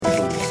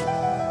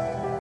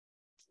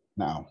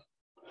Now,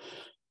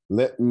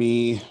 let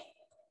me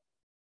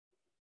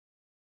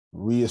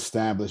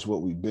reestablish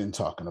what we've been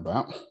talking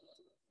about,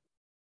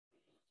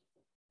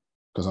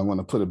 because I'm going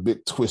to put a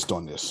big twist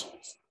on this.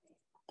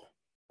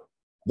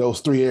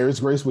 Those 3 areas,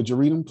 Grace, would you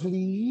read them,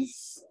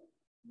 please?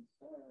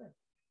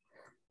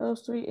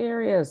 Those 3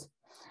 areas: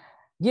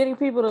 getting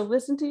people to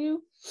listen to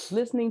you,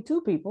 listening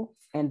to people,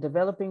 and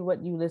developing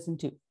what you listen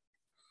to.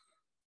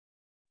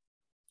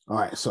 All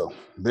right, so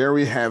there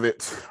we have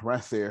it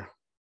right there.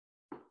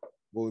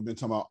 What we've been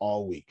talking about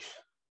all week.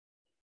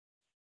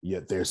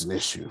 Yet there's an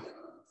issue.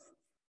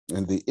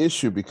 And the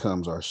issue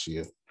becomes,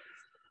 Arshia,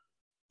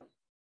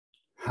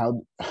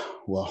 hold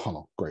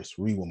on, Grace,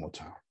 read one more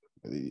time.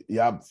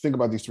 Yeah, think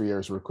about these 3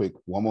 areas real quick,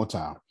 one more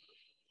time.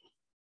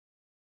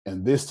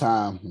 And this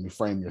time, let me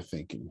frame your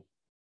thinking.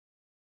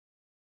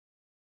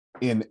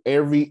 In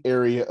every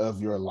area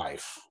of your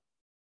life,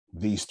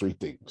 these 3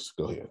 things.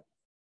 Go ahead.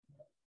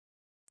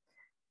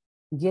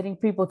 Getting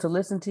people to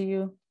listen to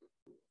you,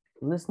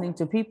 listening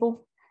to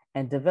people,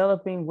 and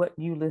developing what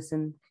you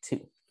listen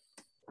to.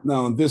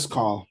 Now, on this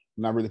call,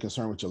 I'm not really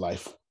concerned with your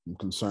life. I'm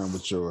concerned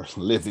with your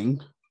living.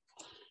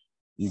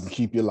 You can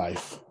keep your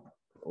life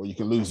or you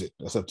can lose it.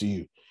 That's up to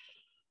you.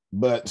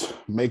 But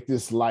make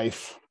this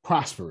life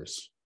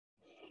prosperous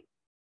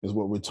is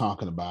what we're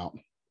talking about.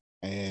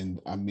 And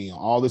I mean,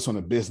 all this on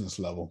a business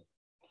level.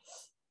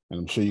 And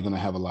I'm sure you're going to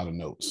have a lot of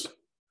notes.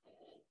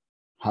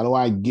 How do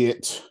I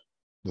get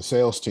the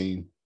sales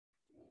team,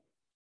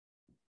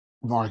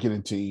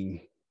 marketing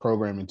team,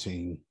 programming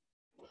team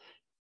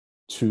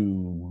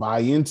to buy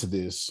into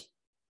this,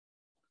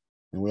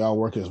 and we all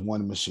work as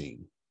one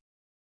machine?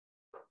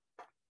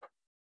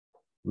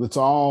 Let's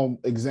all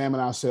examine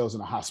ourselves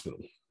in a hospital.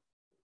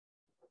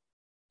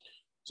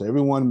 So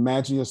everyone,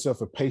 imagine yourself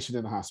a patient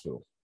in a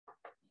hospital.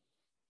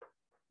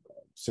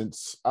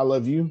 Since I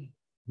love you,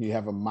 you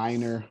have a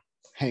minor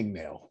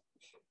hangnail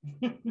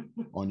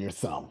on your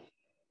thumb.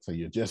 So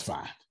you're just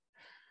fine.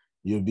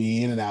 You'll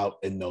be in and out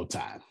in no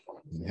time.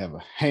 You have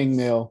a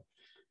hangnail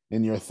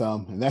in your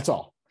thumb, and that's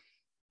all.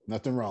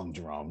 Nothing wrong,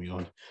 Jerome. You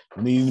don't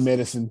need any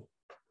medicine.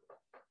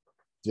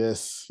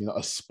 Just,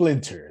 a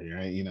splinter,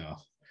 right?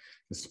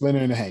 A splinter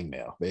in the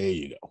hangnail. There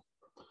you go.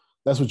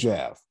 That's what you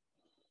have.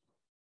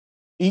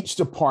 Each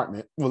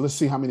department, well, let's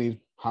see how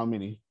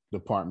many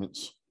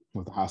departments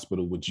of the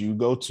hospital would you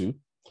go to,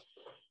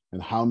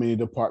 and how many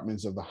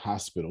departments of the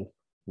hospital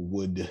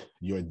would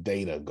your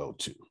data go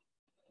to?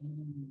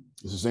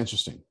 This is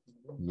interesting.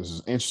 This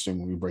is interesting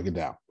when we break it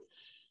down.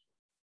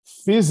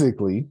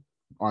 Physically,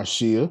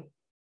 Arshia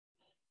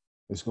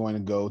is going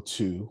to go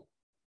to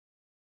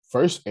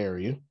first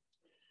area,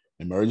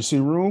 emergency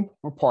room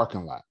or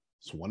parking lot.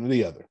 It's one or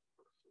the other.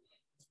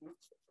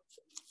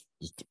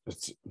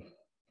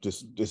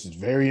 This is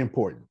very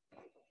important.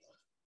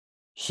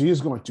 She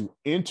is going to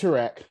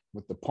interact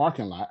with the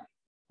parking lot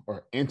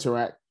or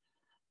interact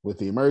with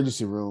the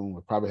emergency room.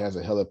 It probably has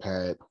a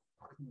helipad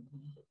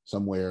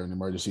somewhere on the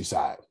emergency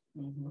side.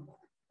 Mm-hmm.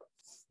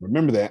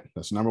 Remember that.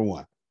 That's number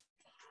 1.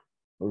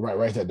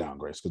 Write that down,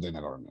 Grace, because they're not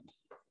going to remember.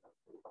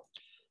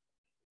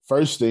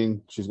 First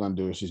thing she's going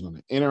to do is she's going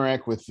to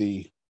interact with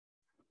the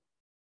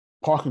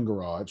parking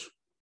garage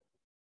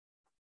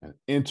and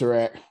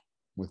interact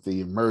with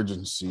the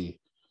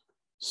emergency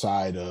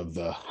side of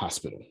the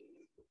hospital.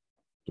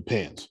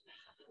 Depends.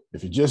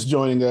 If you're just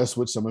joining us,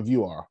 which some of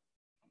you are,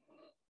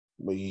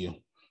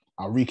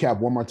 I'll recap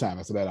one more time.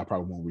 After that, I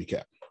probably won't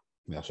recap.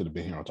 I should have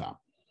been here on time.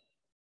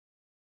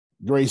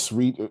 Grace,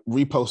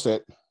 repost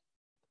that.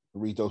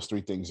 Read those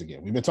 3 things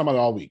again. We've been talking about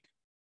it all week.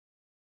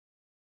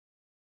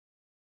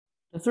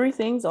 The 3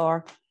 things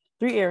are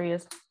 3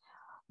 areas: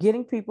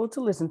 getting people to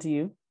listen to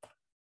you,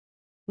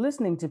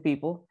 listening to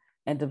people,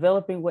 and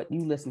developing what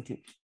you listen to.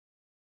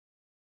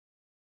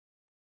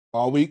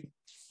 All week,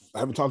 I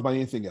haven't talked about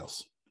anything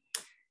else.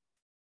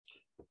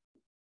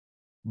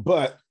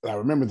 But I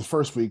remember the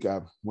first week, I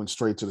went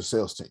straight to the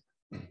sales team.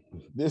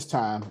 This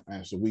time,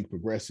 as the week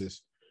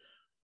progresses,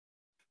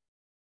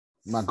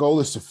 my goal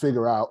is to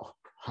figure out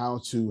how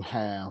to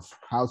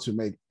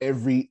make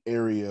every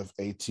area of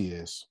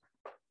ATS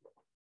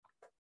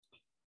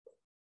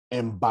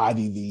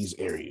embody these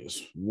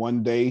areas.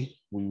 One day,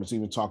 we was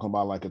even talking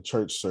about like a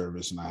church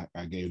service, and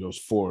I gave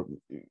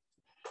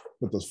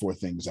put those 4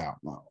 things out.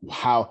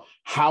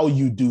 How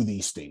you do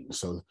these things.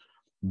 So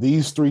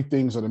these 3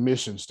 things are the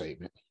mission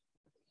statement.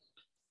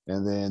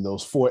 And then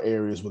those 4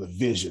 areas with a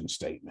vision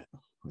statement.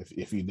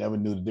 If you never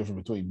knew the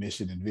difference between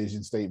mission and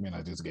vision statement,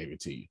 I just gave it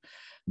to you.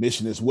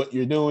 Mission is what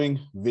you're doing.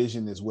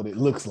 Vision is what it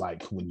looks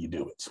like when you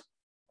do it.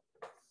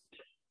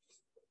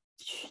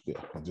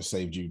 Yeah, I just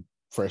saved you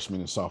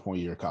freshman and sophomore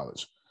year of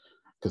college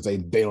because they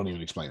don't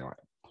even explain it right.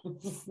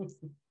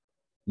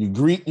 You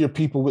greet your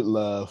people with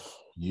love.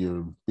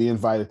 You be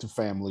invited to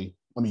family.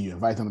 You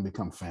invite them to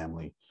become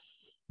family.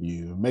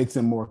 You make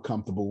them more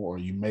comfortable, or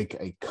you make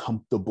a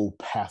comfortable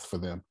path for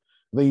them.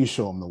 Then you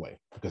show them the way,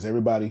 because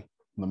everybody,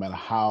 no matter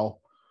how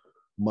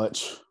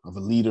much of a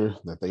leader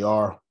that they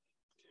are,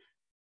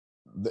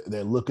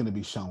 they're looking to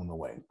be shown the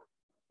way.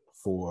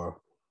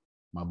 For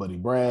my buddy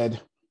Brad,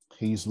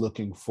 he's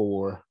looking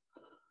for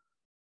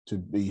to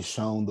be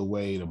shown the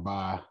way to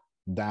buy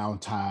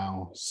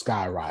downtown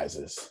sky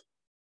rises.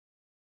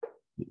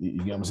 You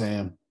get what I'm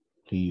saying?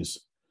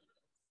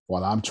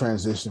 While I'm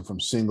transitioning from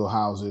single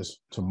houses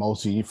to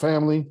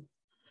multi-family,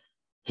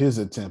 his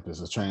attempt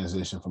is a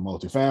transition from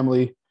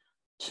multifamily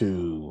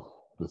to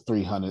the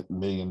 $300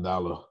 million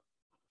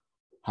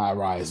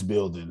high-rise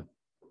building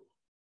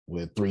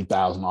with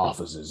 3,000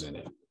 offices in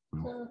it.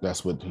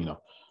 That's what,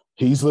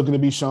 he's looking to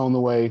be shown the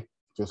way,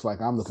 just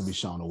like I'm looking to be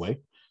shown the way,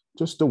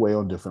 just the way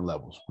on different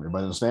levels.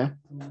 Everybody understand?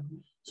 Mm-hmm.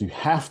 So you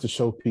have to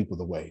show people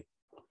the way,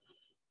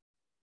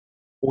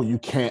 or you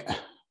can't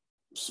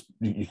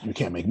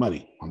make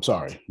money. I'm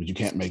sorry, but you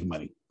can't make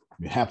money.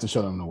 You have to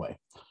show them the way.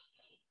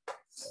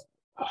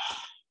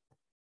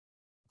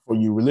 For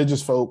you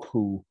religious folk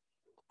who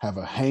have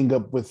a hang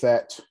up with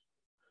that,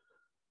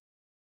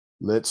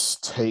 let's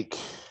take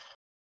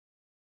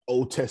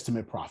Old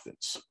Testament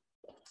prophets.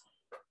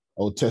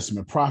 Old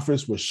Testament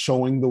prophets were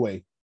showing the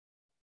way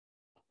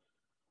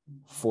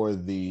for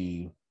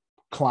the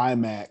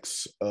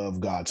climax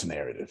of God's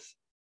narrative.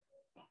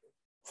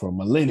 For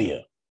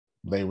millennia,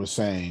 they were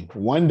saying,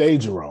 one day,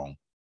 Jerome,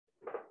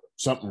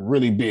 something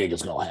really big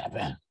is going to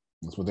happen.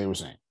 That's what they were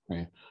saying,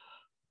 okay?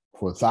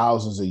 For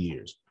thousands of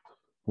years.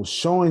 Well,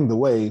 showing the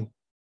way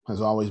has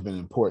always been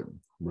important.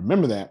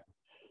 Remember that,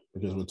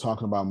 because we're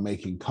talking about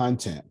making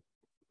content.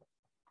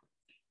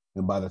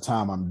 And by the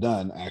time I'm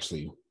done,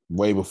 actually,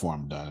 way before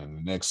I'm done, in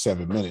the next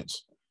 7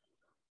 minutes,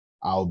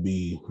 I'll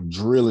be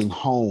drilling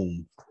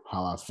home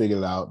how I figured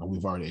it out, and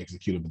we've already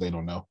executed, but they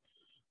don't know.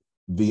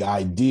 The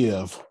idea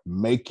of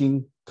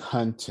making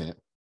content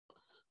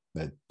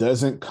that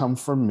doesn't come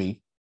from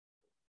me,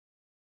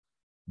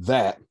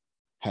 that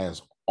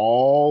has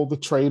all the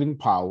trading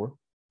power.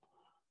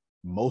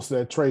 Most of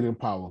that trading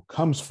power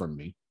comes from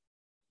me,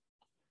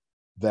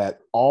 that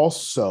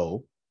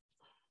also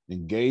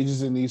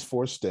engages in these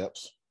 4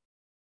 steps,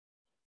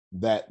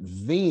 that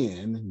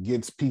then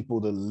gets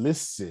people to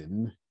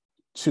listen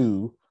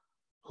to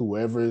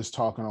whoever is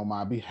talking on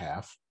my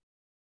behalf,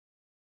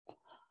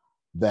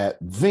 that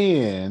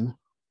then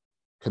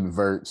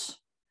converts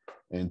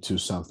into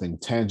something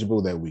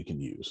tangible that we can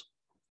use.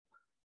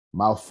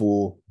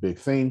 Mouthful, big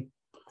thing,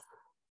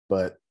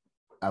 but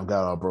I've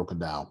got it all broken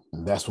down,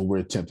 and that's what we're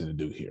attempting to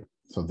do here.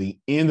 So the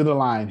end of the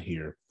line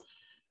here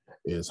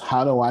is,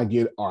 how do I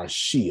get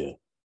Arshia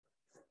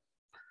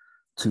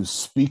to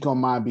speak on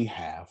my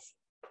behalf,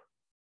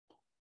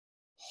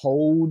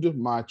 hold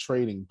my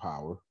trading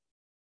power,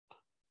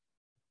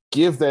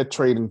 give that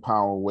trading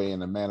power away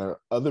in a manner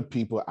other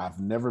people I've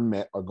never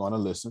met are going to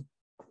listen,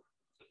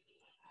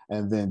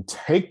 and then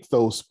take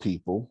those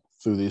people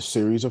through this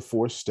series of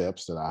 4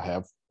 steps that I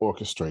have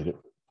orchestrated,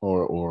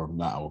 or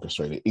not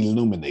orchestrated,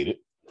 illuminated,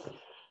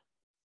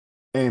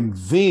 and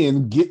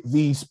then get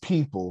these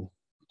people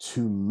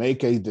to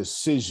make a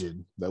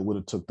decision that would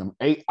have took them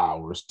 8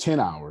 hours, 10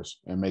 hours,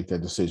 and make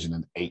that decision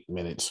in 8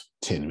 minutes,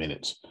 10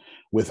 minutes,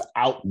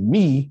 without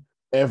me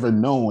ever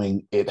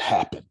knowing it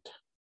happened.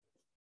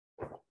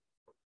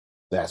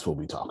 That's what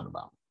we're talking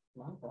about.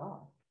 My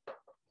God.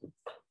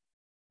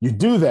 You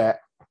do that,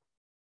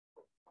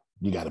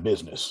 you got a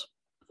business.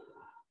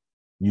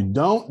 You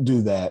don't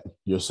do that,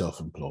 you're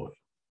self-employed.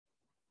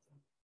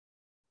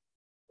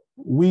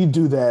 We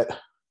do that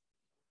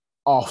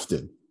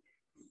often.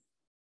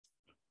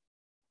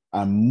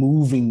 I'm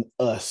moving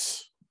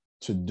us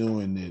to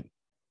doing it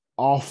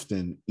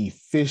often,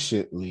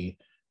 efficiently,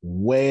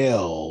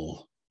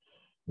 well,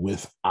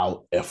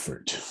 without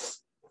effort.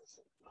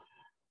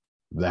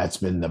 That's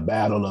been the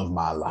battle of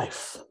my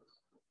life.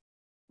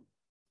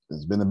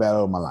 It's been the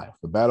battle of my life.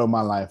 The battle of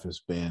my life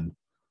has been,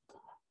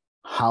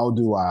 how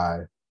do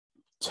I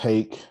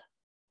take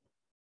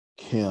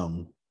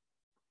Kim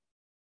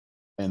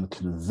and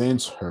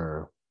convince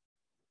her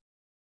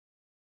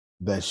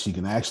that she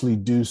can actually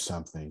do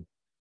something,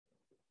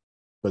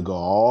 but go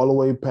all the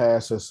way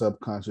past her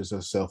subconscious,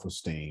 her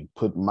self-esteem,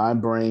 put my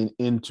brain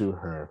into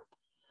her,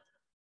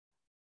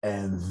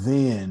 and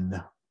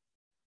then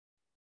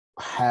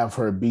have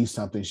her be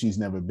something she's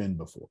never been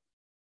before.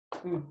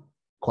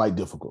 Quite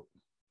difficult.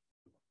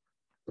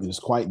 It's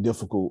quite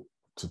difficult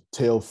to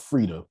tell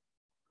Frida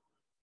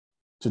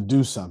to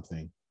do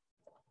something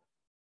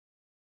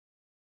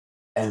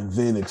and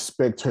then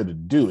expect her to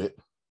do it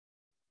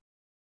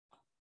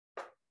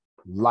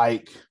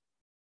like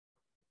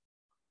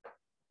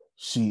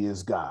she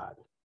is God.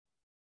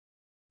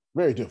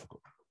 Very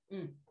difficult.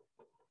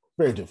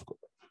 Very difficult.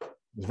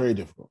 It's very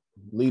difficult.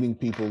 Leading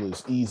people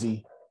is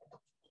easy.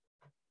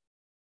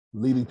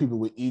 Leading people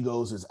with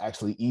egos is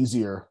actually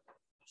easier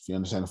if you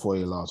understand the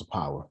 48 laws of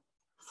power.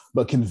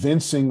 But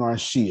convincing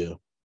Arshia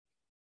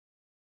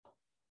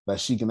that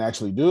she can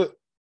actually do it,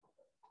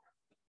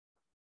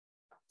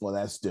 well,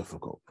 that's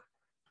difficult.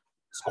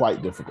 It's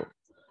quite difficult,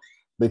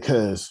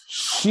 because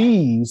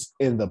she's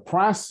in the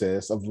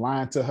process of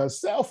lying to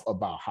herself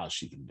about how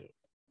she can do it.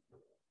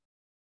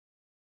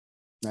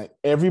 Now,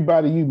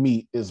 everybody you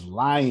meet is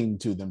lying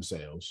to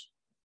themselves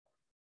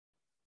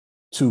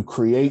to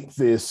create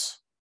this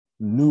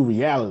new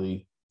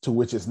reality to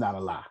which it's not a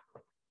lie.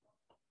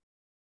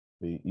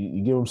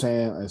 You get what I'm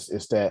saying?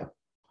 It's that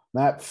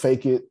not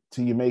fake it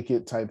till you make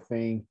it type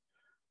thing,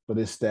 but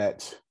it's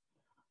that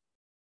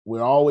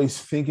we're always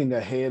thinking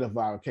ahead of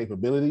our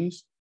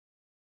capabilities,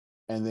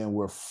 and then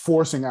we're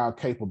forcing our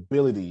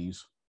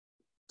capabilities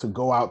to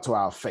go out to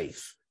our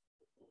faith.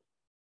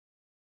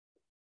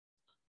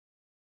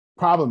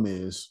 Problem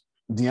is,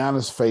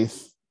 Deanna's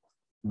faith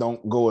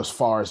don't go as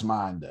far as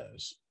mine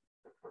does.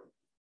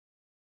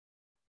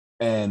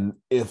 And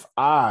if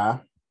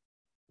I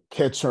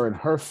catch her in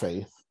her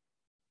faith,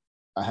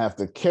 I have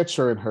to catch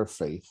her in her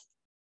faith,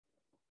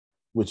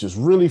 which is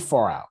really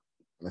far out.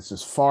 It's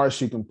as far as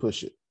she can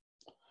push it.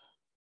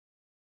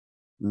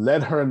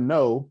 Let her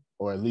know,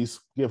 or at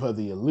least give her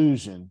the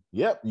illusion,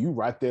 yep, you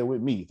right there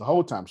with me. The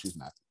whole time she's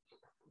not.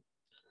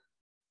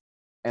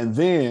 And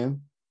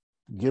then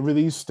give her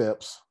these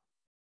steps.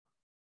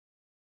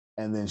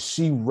 And then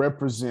she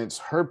represents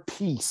her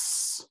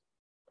piece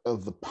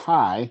of the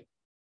pie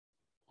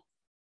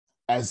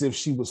as if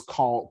she was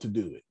called to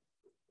do it.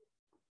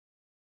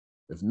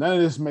 If none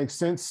of this makes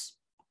sense,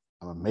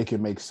 I'm going to make it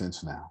make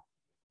sense now.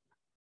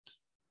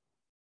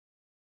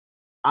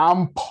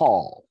 I'm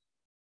Paul.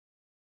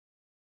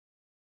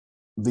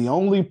 The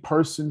only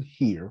person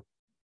here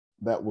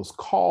that was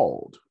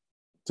called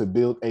to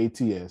build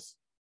ATS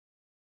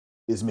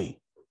is me.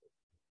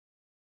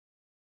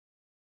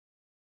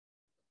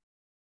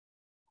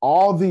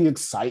 All the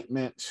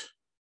excitement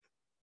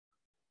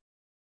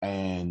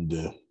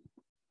and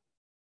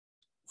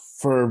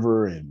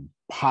fervor and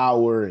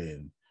power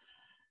and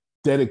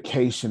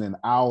dedication and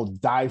I'll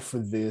die for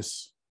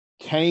this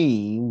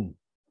came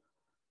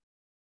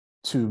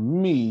to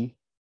me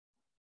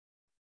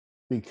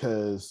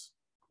because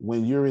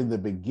when you're in the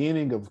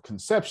beginning of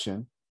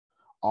conception,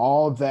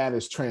 all that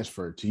is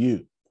transferred to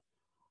you.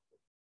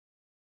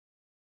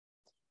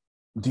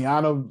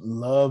 Deanna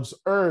loves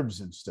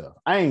herbs and stuff.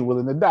 I ain't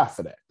willing to die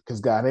for that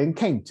because God ain't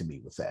came to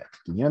me with that.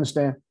 Do you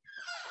understand?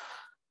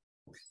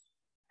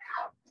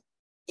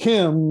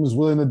 Kim's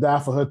willing to die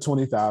for her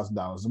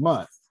 $20,000 a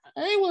month.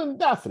 I ain't willing to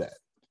die for that.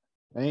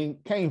 They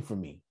ain't came for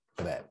me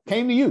for that.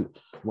 Came to you.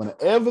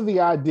 Whenever the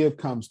idea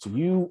comes to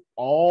you,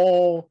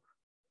 all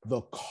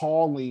the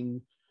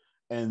calling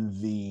and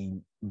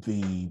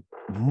the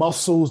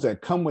muscles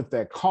that come with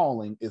that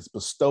calling is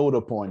bestowed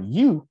upon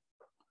you.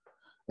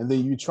 And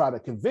then you try to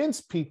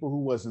convince people who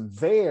wasn't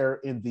there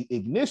in the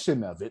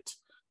ignition of it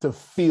to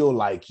feel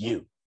like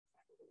you.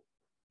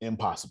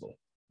 Impossible.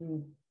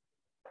 Mm.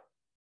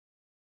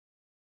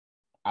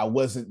 I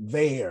wasn't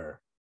there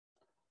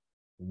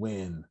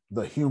when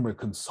the humor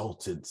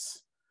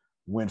consultants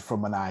went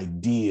from an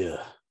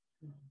idea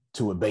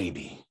to a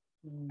baby.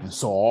 Mm. And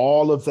so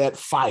all of that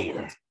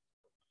fire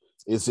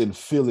is in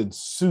Phil and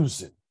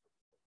Susan.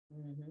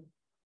 Mm-hmm.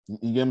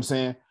 You get what I'm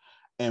saying?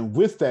 And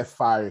with that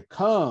fire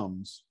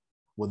comes,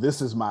 well,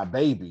 this is my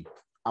baby.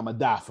 I'm going to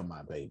die for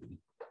my baby.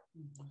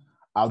 Mm-hmm.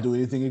 I'll do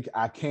anything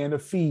I can to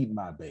feed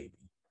my baby,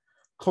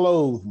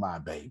 clothe my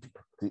baby.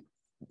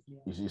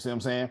 You see what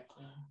I'm saying?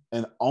 Yeah.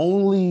 And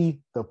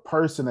only the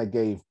person that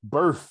gave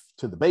birth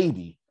to the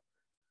baby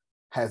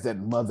has that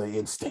mother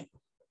instinct.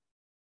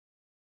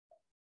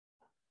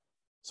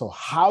 So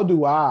how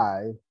do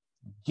I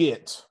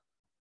get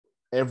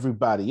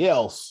everybody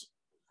else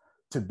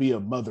to be a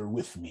mother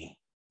with me?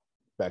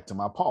 Back to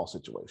my Paul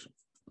situation.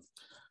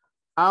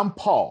 I'm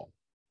Paul.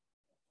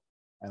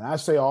 And I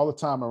say all the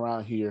time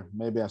around here,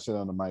 maybe I said it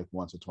on the mic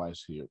once or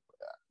twice here,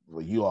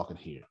 where you all can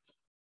hear.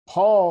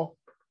 Paul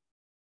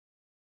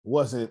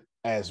wasn't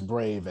as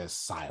brave as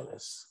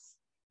Silas.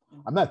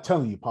 I'm not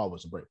telling you Paul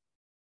wasn't brave.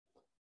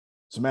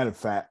 As a matter of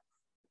fact,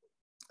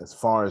 as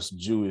far as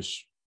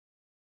Jewish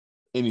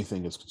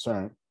anything is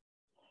concerned,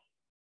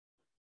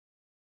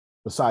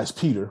 besides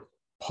Peter,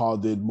 Paul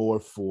did more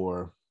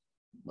for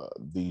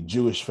the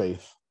Jewish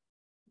faith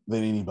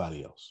than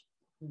anybody else.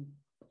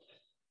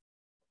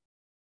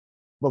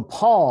 But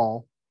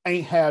Paul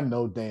ain't had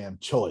no damn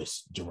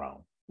choice,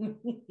 Jerome.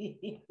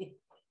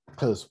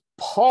 Because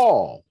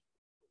Paul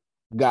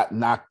got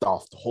knocked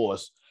off the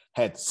horse,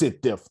 had to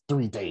sit there for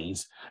 3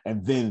 days,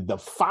 and then the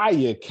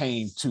fire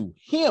came to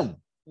him.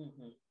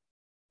 Mm-hmm.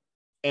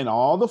 And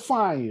all the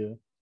fire,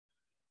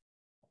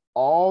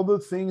 all the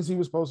things he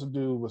was supposed to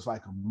do was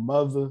like a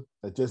mother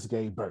that just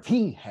gave birth.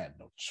 He had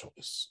no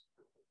choice.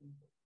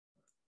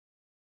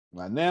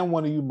 Now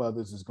one of you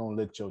mothers is going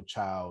to let your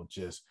child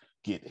just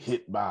get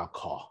hit by a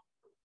car.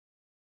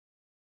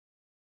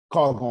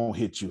 Car going to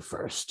hit you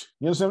first.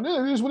 You understand?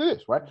 It is what it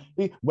is, right?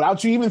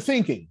 Without you even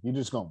thinking, you're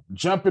just going to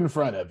jump in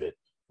front of it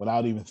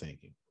without even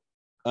thinking.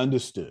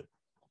 Understood.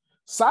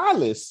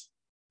 Silas,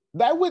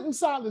 that wasn't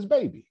Silas'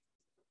 baby.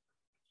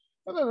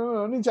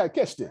 No. I need you to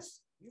catch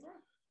this.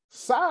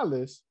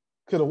 Silas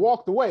could have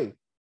walked away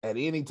at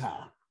any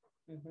time.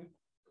 Mm-hmm.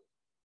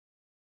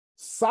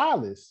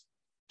 Silas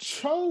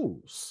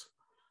chose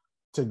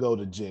to go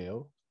to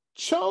jail,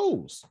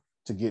 chose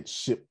to get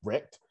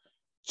shipwrecked,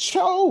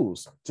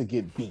 chose to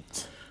get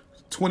beat.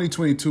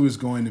 2022 is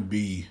going to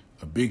be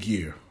a big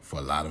year for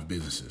a lot of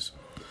businesses.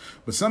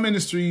 But some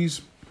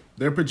industries,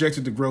 they're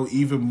projected to grow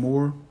even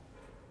more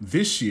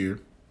this year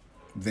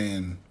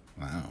than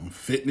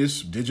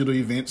fitness, digital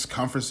events,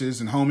 conferences,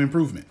 and home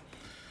improvement.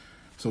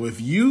 So if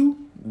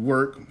you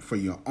work for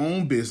your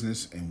own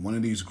business in one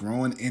of these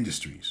growing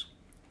industries,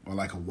 or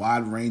like a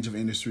wide range of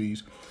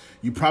industries,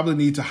 you probably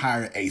need to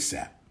hire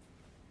ASAP.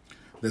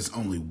 There's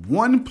only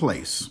one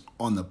place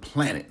on the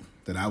planet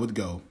that I would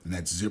go, and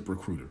that's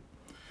ZipRecruiter.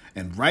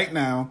 And right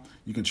now,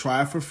 you can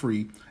try it for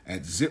free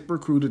at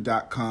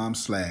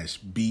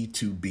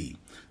ziprecruiter.com/B2B.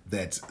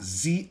 That's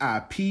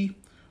ZipRecruiter.com.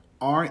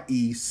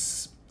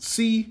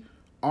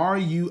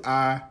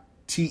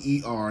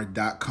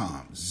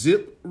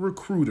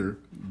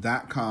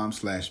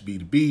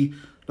 ZipRecruiter.com/B2B.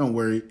 Don't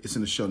worry, it's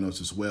in the show notes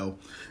as well.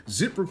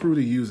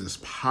 ZipRecruiter uses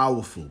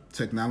powerful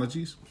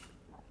technologies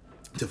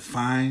to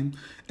find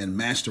and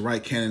match the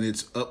right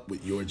candidates up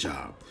with your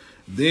job.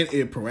 Then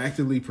it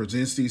proactively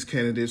presents these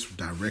candidates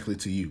directly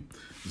to you.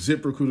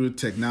 ZipRecruiter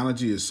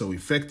technology is so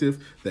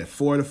effective that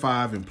 4 to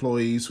 5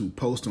 employees who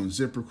post on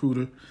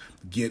ZipRecruiter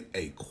get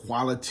a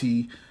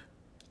quality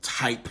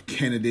type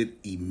candidate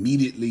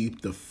immediately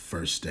the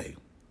first day.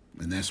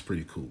 And that's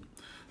pretty cool.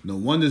 No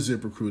wonder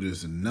ZipRecruiter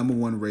is the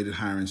 #1 rated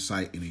hiring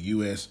site in the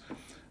U.S.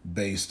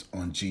 based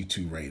on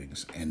G2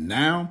 ratings. And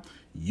now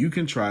you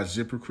can try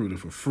ZipRecruiter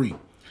for free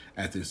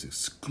at this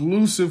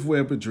exclusive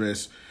web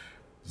address,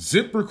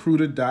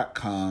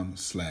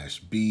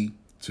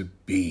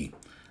 ZipRecruiter.com/B2B.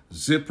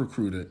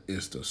 ZipRecruiter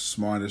is the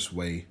smartest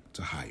way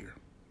to hire.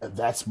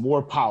 That's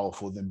more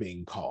powerful than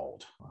being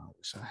called. I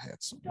wish I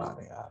had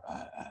somebody.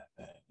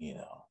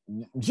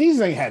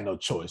 Jesus ain't had no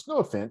choice. No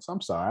offense.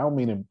 I'm sorry. I don't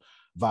mean to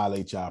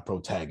violate y'all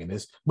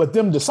protagonists, but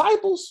them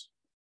disciples,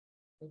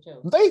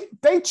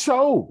 they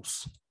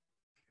chose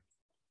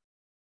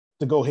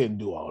to go ahead and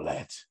do all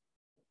that.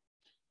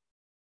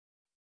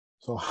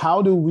 So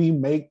how do we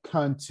make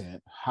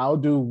content? How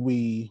do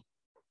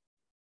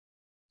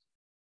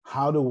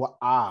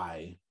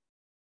I,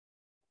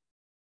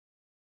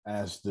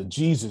 as the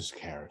Jesus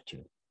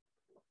character,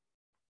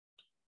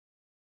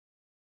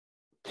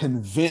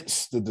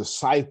 convince the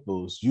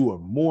disciples you are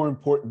more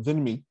important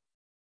than me,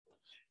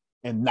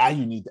 and now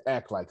you need to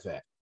act like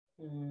that,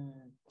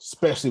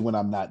 especially when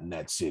I'm not in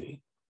that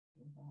city?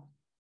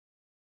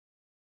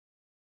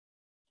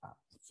 I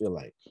feel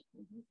like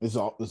it's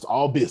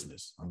all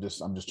business. I'm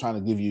just trying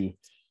to give you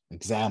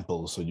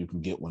examples so you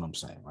can get what I'm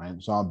saying, right?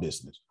 It's all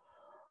business.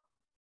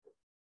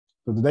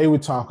 So today we're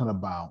talking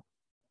about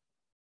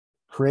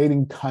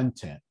creating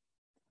content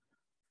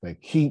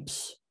that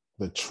keeps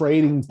the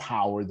trading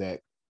power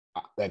that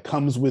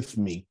comes with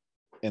me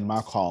in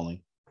my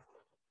calling.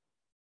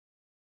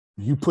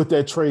 You put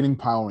that trading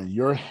power in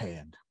your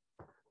hand,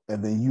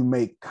 and then you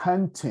make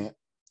content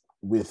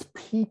with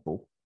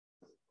people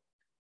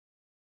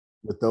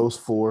with those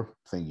 4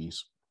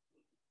 thingies,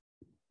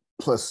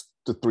 plus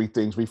the 3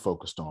 things we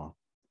focused on.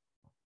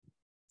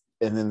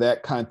 And then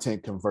that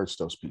content converts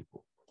those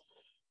people.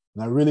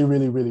 And I really,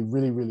 really, really,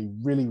 really, really,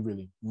 really,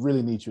 really,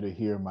 really need you to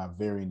hear my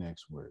very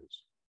next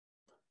words.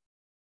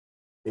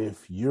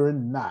 If you're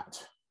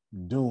not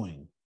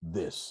doing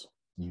this,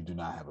 you do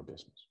not have a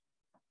business.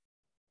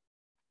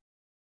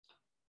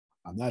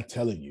 I'm not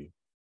telling you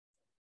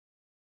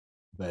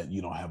that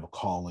you don't have a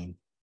calling.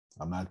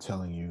 I'm not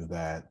telling you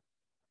that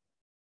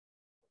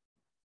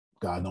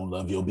God don't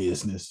love your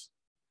business.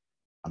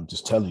 I'm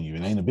just telling you,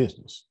 it ain't a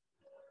business.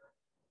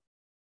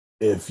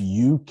 If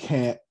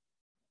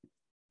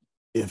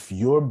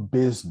your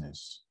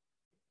business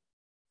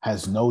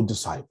has no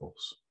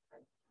disciples,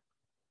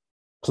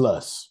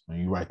 plus, when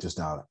you write this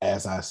down,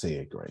 as I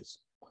said, Grace,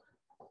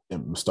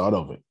 and start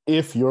over.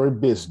 If your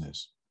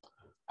business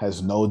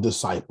has no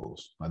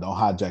disciples, I don't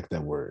hijack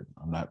that word.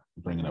 I'm not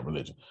bringing up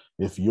religion.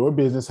 If your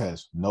business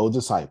has no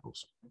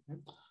disciples,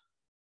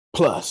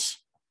 plus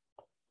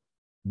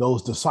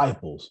those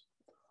disciples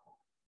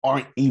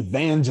aren't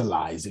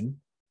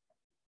evangelizing,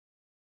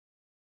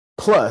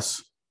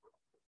 plus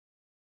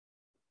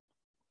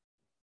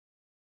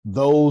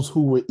those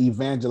who were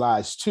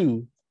evangelized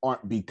to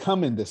aren't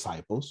becoming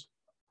disciples,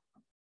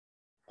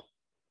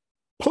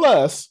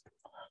 plus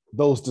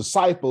those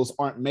disciples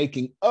aren't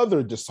making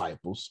other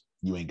disciples,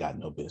 you ain't got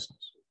no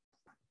business.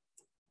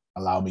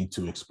 Allow me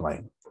to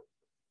explain.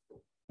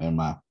 I'm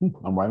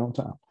right on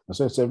time. I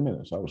said 7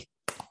 minutes. I was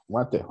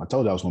right there. I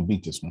told you I was going to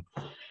beat this one.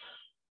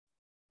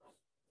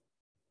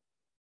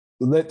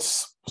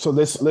 Let's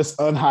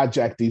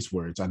unhijack these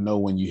words. I know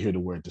when you hear the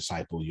word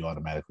disciple, you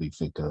automatically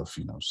think of,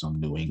 some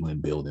New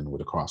England building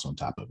with a cross on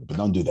top of it, but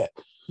don't do that.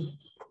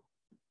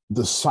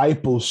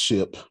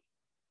 Discipleship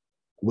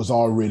was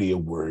already a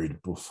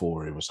word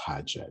before it was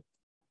hijacked.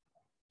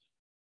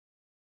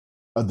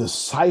 A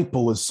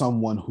disciple is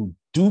someone who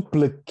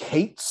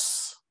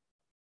duplicates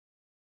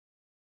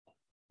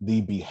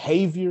the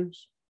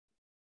behaviors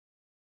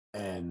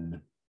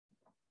and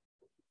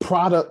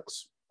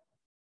products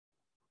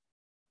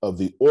of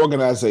the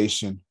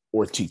organization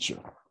or teacher.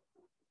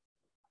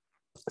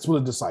 That's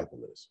what a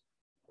disciple is.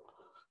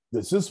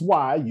 This is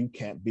why you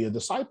can't be a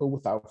disciple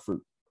without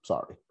fruit.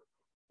 Sorry.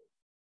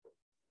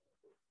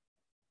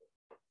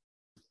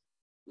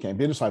 Can't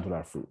be a disciple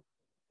without fruit.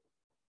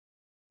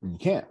 You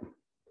can't.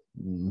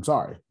 I'm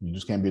sorry. You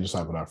just can't be a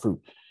disciple without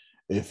fruit.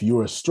 If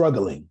you are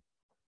struggling,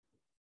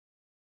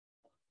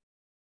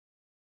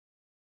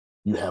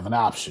 you have an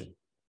option.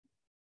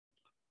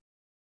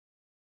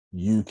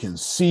 You can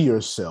see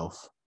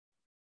yourself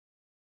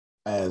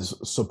as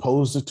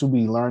supposed to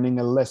be learning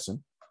a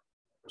lesson,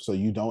 so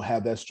you don't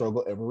have that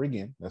struggle ever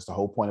again. That's the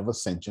whole point of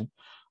ascension.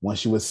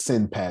 Once you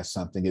ascend past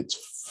something, it's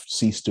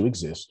ceased to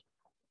exist.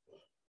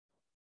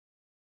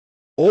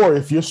 Or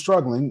if you're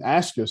struggling,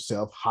 ask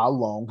yourself, how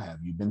long have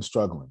you been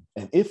struggling?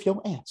 And if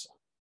your answer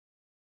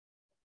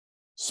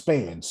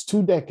spans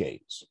 2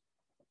 decades,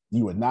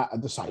 you are not a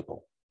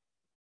disciple.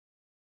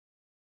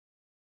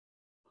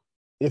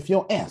 If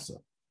your answer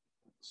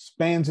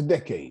spans a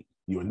decade,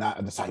 you are not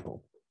a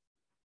disciple.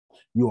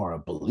 You are a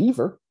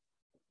believer.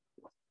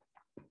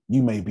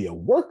 You may be a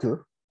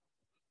worker,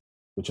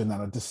 but you're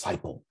not a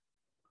disciple.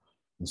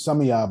 And some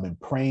of y'all have been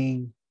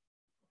praying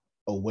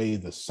away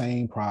the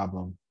same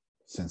problem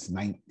since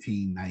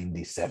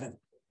 1997.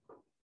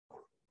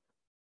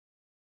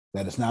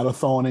 That is not a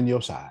thorn in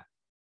your side.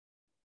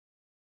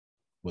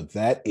 What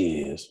that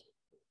is,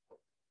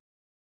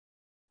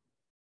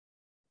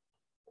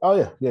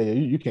 oh yeah,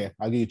 you can.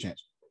 I'll give you a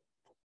chance.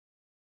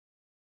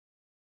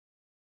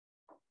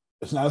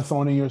 It's not a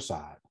thorn in your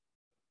side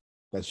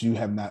that you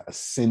have not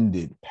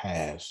ascended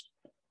past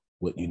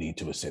what you need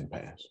to ascend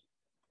past.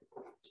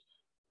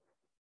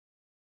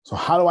 So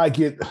how do I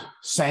get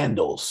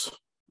sandals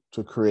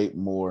to create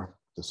more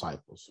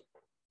disciples?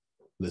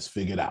 Let's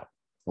figure it out.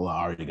 Well,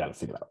 I already got it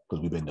figured out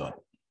because we've been doing it.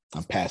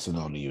 I'm passing it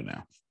on to you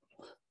now.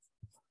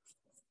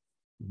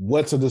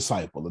 What's a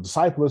disciple? A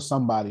disciple is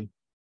somebody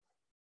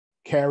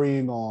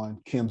carrying on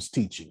Kim's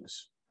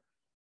teachings.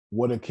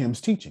 What are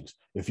Kim's teachings?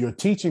 If your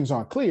teachings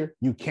aren't clear,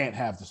 you can't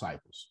have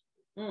disciples.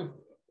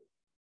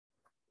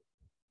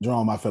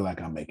 Jerome, I feel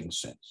like I'm making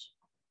sense.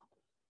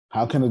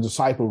 How can a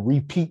disciple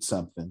repeat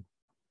something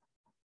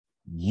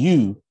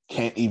you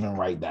can't even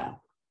write down?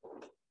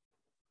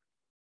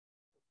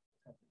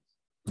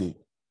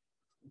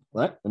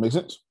 Right? That makes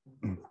sense?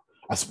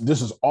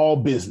 This is all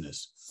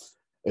business.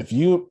 If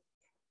you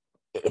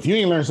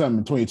ain't learned something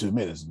in 22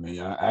 minutes,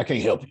 I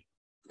can't help you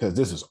because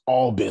this is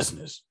all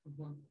business.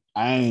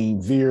 I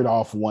ain't veered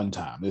off one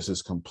time. This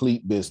is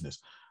complete business.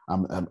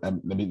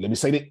 Let me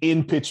say the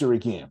end picture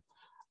again.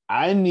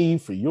 I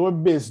need for your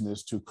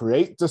business to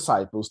create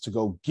disciples to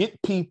go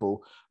get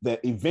people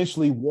that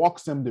eventually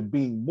walks them to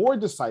being more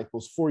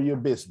disciples for your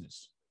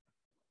business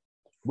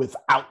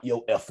without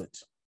your effort.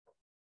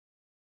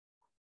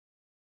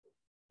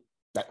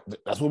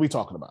 That's what we're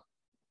talking about.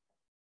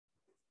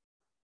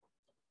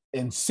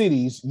 In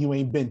cities you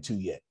ain't been to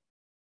yet.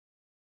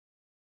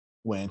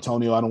 Well,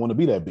 Antonio, I don't want to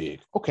be that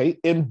big. Okay,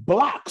 in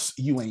blocks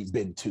you ain't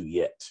been to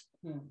yet.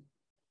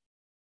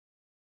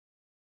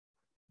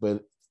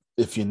 But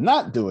if you're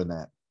not doing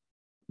that,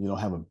 you don't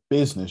have a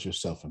business, you're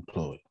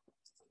self-employed.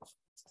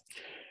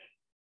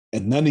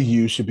 And none of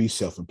you should be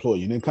self-employed.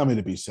 You didn't come here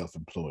to be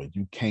self-employed.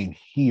 You came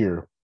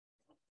here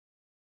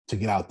to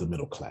get out the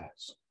middle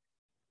class.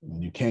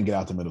 And you can't get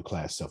out the middle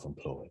class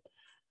self-employed.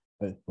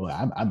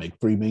 Well, I make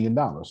 $3 million.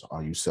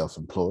 Are you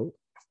self-employed?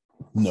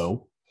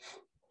 No.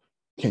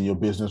 Can your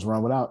business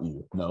run without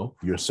you? No,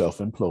 you're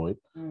self-employed.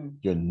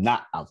 You're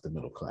not out the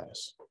middle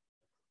class.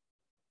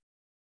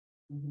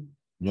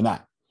 You're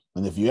not.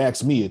 And if you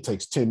ask me, it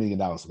takes $10 million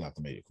to get out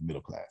the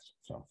middle class.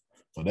 So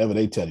whatever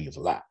they tell you is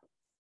a lie.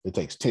 It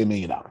takes $10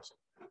 million.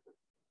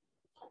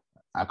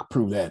 I could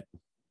prove that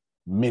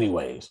many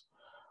ways.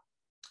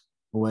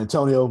 Well,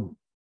 Antonio,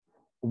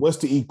 what's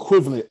the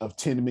equivalent of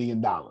 $10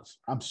 million?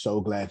 I'm so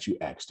glad you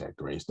asked that,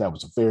 Grace. That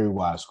was a very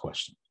wise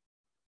question.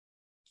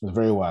 It was a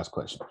very wise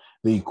question.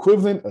 The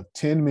equivalent of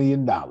 $10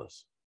 million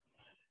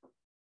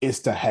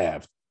is to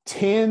have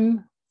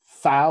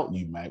 10,000,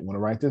 you might want to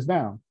write this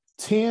down,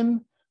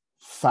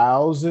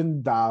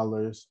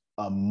 $10,000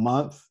 a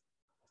month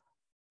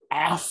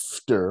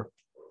after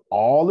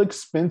all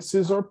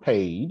expenses are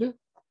paid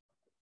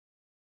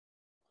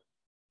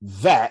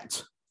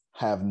that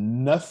have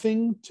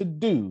nothing to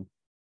do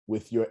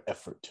with your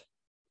effort.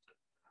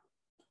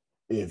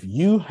 If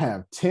you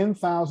have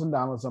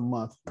 $10,000 a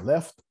month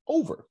left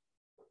over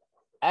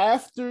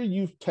after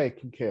you've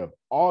taken care of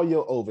all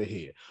your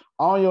overhead,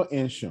 all your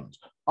insurance,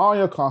 all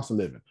your cost of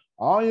living,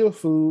 all your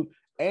food,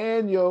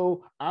 and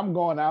I'm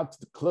going out to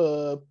the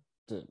club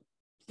to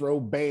throw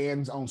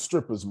bands on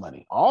strippers'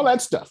 money, all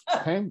that stuff,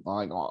 okay?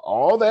 Like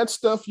all that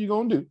stuff you're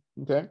going to do,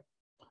 okay?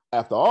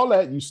 After all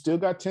that, you still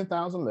got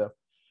 10,000 left,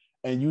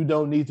 and you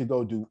don't need to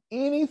go do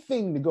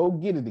anything to go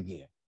get it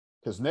again,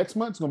 because next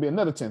month's going to be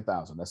another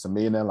 10,000. That's a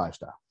millionaire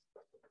lifestyle.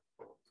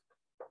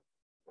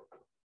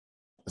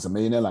 It's a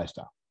millionaire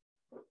lifestyle.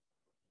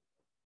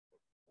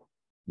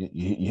 You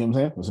hear what I'm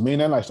saying? It's a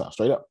millionaire lifestyle,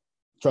 straight up.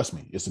 Trust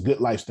me, it's a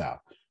good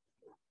lifestyle.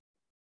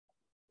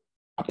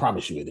 I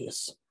promise you it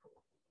is.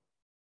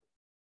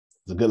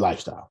 It's a good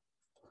lifestyle.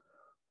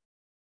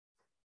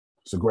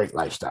 It's a great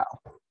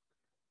lifestyle.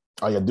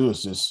 All you gotta do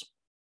is just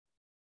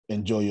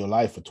enjoy your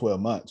life for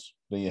 12 months.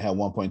 Then you have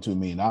 $1.2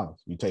 million.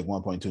 You take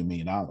 $1.2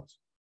 million.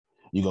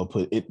 You go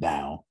put it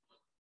down.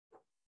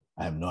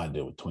 I have no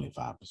idea what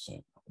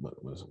 25%.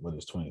 What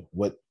is 20?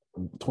 What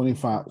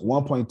 25?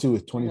 1.2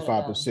 is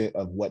 25%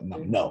 of what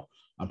number? No,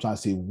 I'm trying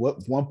to see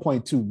what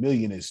 1.2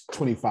 million is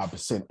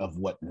 25% of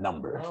what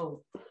number.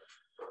 Oh.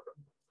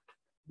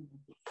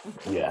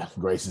 Yeah,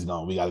 Grace is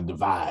gone. We got to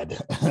divide.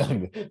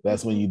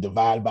 That's when you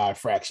divide by a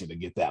fraction to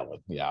get that one.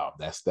 Yeah,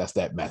 that's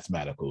that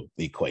mathematical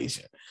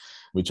equation.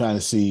 We're trying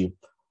to see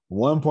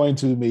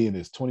 1.2 million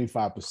is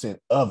 25%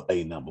 of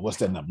a number. What's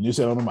that number? You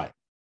said on the mic.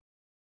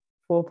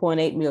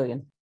 4.8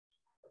 million.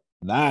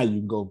 Now you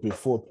can go bid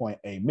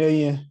 4.8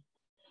 million,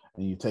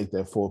 and you take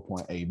that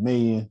 4.8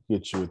 million,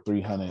 get you a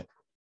 300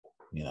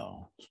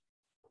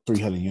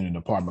 unit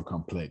apartment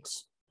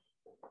complex.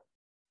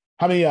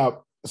 How many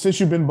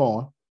since you've been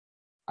born?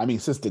 I mean,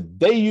 since the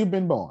day you've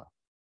been born,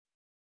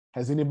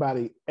 has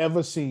anybody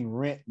ever seen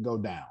rent go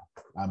down?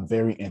 I'm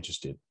very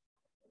interested.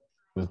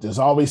 But there's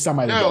always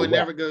somebody. No, it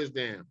never goes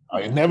down.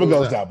 It never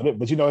goes down.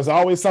 But there's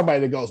always somebody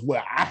that goes,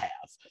 well, I have.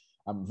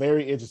 I'm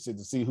very interested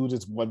to see who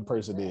this one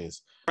person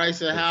is.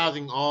 Price of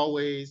housing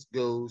always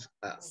goes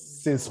up.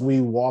 Since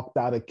we walked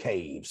out of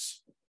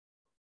caves,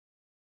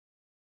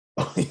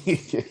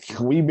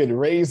 we've been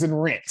raising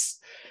rents.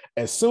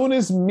 As soon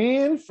as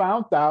men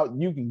found out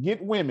you can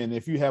get women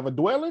if you have a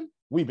dwelling,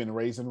 we've been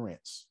raising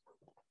rents.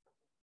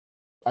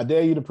 I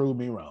dare you to prove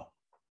me wrong.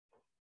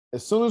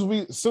 As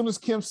soon as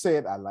Kim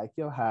said, I like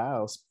your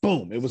house,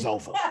 boom, it was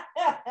over.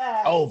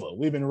 Over.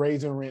 We've been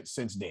raising rents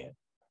since then.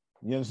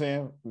 You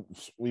understand?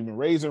 We've been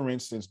raising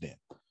rents since then.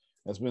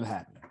 That's been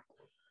happening.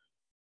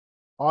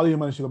 All of your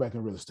money should go back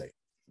in real estate,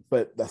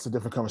 but that's a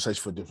different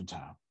conversation for a different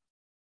time.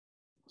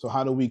 So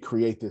how do we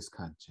create this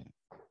content?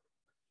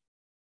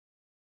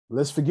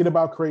 Let's forget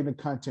about creating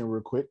the content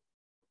real quick.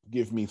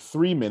 Give me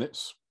 3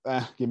 minutes.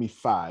 Give me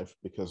 5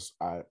 because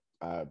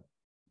I'm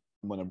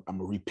gonna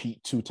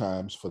repeat 2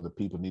 times for the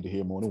people who need to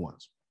hear more than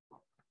once.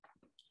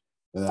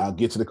 And I'll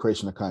get to the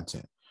creation of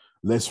content.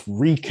 Let's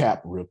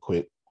recap real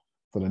quick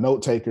for the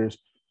note takers.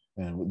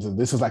 And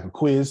this is like a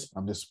quiz.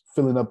 I'm just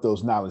filling up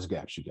those knowledge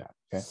gaps you got.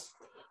 Okay.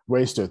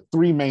 Grace, there are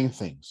 3 main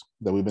things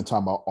that we've been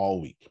talking about all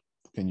week.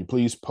 Can you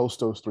please post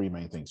those 3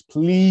 main things?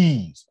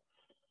 Please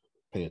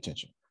pay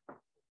attention.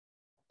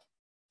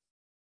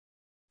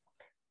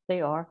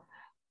 They are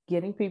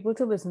getting people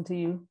to listen to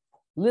you,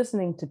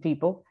 listening to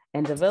people,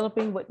 and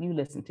developing what you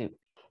listen to.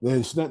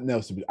 There's nothing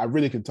else to be. I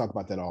really could talk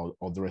about that all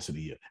the rest of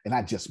the year, and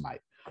I just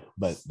might,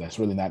 but that's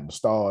really not in the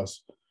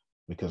stars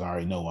because I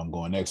already know I'm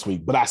going next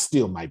week, but I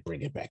still might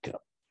bring it back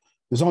up.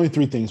 There's only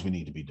 3 things we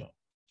need to be doing.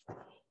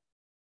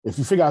 If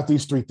you figure out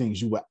these 3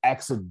 things, you will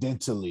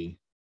accidentally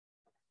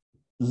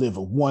live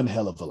one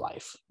hell of a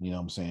life. You know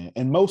what I'm saying?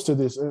 And most of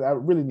this, I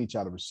really need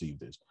y'all to receive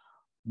this.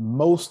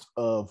 Most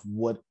of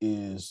what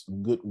is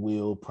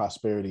goodwill,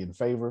 prosperity, and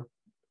favor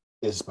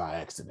is by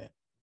accident.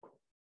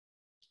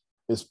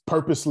 It's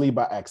purposely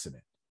by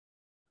accident.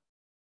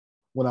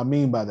 What I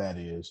mean by that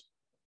is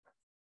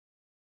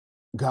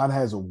God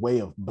has a way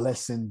of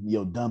blessing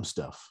your dumb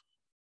stuff,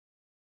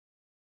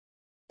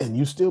 and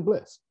you still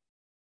blessed.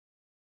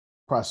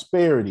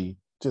 Prosperity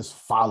just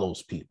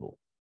follows people.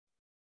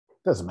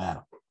 Doesn't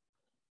matter.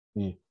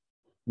 You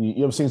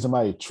ever seen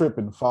somebody trip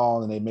and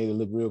fall and they made it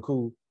look real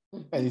cool?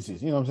 And it's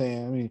just, you know what I'm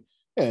saying? I mean,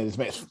 yeah, this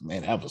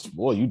man, that was,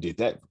 boy, you did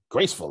that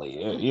gracefully.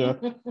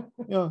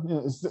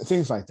 It's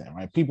things like that,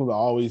 right? People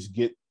always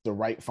get the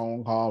right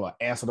phone call or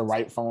answer the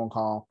right phone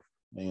call,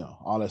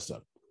 all that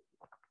stuff.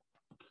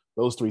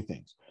 Those 3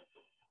 things.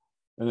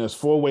 And there's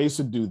 4 ways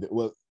to do that.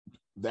 Well,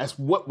 that's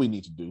what we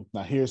need to do.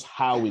 Now, here's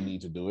how we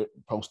need to do it.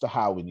 Post to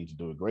how we need to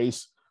do it.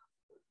 Grace,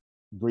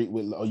 greet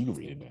with, you can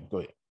read it, man. Go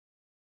ahead.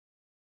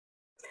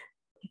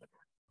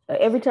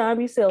 Every time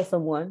you sell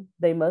someone,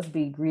 they must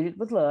be greeted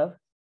with love,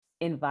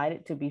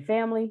 invited to be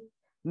family,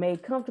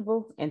 made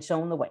comfortable, and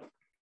shown the way.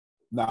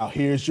 Now,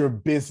 here's your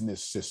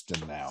business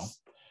system now.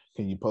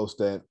 Can you post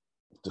that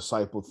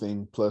disciple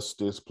thing plus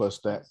this, plus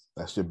that?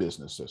 That's your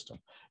business system.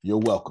 You're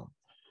welcome.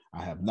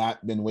 I have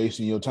not been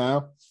wasting your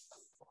time.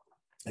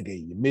 I gave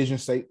you your mission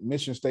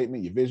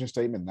statement, your vision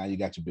statement. Now you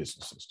got your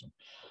business system.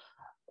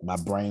 My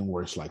brain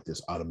works like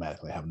this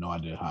automatically. I have no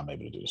idea how I'm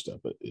able to do this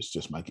stuff, but it's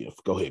just my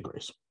gift. Go ahead,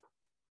 Grace.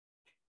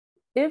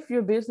 If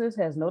your business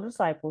has no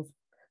disciples,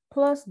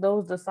 plus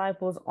those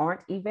disciples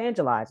aren't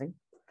evangelizing,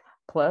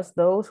 plus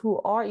those who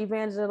are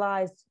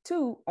evangelized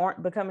to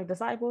aren't becoming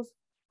disciples,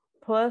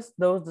 plus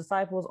those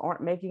disciples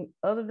aren't making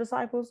other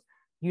disciples,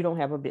 you don't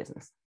have a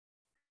business.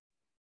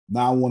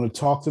 Now I want to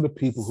talk to the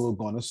people who are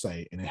going to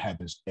say, and it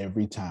happens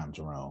every time,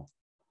 Jerome,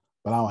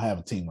 but I don't have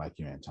a team like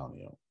you,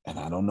 Antonio. And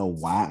I don't know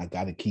why I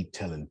got to keep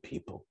telling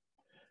people.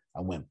 I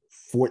went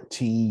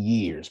 14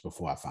 years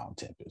before I found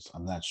Tempest.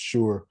 I'm not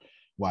sure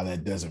why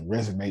that doesn't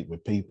resonate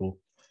with people.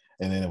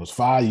 And then it was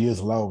 5 years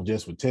alone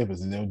just with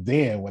Tempest. And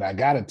then when I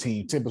got a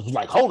team, Tempest was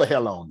like, hold the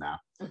hell on now.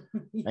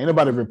 Ain't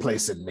nobody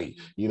replacing me.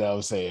 You know what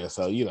I'm saying?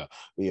 So,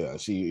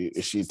 she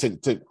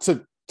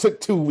took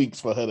 2 weeks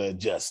for her to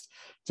adjust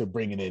to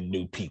bringing in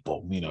new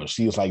people.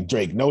 She was like,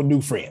 Drake, no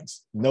new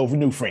friends.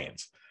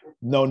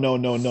 No.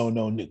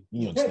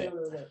 You understand?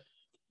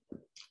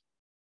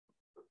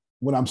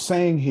 What I'm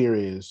saying here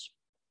is,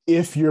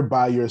 if you're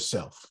by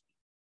yourself,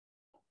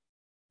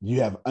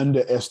 you have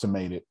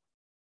underestimated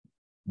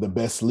the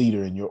best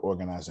leader in your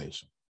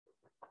organization.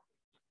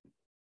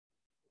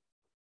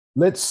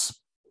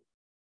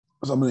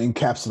 So I'm going to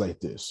encapsulate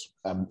this.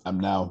 I'm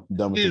now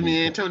done with Excuse me,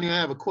 recap. Antonio, I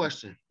have a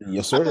question.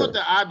 Yes, sir. I thought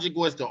the object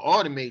was to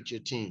automate your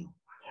team.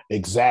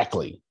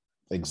 Exactly.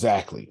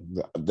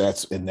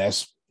 That's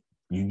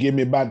you give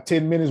me about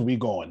 10 minutes, we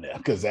going there,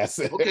 because that's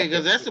it. Okay,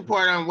 because that's the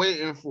part I'm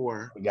waiting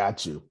for.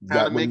 Got you.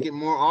 How to make it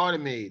more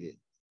automated.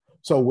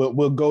 So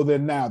we'll go there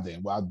now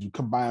then. I'll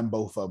combine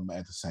both of them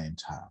at the same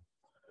time.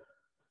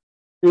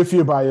 If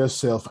you're by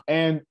yourself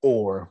and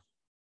or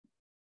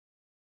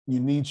you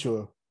need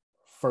your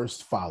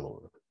first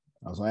follower,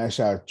 I was going to ask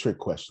you a trick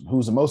question.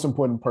 Who's the most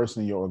important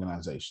person in your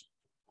organization?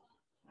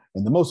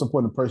 And the most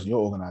important person in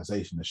your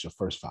organization is your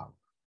first follower.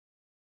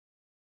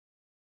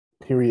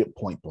 Period,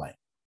 point blank.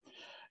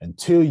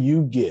 Until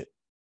you get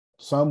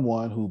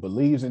someone who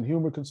believes in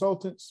human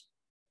consultants,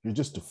 you're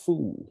just a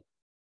fool.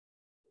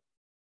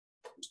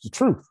 It's the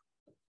truth.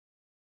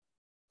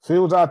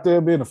 Phil was out there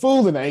being a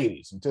fool in the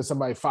 80s until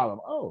somebody followed him.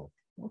 Oh,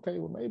 okay,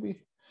 well, maybe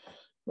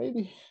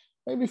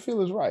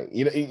Phil is right.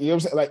 You know what I'm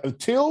saying? Like,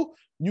 until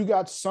you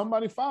got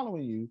somebody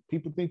following you,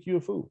 people think you're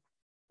a fool.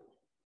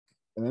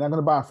 And they're not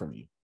going to buy from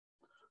you.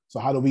 So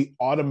how do we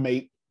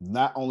automate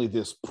not only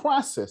this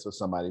process of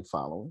somebody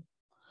following,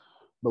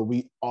 but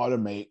we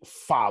automate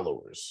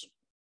followers?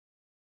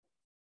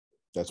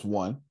 That's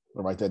one.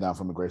 I'll write that down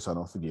for me, Grace, so I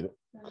don't forget it.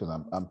 Because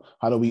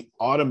how do we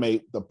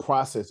automate the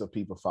process of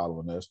people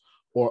following us,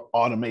 or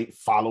automate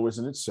followers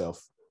in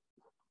itself?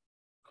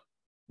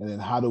 And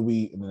then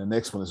and then the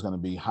next one is going to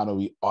be, how do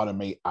we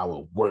automate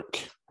our work,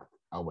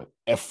 our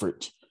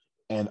effort,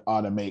 and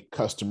automate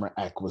customer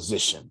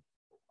acquisition?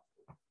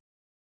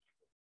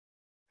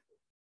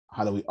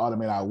 How do we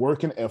automate our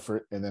work and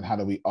effort? And then how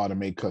do we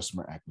automate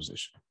customer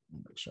acquisition?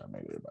 Make sure I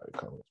made everybody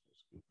covered.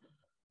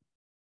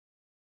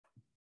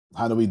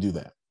 How do we do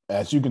that?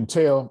 As you can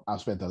tell,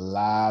 I've spent a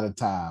lot of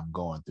time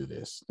going through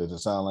this. Does it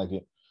sound like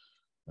it?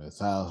 It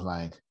sounds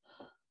like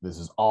this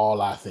is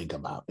all I think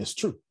about. It's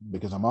true,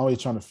 because I'm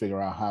always trying to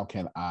figure out how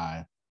can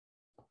I,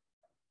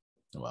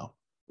 well,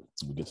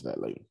 we'll get to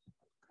that later.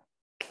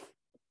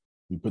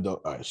 All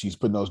right, she's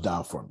putting those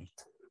down for me.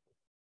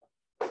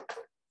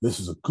 This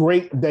is a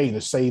great day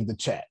to save the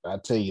chat. I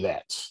tell you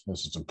that.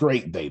 This is a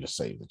great day to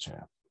save the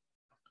chat.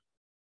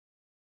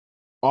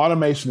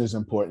 Automation is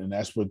important, and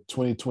that's what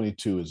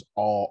 2022 is,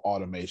 all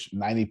automation,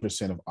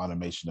 90% of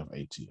automation of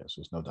ATS.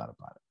 There's no doubt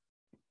about it.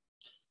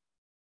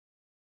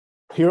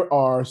 Here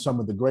are some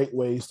of the great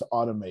ways to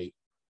automate.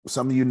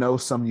 Some of you know,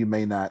 some you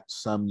may not,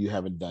 some you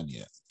haven't done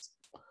yet.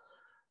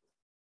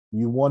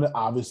 You want to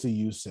obviously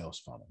use sales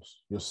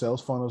funnels. Your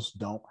sales funnels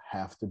don't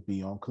have to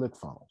be on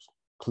ClickFunnels.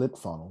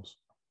 ClickFunnels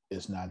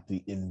is not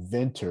the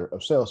inventor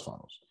of sales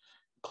funnels.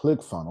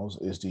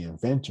 ClickFunnels is the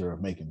inventor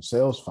of making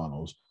sales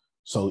funnels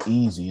so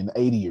easy an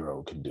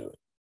 80-year-old can do it.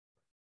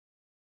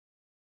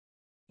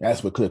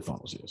 That's what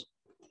ClickFunnels is.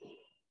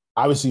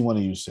 Obviously, you want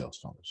to use sales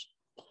funnels.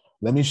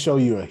 Let me show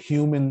you a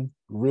human,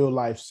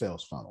 real-life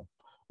sales funnel.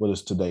 What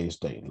is today's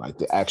date? Like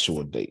the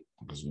actual date,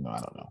 because, I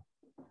don't know.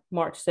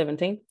 March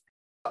 17th.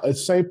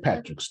 It's St.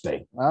 Patrick's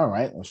Day. All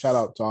right. Well, shout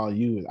out to all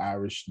you with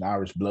Irish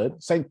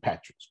blood. St.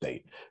 Patrick's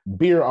Day.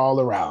 Beer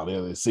all around.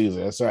 It's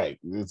Caesar. That's right.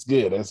 It's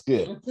good. That's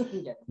good.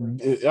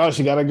 Oh,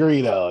 she got a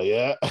green on.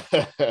 Yeah.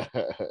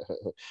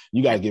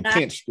 You got to get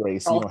pinched,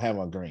 Grace, so you don't have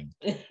on green.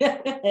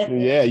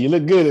 Yeah, you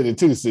look good at it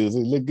too,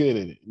 Susan. You look good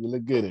at it. You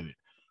look good at it.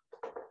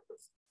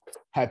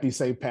 Happy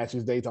St.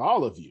 Patrick's Day to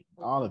all of you.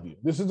 All of you.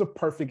 This is a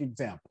perfect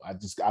example.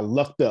 I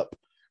lucked up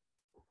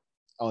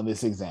on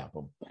this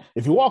example.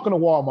 If you walk into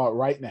Walmart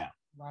right now,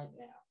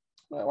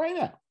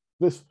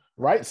 this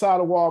right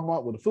side of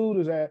Walmart where the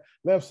food is at,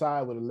 left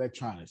side where the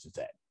electronics is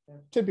at.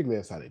 Typically,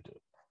 that's how they do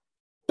it.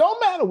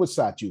 Don't matter which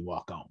side you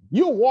walk on.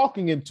 You're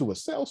walking into a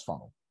sales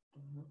funnel.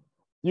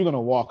 You're going to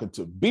walk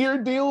into beer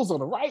deals on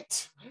the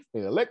right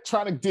and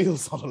electronic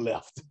deals on the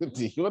left.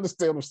 Do you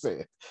understand what I'm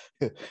saying?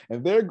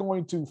 And they're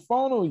going to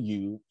funnel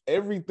you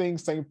everything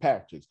St.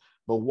 Patrick's.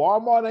 But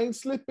Walmart ain't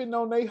slipping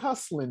on they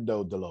hustling,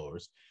 though,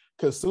 Dolores.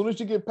 Because as soon as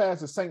you get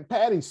past the St.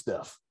 Patty's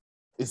stuff,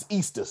 it's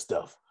Easter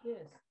stuff. Yes.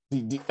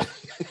 You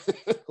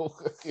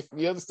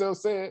understand what I'm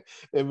saying?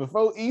 And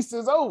before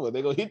Easter's over,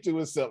 they're going to hit you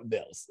with something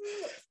else.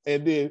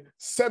 And then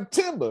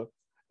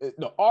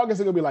August,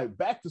 they're going to be like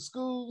back to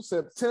school.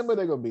 September,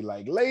 they're going to be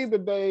like Labor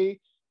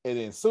Day. And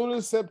then soon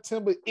as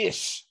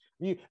September-ish,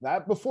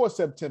 not before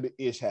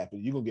September-ish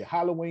happens, you're going to get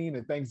Halloween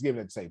and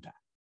Thanksgiving at the same time.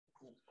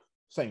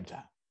 Same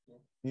time.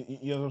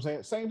 You know what I'm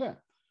saying? Same time.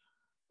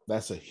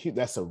 That's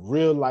a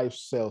real life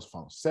sales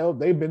funnel.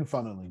 They've been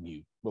funneling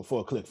you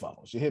before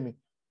ClickFunnels. You hear me?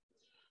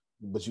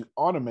 But you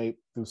automate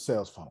through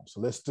sales funnels.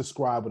 So let's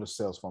describe what a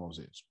sales funnels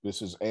is.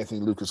 This is Anthony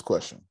Lucas'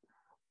 question.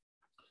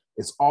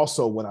 It's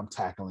also what I'm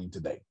tackling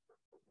today.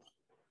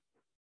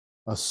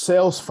 A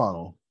sales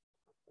funnel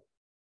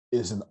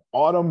is an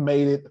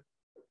automated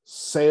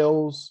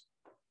sales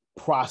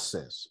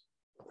process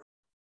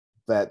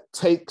that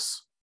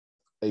takes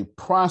a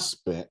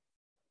prospect,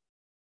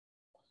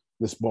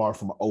 this bar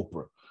from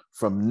Oprah,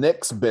 from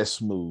next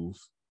best move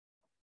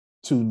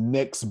to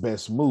next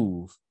best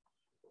move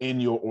in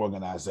your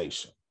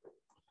organization.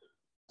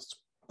 It's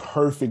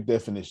perfect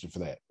definition for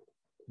that.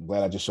 I'm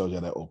glad I just showed you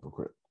that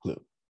Oprah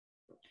clip.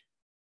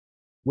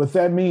 What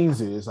that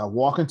means is I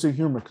walk into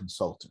human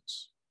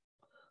consultants.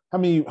 How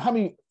many,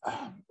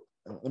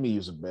 let me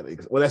use a better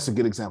example. Well, that's a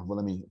good example, but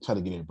let me try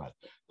to get everybody.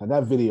 I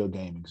got video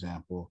game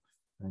example.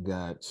 I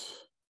got,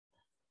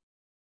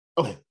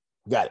 okay,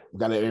 got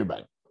it,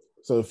 everybody.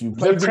 So if you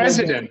play the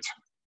president,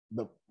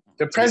 game,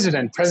 the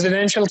president,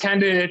 presidential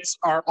candidates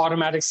are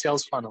automatic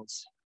sales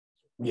funnels.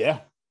 Yeah,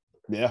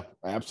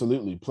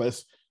 absolutely. Plus,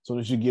 as soon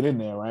as you get in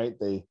there, right,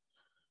 they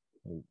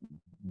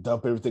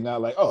dump everything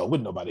out like, oh,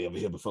 wasn't nobody ever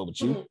here before but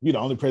you. You're the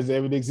only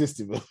president ever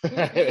existed.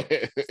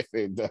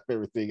 They dump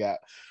everything out.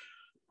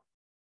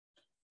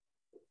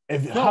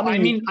 I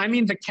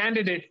mean the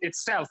candidate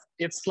itself.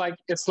 It's like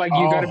you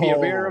got to be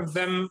aware of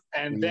them,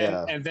 and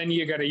then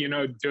you got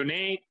to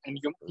donate, and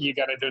you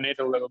got to donate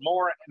a little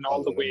more, and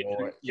all the way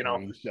to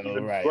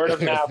right. word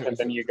of mouth, and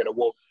then you got to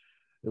vote.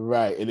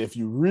 Right, and if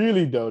you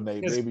really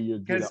donate, maybe you'll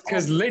get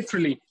because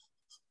literally,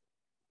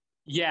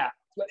 yeah,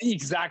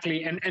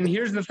 exactly. And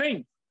here's the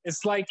thing: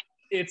 it's like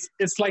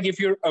if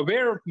you're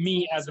aware of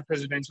me as a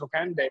presidential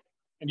candidate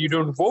and you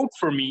don't vote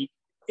for me.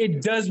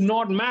 It does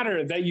not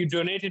matter that you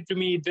donated to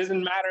me. It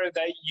doesn't matter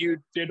that you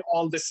did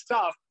all this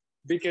stuff,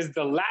 because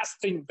the last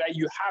thing that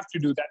you have to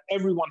do, that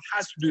everyone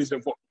has to do, is a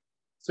vote.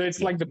 So it's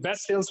like the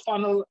best sales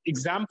funnel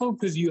example,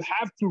 because you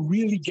have to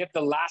really get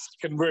the last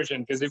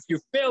conversion. Because if you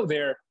fail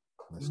there,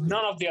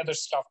 none of the other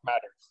stuff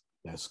matters.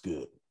 That's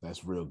good.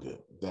 That's real good.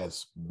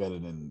 That's better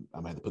than,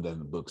 I'm going to have to put that in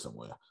the book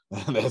somewhere.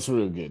 That's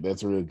real good.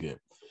 That's real good.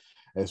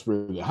 That's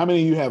real good. How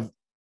many of you have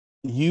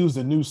used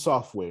a new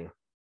software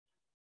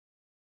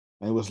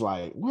and it was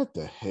like, what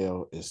the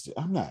hell is this?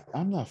 I'm not,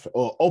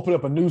 or open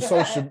up a new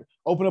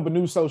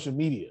social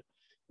media.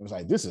 It was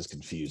like, this is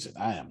confusing.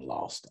 I am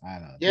lost. I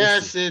know.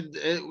 Yes,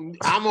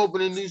 I'm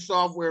opening new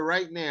software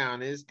right now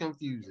and it's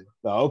confusing.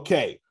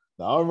 Okay.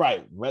 All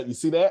right. Well, you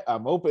see that?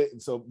 I'm open.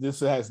 So this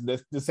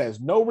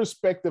has no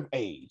respect of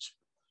age.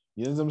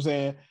 You know what I'm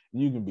saying?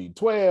 You can be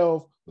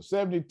 12 or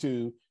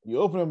 72. You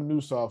open up a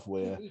new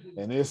software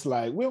and it's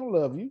like, we don't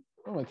love you.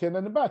 I don't care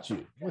nothing about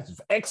you. This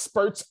is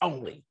experts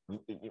only.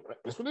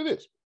 That's what it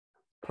is.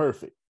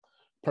 Perfect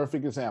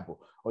example.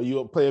 Or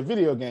you play a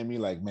video game,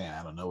 you're like, man,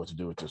 I don't know what to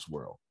do with this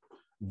world.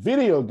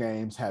 Video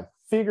games have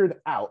figured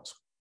out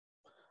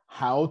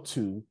how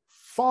to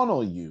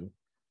funnel you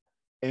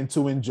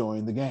into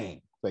enjoying the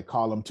game. They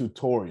call them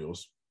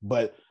tutorials,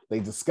 but they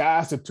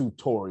disguise the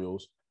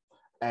tutorials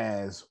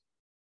as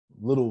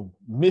little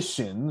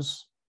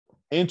missions,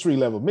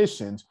 entry-level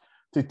missions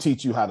to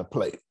teach you how to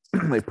play.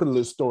 They put a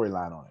little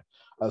storyline on it.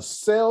 A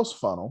sales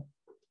funnel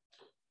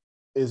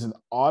is an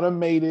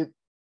automated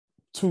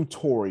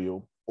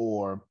tutorial,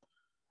 or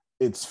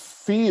it's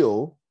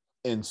Phil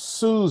and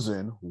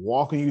Susan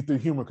walking you through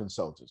human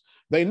consultants.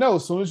 They know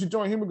as soon as you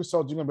join human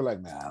consultants, you're going to be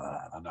like,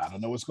 nah, I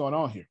don't know what's going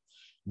on here.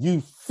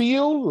 You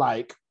feel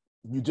like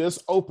you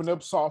just open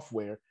up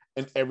software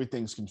and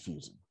everything's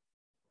confusing.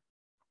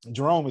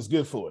 Jerome is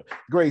good for it.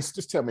 Grace,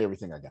 just tell me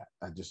everything I got.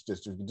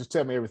 Just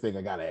tell me everything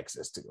I got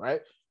access to,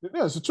 right?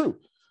 Yeah, it's the truth.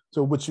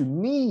 So what you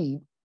need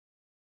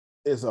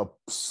is a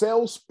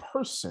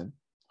salesperson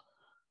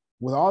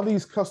with all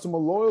these customer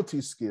loyalty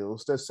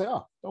skills that say,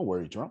 oh, don't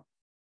worry, Jerome.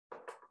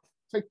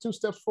 Take 2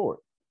 steps forward.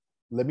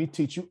 Let me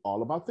teach you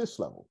all about this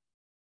level.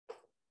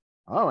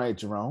 All right,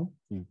 Jerome,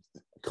 you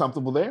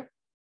comfortable there?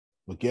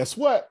 But guess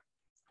what?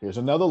 Here's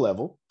another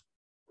level.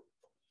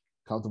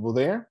 Comfortable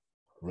there?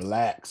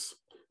 Relax.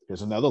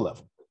 Here's another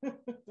level.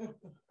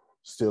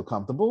 Still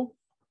comfortable?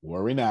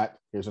 Worry not.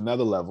 Here's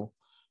another level.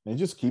 And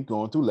just keep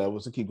going through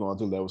levels and keep going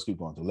through levels, keep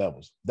going through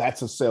levels.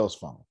 That's a sales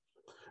funnel.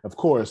 Of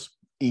course,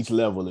 each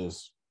level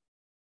is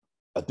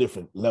a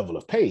different level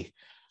of pay.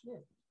 Yeah.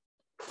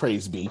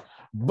 Praise be.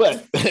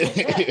 But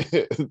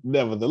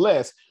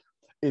nevertheless,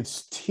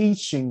 it's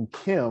teaching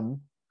him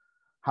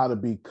how to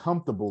be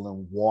comfortable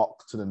and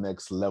walk to the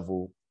next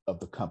level of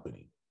the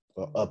company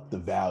or up the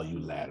value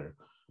ladder.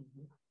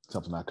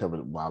 Something I covered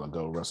a while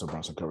ago. Russell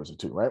Brunson covers it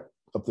too, right?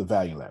 Up the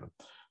value ladder.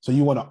 So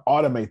you want to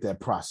automate that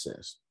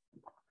process.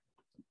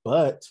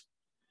 But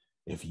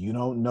if you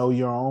don't know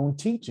your own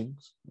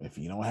teachings, if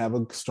you don't have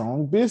a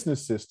strong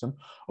business system,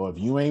 or if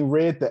you ain't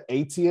read the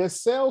ATS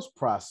sales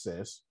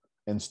process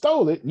and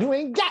stole it, you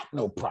ain't got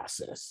no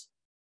process.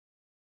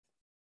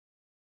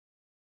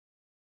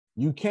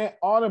 You can't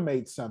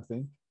automate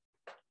something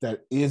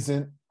that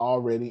isn't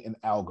already an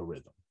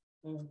algorithm.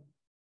 Mm-hmm.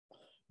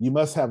 You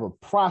must have a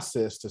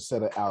process to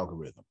set an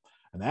algorithm.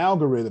 An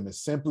algorithm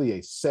is simply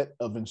a set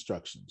of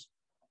instructions.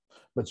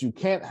 But you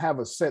can't have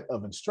a set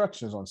of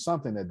instructions on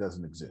something that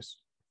doesn't exist.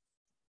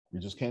 You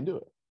just can't do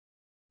it.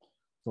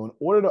 So in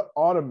order to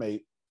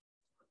automate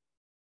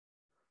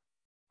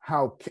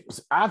how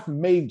I've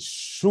made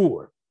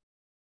sure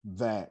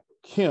that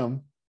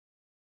Kim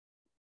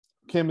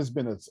Kim has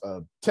been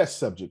a test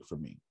subject for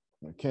me.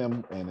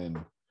 Kim and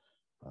then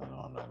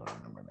I'm not going to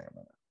remember her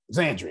name.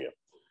 Zandria.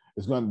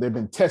 They've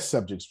been test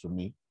subjects for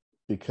me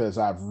because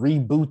I've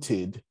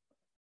rebooted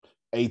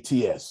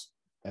ATS,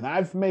 and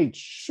I've made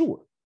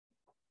sure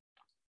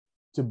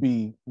to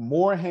be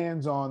more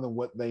hands-on than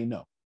what they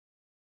know.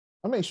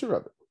 I made sure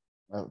of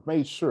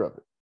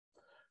it.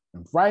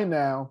 And right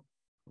now,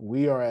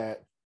 we are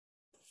at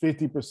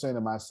 50%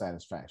 of my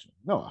satisfaction.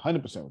 No,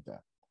 100% with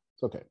that.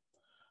 It's okay.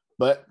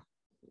 But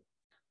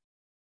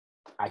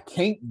I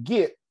can't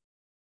get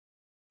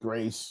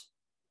Grace,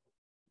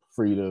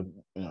 Frida,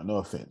 no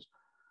offense,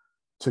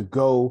 to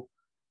go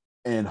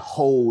and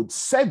hold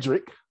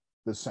Cedric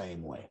the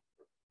same way.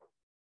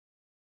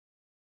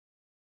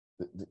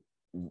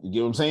 You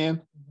get what I'm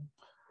saying?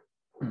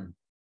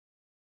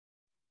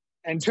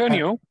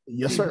 Antonio,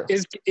 yes, sir.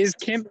 Is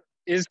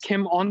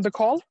Kim on the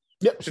call?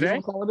 Yep, today,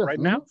 right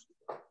now.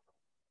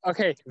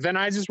 Okay, then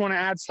I just want to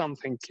add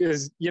something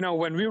because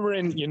when we were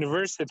in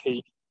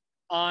university,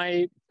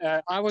 I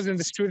was in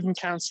the student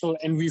council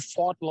and we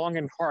fought long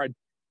and hard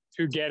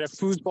to get a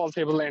foosball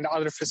table and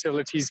other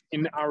facilities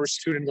in our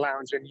student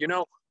lounge. And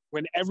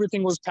when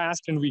everything was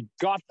passed and we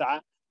got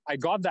that, I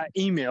got that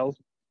email,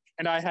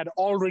 and I had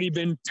already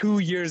been 2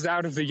 years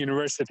out of the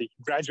university,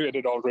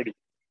 graduated already.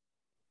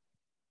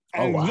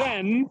 And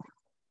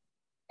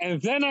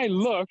then I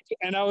looked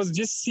and I was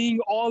just seeing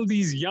all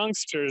these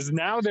youngsters.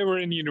 Now they were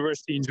in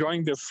university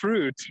enjoying the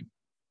fruit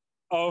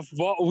of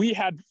what we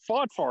had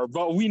fought for,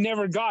 but we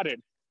never got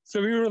it.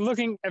 So we were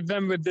looking at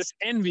them with this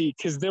envy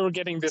because they were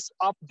getting this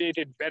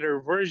updated, better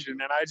version.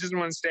 And I just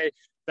want to say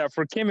that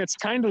for Kim, it's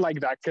kind of like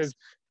that because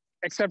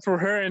except for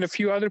her and a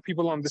few other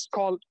people on this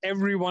call,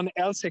 everyone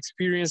else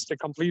experienced a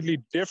completely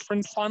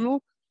different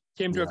funnel,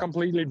 came to a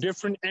completely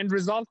different end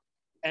result.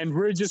 And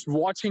we're just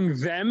watching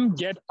them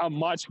get a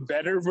much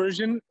better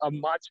version, a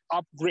much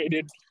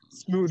upgraded,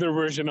 smoother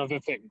version of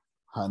the thing.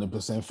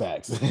 100%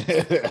 facts.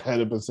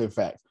 100%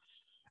 facts.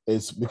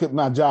 It's because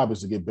my job is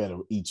to get better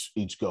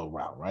each go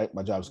round, right?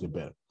 My job is to get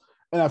better.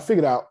 And I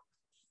figured out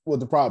what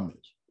the problem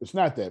is. It's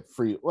not that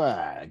Frida, well,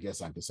 I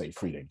guess I could say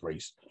Frida and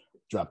Grace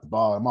dropped the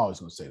ball. I'm always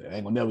going to say that. I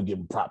ain't going to never give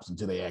them props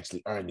until they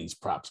actually earn these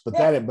props. But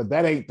that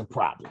ain't the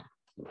problem.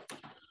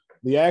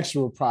 The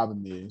actual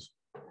problem is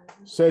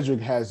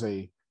Cedric has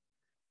a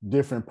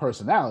different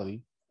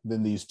personality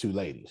than these two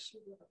ladies.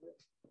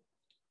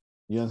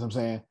 You know what I'm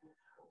saying?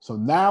 So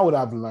now what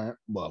I've learned,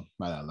 well,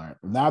 not learned,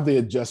 now the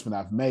adjustment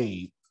I've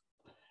made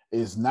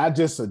is not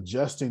just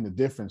adjusting the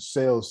different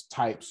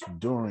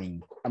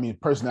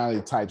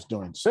personality types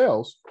during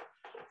sales,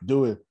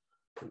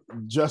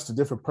 just the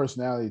different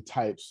personality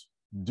types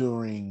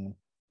during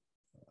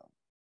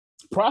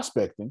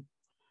prospecting.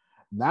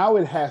 Now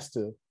it has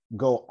to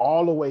go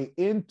all the way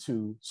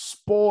into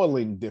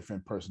spoiling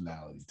different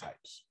personality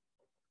types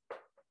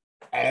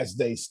as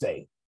they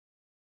stay.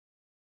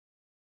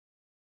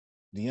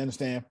 Do you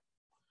understand?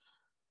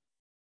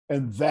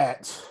 And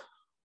that,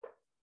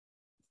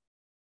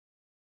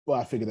 well,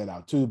 I figured that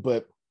out too,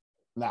 but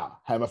now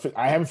I haven't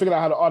figured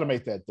out how to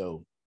automate that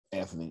though,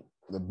 Anthony.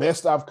 The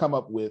best I've come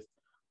up with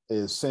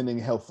is sending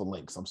helpful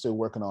links. I'm still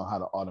working on how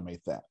to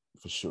automate that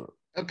for sure.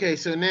 Okay,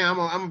 so now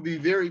I'm gonna be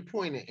very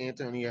pointed,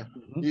 Antonio.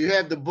 Mm-hmm. You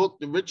have the book,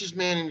 The Richest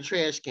Man in the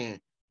Trash Can.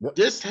 Yep.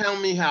 Just tell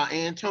me how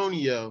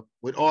Antonio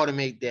would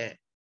automate that.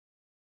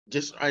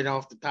 Just right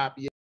off the top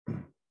of your.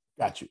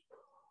 Got you.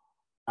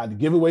 I'd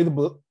give away the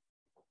book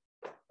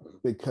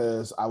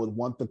because I would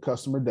want the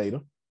customer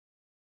data.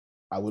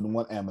 I wouldn't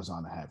want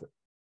Amazon to have it.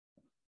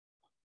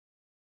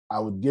 I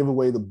would give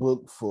away the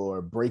book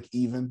for break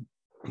even,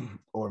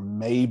 or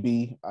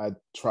maybe I'd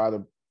try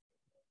to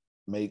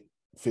make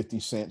 50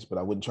 cents, but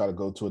I wouldn't try to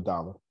go to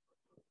 $1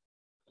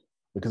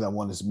 because I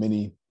want as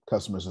many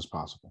customers as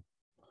possible.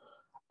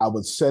 I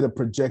would set a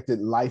projected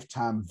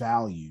lifetime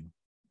value,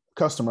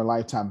 customer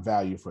lifetime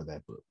value for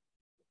that book.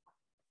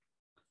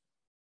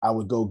 I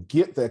would go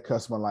get that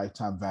customer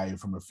lifetime value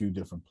from a few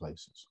different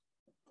places.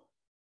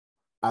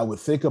 I would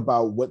think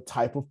about what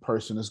type of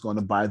person is going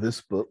to buy this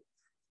book.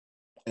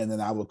 And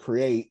then I would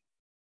create,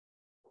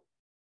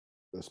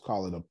 let's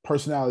call it a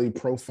personality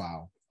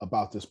profile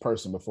about this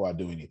person before I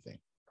do anything.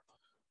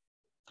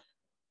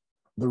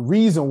 The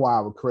reason why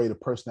I would create a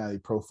personality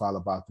profile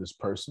about this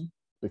person,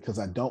 because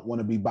I don't want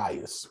to be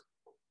biased.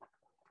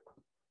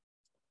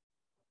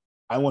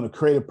 I want to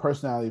create a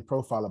personality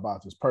profile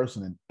about this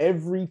person. And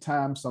every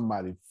time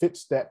somebody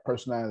fits that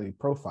personality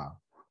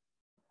profile,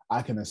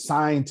 I can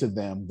assign to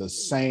them the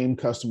same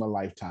customer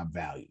lifetime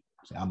value.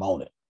 See, I'm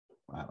on it.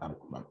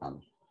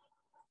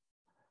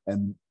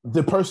 And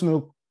the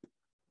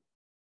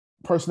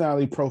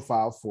personality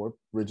profile for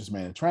Richest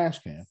Man in Trash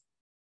Can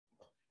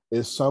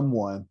is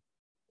someone,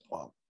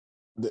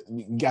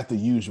 got the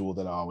usual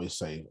that I always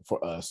say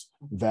for us,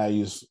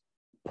 values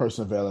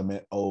personal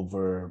development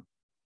over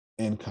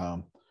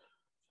income,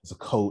 as a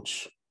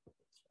coach,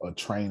 a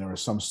trainer of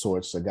some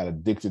sorts that got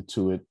addicted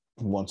to it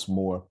once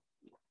more,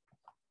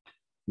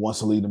 wants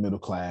to lead the middle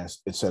class,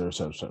 et cetera,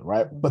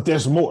 right? But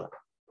there's more.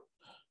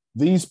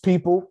 These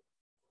people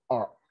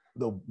are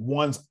the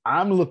ones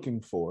I'm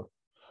looking for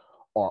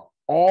are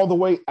all the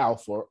way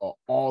alpha or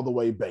all the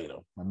way beta.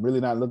 I'm really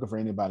not looking for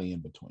anybody in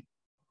between.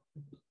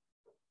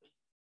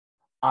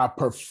 I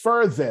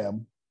prefer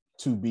them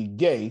to be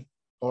gay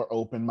or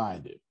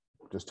open-minded.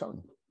 Just telling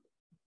you.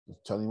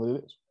 Just telling you what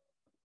it is.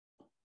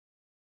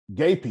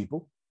 Gay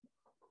people,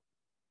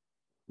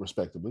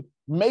 respectively,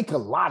 make a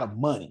lot of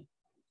money.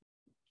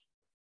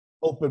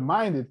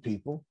 Open-minded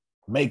people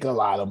make a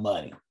lot of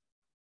money.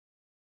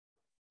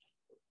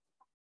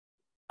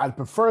 I'd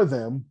prefer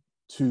them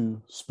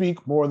to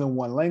speak more than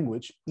one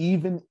language,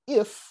 even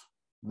if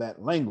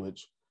that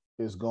language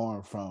is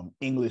going from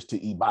English to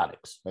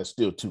Ebonics. That's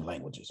still two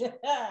languages.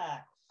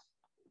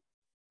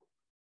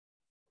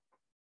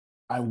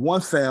 I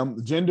want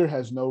them, gender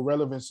has no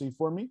relevancy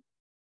for me.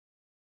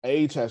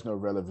 Age has no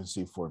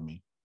relevancy for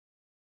me.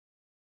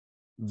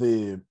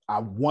 I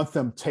want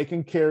them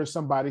taking care of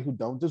somebody who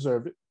don't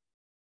deserve it.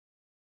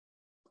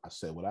 I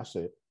said what I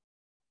said.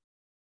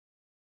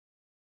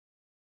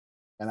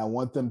 And I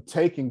want them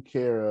taking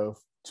care of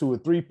 2 or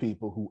 3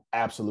 people who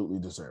absolutely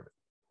deserve it.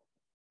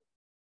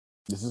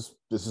 This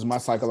is my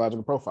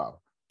psychological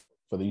profile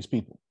for these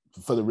people,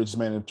 for the richest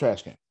man in the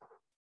trash can.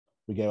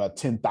 We gave out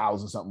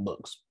 10,000 something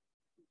books.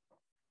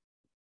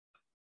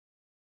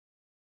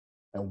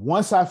 And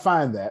once I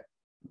find that,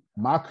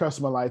 my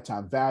customer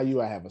lifetime value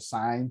I have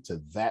assigned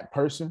to that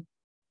person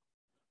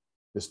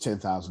is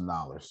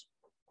 $10,000.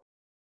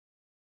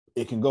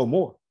 It can go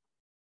more,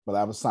 but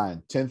I've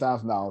assigned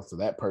 $10,000 to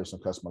that person,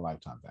 customer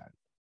lifetime value.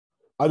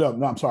 Oh,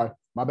 no, I'm sorry.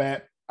 My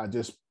bad.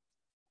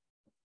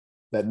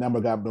 That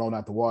number got blown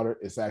out the water.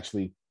 It's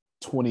actually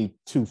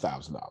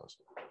 $22,000.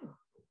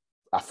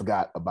 I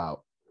forgot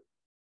about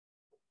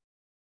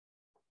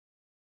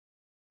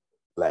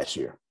last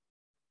year.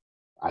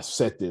 I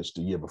set this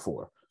the year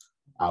before.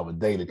 Our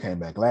data came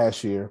back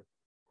last year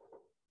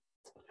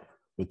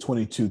with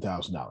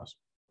 $22,000.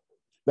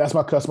 That's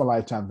my customer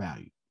lifetime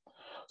value.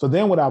 So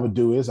then what I would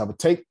do is I would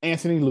take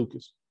Anthony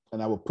Lucas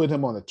and I would put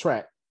him on the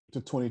track to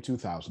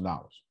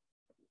 $22,000.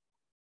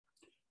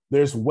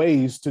 There's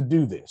ways to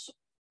do this.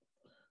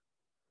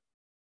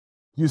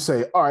 You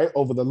say, all right,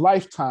 over the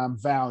lifetime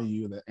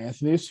value that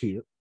Anthony is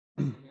here,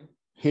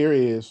 here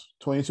is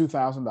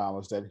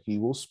 $22,000 that he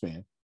will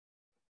spend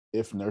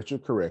if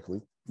nurtured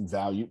correctly,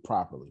 valued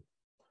properly.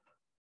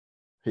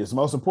 Here's the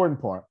most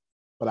important part,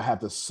 but I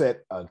have to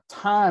set a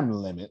time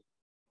limit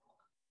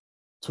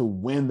to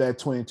when that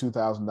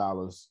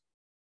 $22,000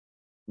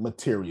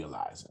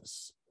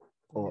 materializes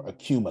or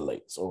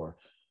accumulates or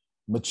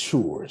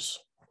matures.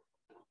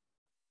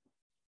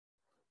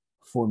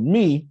 For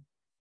me,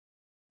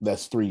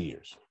 that's 3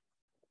 years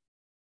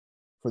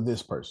for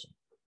this person.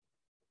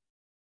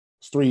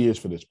 It's 3 years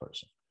for this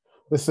person.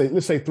 Let's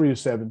say 3 to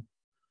 7.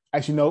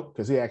 Actually, no,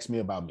 because he asked me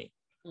about me.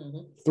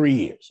 3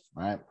 years,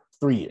 right?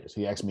 3 years.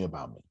 He asked me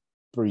about me.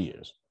 3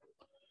 years.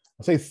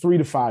 I say 3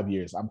 to 5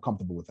 years. I'm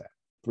comfortable with that.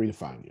 3 to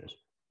 5 years.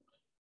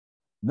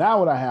 Now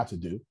what I have to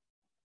do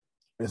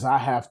is I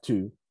have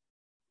to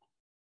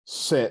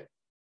set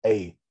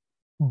a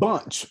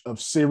bunch of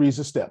series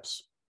of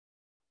steps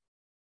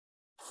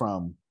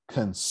from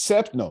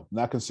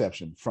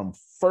from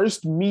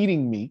first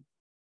meeting me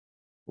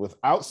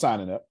without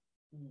signing up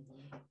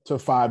to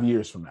 5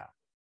 years from now.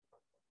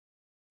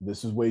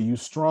 This is where you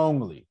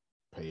strongly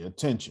pay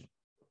attention.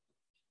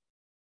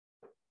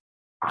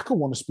 I could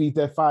want to speed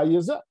that 5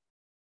 years up.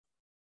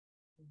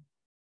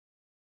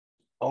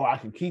 Or I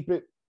can keep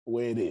it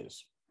where it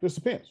is. Just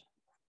depends.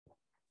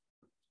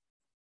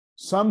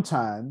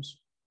 Sometimes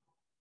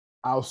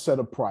I'll set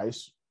a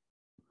price.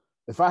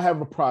 If I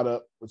have a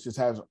product, which just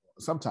has,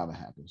 sometimes it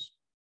happens.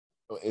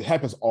 It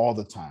happens all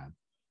the time,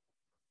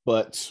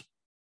 but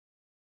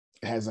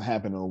it hasn't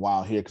happened in a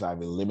while here because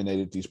I've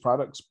eliminated these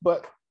products,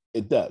 but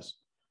it does.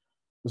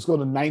 Let's go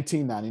to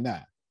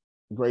 $19.99.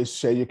 Grace,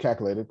 share your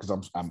calculator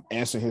because I'm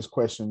answering his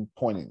question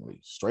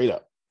pointedly, straight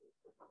up,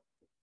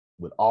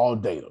 with all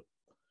data.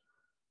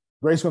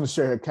 Grace is going to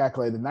share her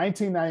calculator.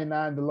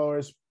 $19.99,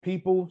 Dolores.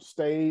 People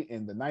stay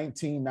in the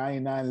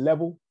 $19.99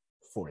 level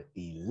for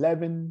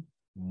 11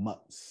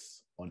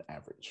 months on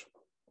average.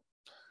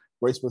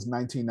 Grace was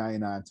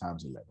 $19.99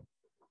 times 11.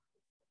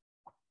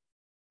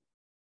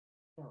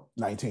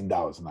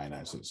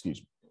 $19.99, excuse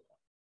me.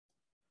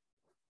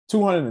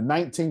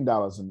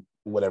 $219 and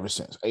whatever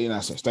cents,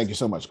 89 cents. Thank you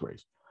so much,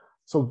 Grace.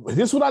 So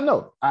this is what I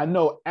know. I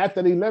know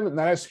after the 11,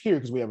 now that's here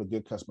because we have a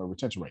good customer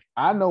retention rate.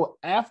 I know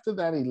after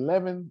that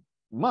 11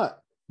 month,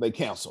 they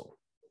cancel.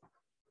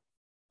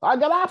 I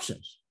got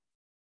options.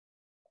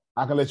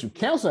 I can let you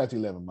cancel at the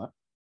 11th month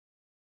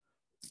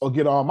or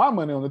get all my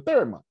money on the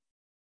 3rd month.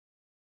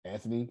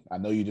 Anthony, I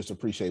know you just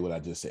appreciate what I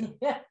just said.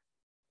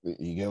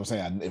 You get what I'm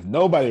saying? If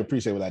nobody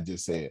appreciate what I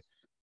just said,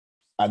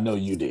 I know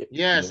you did.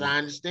 Yes, you know? I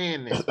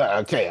understand that.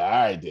 Okay, all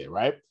right, then,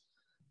 right?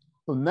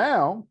 So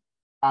now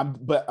I'm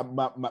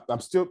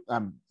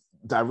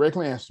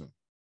directly answering.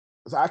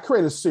 So I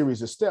create a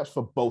series of steps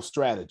for both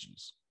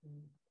strategies.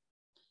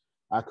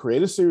 I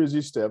create a series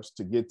of steps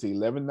to get to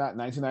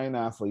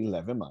 $19.99 for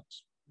 11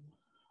 months.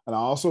 And I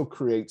also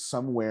create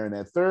somewhere in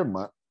that 3rd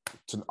month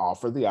to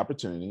offer the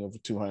opportunity of a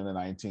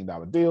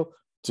 $219 deal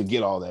to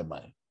get all that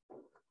money.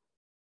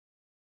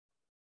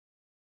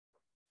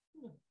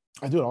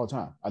 I do it all the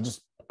time.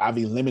 I've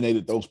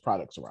eliminated those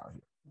products around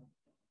here,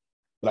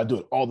 but I do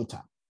it all the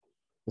time.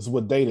 This is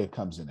what data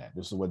comes in at.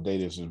 This is what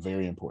data is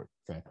very important.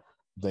 Okay.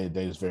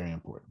 Data is very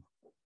important.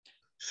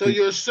 So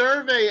your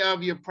survey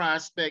of your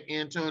prospect,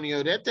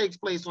 Antonio, that takes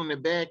place on the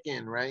back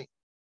end, right?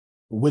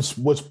 What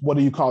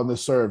do you call the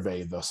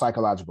survey? The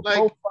psychological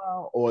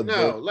profile, or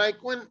like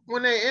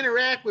when they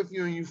interact with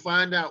you and you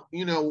find out,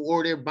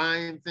 or they're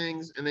buying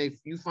things and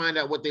you find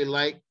out what they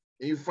like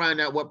and you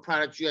find out what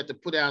products you have to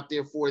put out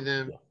there for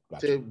them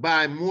to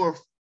buy more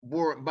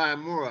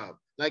of.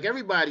 Like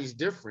everybody's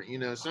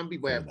different, some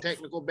people have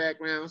technical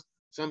backgrounds,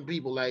 some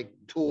people like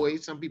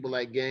toys, some people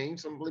like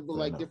games, some people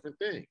like different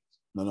things.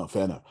 No,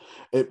 fair enough.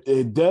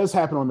 It does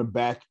happen on the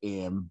back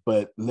end,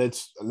 but let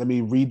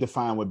me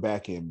redefine what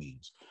back end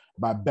means.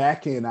 By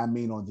back end, I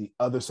mean on the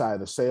other side of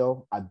the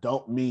sale. I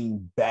don't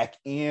mean back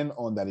end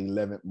on that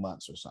 11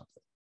 months or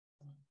something.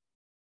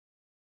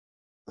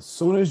 As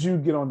soon as you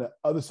get on the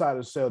other side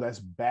of the sale, that's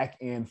back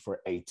end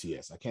for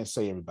ATS. I can't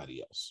say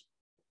everybody else.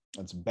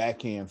 That's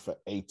back end for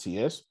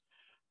ATS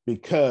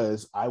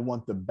because I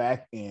want the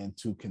back end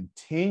to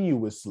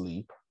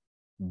continuously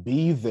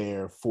be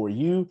there for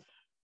you,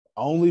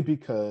 only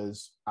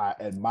because I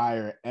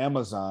admire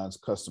Amazon's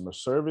customer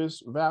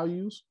service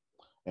values,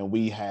 and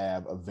we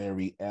have a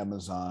very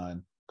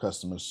Amazon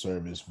customer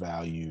service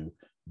value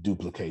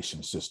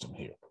duplication system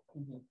here.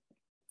 Mm-hmm.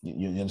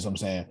 You understand what I'm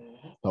saying?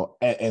 So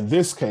in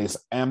this case,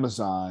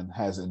 Amazon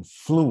has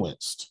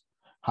influenced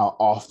how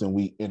often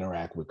we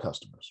interact with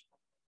customers.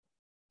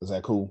 Is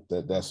that cool?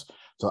 That's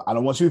so. I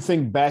don't want you to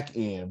think back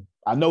in.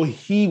 I know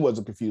he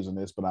wasn't confused on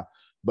this, but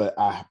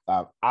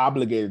I'm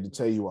obligated to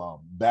tell you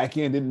all, back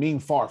end didn't mean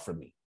far from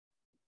me.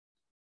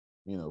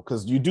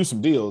 Because you do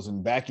some deals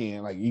and back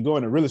end, like you go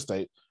into real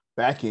estate,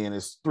 back end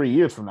is 3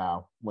 years from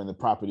now when the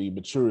property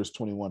matures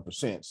 21%,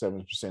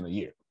 7% a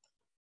year.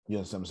 You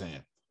know what I'm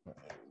saying?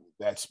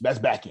 That's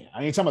back end.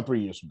 I ain't talking about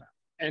 3 years from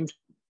now.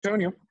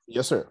 Antonio.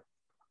 Yes, sir.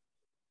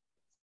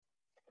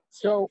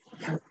 So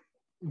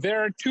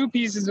there are two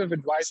pieces of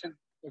advice in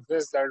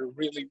this that are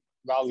really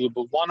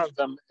valuable. One of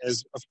them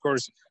is, of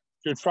course,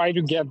 to try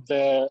to get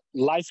the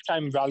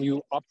lifetime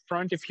value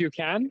upfront if you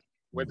can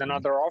with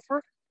another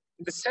offer.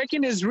 The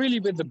second is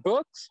really with the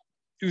books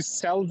to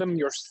sell them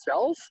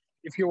yourself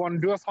if you want to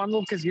do a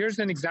funnel, because here's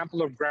an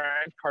example of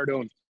Grant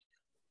Cardone.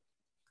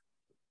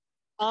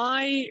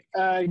 I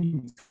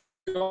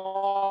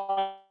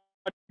got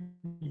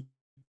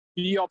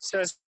Be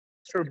Obsessed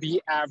or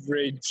Be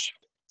Average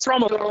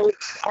from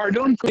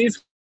Cardone.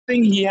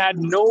 He had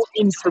no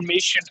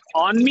information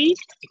on me,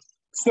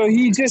 so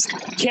he just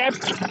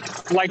kept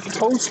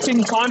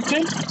posting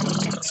content.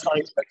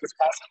 Sorry, that was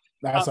fast.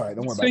 That's all right.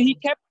 Don't worry about it. So he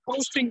kept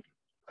posting.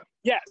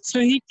 Yeah, so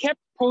he kept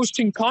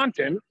posting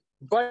content,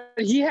 but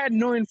he had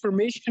no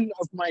information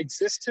of my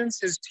existence.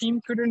 His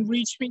team couldn't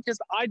reach me because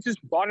I just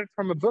bought it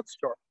from a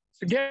bookstore.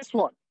 So guess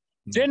what?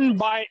 Didn't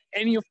buy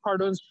any of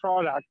Cardone's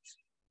products.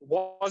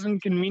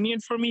 Wasn't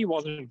convenient for me,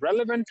 wasn't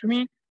relevant to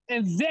me.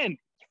 And then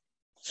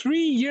 3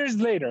 years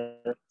later,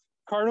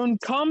 Cardone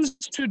comes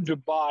to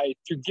Dubai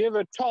to give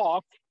a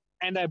talk,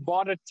 and I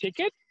bought a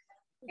ticket,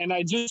 and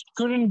I just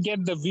couldn't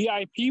get the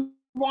VIP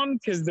one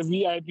because the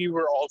VIP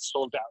were all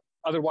sold out.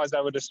 Otherwise,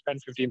 I would have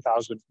spent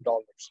 $15,000.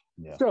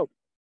 Yeah. So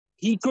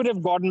he could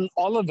have gotten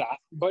all of that.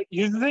 But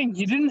here's the thing,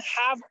 he didn't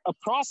have a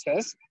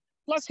process.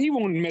 Plus, he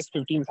won't miss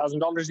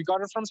 $15,000. He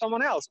got it from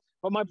someone else.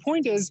 But my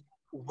point is,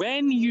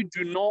 when you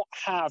do not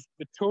have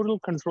the total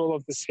control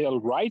of the sale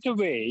right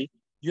away,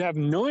 you have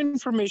no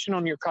information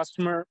on your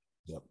customer.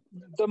 Yep.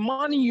 The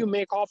money you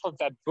make off of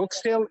that book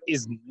sale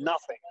is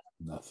nothing.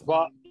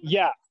 But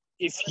yeah,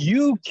 if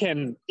you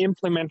can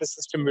implement a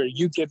system where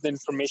you get the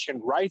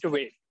information right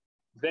away,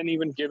 then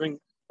even giving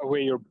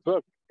away your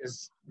book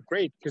is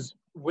great, because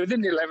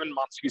within 11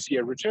 months you see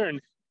a return,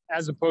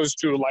 as opposed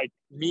to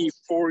me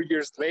 4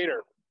 years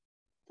later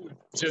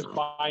just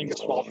buying a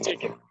small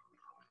ticket.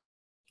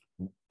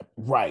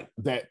 Right.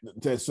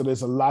 So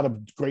there's a lot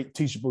of great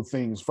teachable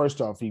things.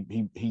 First off,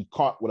 he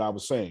caught what I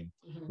was saying.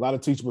 Mm-hmm. A lot of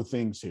teachable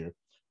things here.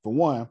 For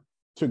one,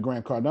 took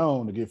Grant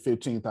Cardone to get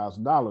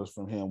 $15,000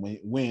 from him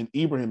when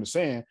Ibrahim is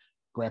saying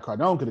Grant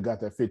Cardone could have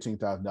got that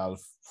 $15,000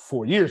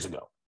 4 years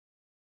ago.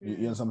 You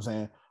know what I'm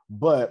saying?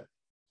 But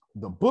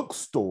the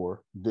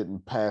bookstore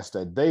didn't pass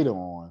that data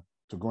on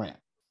to Grant.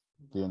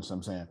 You know what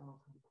I'm saying?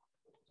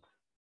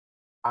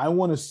 I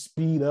want to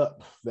speed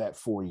up that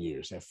 4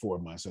 years, that 4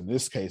 months. In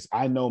this case,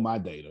 I know my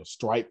data.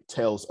 Stripe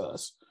tells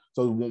us.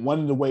 So one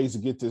of the ways to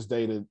get this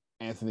data,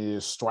 Anthony,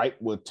 is Stripe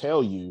will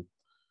tell you,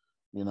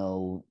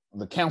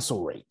 the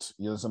cancel rate.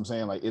 You know what I'm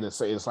saying? It'll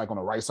say, it's on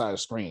the right side of the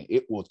screen.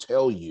 It will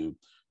tell you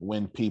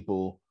when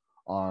people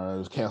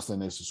are canceling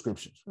their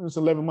subscriptions. It's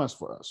 11 months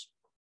for us.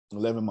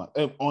 11 months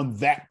on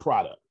that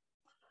product.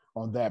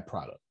 I've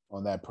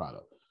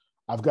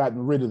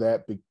gotten rid of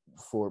that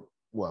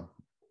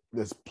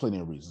there's plenty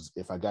of reasons.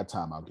 If I got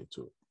time, I'll get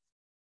to it.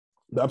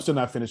 But I'm still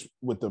not finished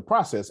with the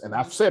process. And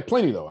I've said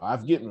plenty, though.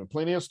 I've given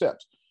plenty of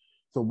steps.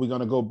 So we're going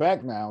to go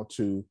back now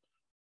to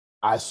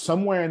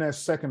somewhere in that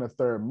second or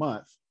third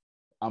month,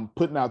 I'm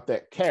putting out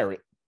that carrot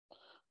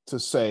to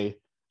say,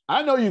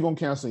 I know you're going to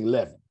cancel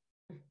 11.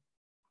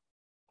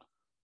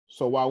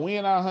 So while we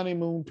in our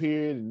honeymoon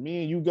period and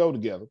me and you go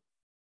together,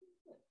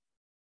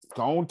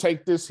 don't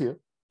take this here.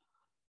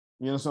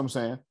 You know what I'm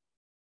saying?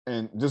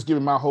 And just give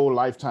it my whole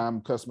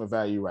lifetime customer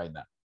value right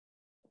now.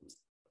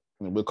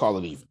 And we'll call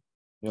it even.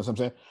 You know what I'm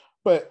saying?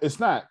 But it's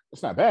not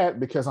bad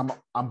because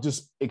I'm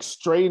just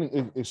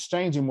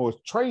exchanging more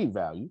trade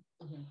value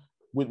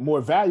with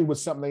more value with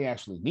something they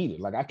actually needed.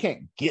 Like I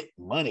can't get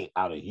money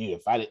out of you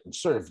if I didn't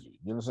serve you.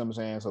 You know what I'm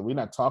saying? So we're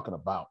not talking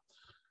about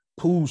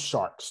pool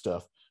shark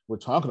stuff. We're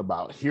talking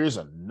about here's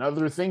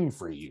another thing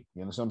for you.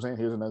 You know what I'm saying?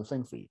 Here's another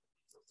thing for you.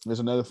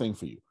 There's another thing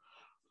for you.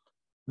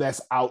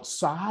 That's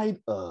outside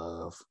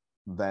of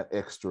that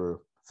extra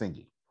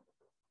thingy.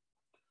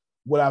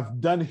 What I've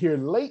done here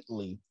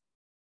lately,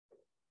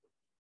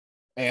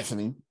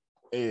 Anthony,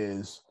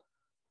 is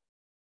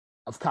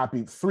I've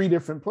copied 3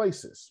 different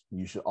places.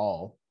 You should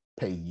all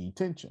pay ye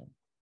attention.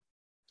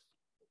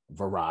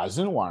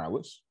 Verizon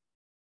Wireless,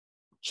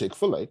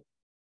 Chick-fil-A,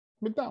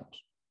 McDonald's.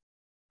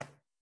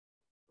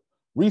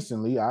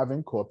 Recently, I've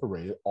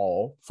incorporated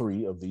all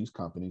 3 of these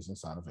companies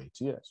inside of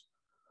ATS.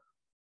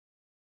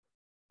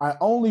 I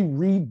only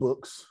read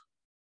books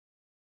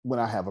when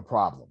I have a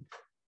problem.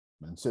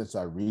 And since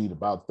I read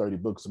about 30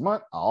 books a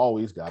month, I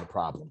always got a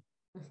problem.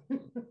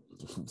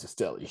 Just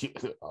telling you,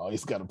 I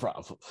always got a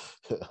problem.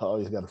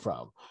 Always got a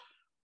problem.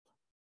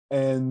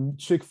 And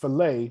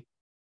Chick-fil-A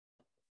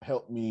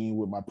helped me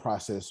with my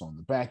process on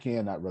the back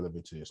end, not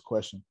relevant to this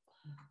question.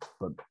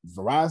 But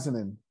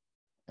Verizon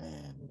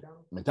and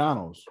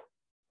McDonald's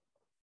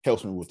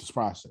helps me with this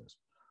process.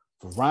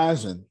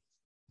 Verizon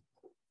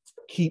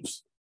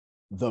keeps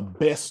the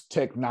best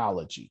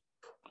technology.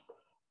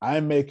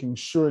 I'm making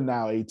sure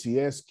now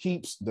ATS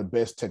keeps the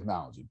best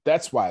technology.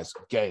 That's why it's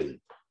Gay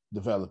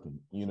Developing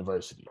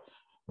University.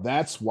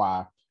 That's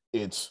why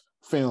it's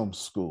film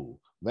school.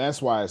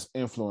 That's why it's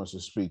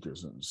influencer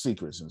speakers and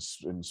secrets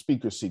and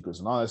speaker secrets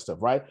and all that stuff,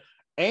 right?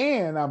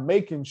 And I'm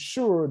making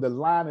sure the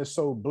line is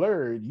so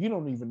blurred, you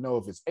don't even know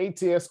if it's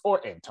ATS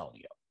or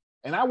Antonio.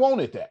 And I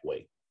want it that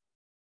way.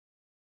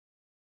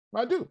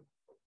 I do.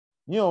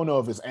 You don't know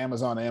if it's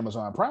Amazon or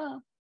Amazon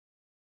Prime.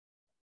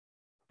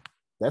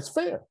 That's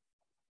fair.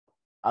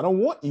 I don't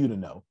want you to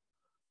know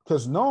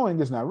because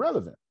knowing is not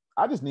relevant.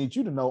 I just need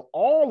you to know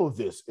all of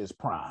this is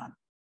Prime.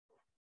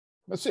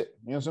 That's it.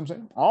 You know what I'm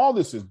saying? All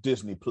this is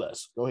Disney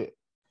Plus. Go ahead.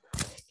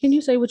 Can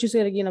you say what you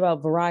said again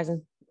about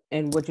Verizon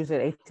and what you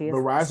said ATS?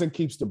 Verizon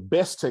keeps the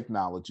best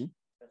technology,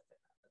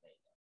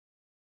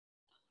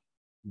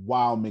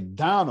 while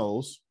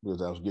McDonald's,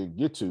 because I was going to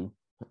get to,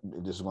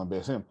 this is going to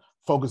be him,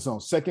 focus on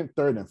second,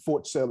 third, and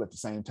fourth sale at the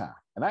same time.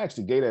 And I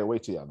actually gave that away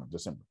to y'all in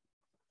December.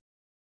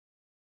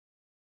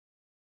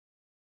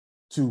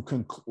 To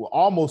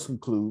almost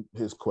conclude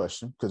his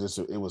question, because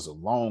it was a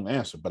long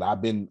answer, but I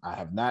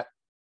have not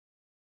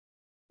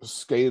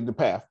skated the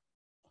path.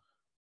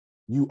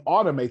 You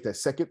automate that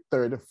second,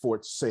 third, and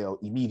fourth sale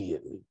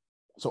immediately.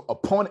 So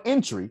upon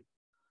entry,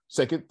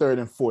 second, third,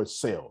 and fourth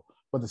sale.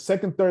 But the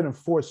second, third, and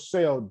fourth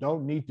sale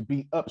don't need to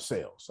be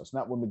upsells. That's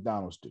not what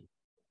McDonald's do.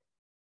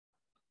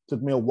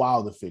 Took me a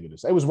while to figure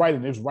this. It was right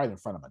in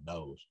front of my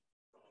nose.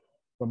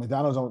 But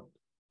McDonald's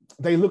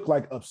they look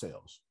like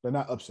upsells. They're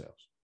not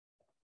upsells.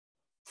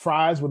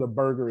 Fries with a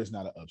burger is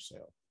not an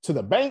upsell. To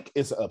the bank,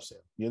 it's an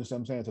upsell. You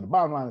understand what I'm saying? To the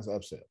bottom line, it's an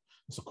upsell.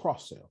 It's a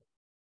cross sell.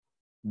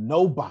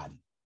 Nobody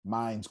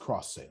minds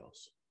cross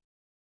sales.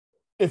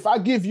 If I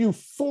give you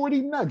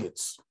 40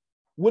 nuggets,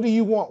 what do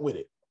you want with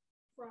it?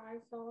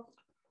 Fries, sauce.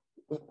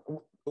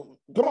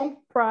 Come on.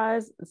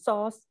 Fries,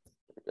 sauce,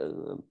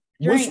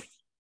 drink.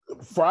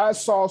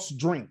 Fries, sauce,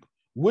 drink.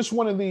 Which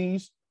one of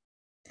these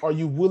are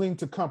you willing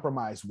to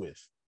compromise with?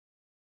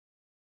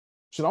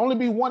 Should only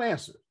be one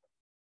answer.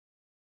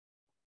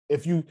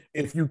 If you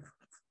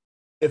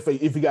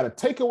got to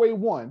take away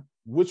one,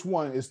 which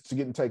one is to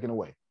getting taken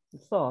away?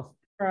 Sauce.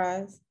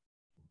 Fries.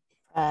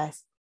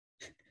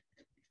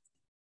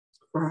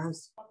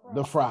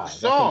 The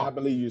fries. I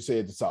believe you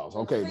said the sauce.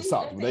 Okay, the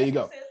sauce. There you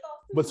go.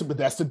 But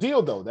that's the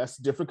deal, though. That's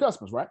different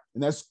customers, right?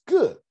 And that's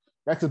good.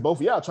 That's because both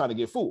of y'all trying to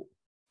get full.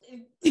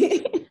 You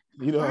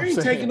know what I'm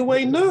saying? Taking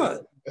away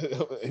none.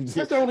 That's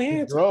the only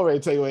answer. You're already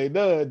taking away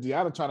none.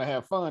 Deanna trying to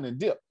have fun and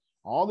dip.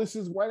 All this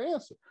is one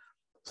answer.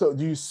 So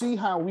do you see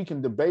how we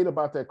can debate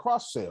about that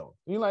cross sale?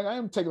 You're like, I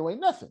am taking away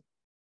nothing.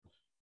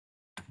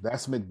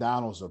 That's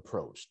McDonald's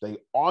approach.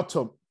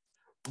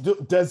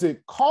 Does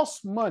it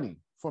cost money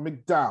for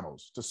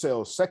McDonald's to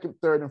sell second,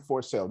 third, and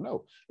fourth sale?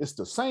 No, it's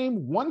the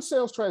same one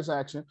sales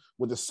transaction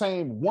with the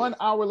same one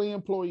hourly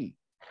employee.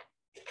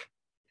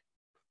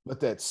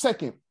 But that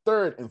second,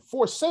 third, and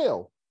fourth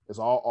sale is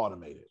all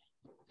automated.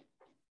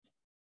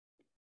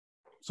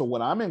 So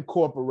what I'm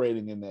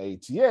incorporating in the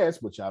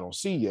ATS, which I don't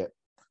see yet,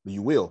 but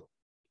you will,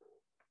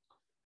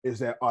 is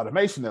that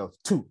automation of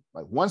 2,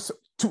 like 1,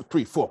 2,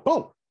 3, 4,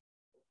 boom.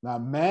 Now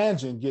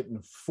imagine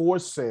getting 4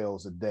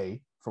 sales a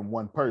day from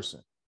one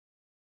person.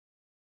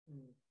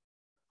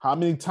 How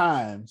many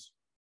times?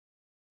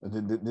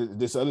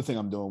 This other thing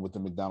I'm doing with the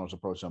McDonald's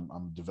approach,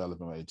 I'm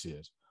developing with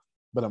ATS,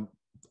 but I'm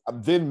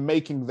then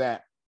making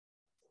that.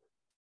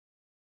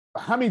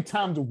 How many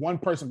times does one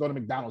person go to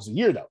McDonald's a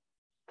year though?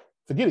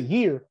 Forget a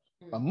year,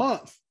 a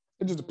month.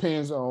 It just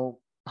depends on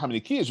how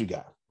many kids you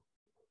got.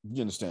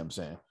 You understand what I'm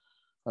saying?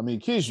 How many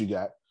kids you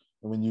got?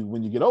 And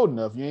when you get old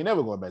enough, you ain't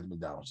never going back to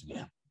McDonald's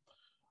again.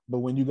 But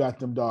when you got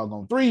them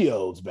doggone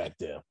 3-year-olds back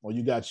there, or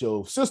you got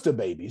your sister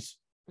babies,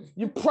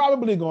 you're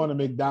probably going to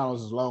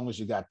McDonald's as long as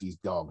you got these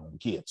doggone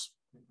kids.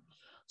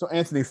 So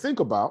Anthony, think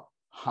about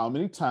how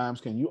many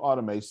times can you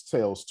automate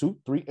sales 2,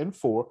 3, and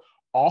 4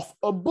 off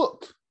a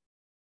book?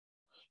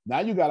 Now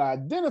you got to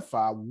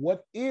identify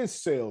what is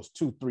sales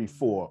 2, 3,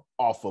 4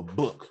 off a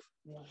book.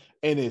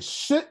 And it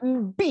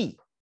shouldn't be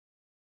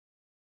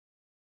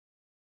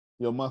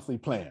your monthly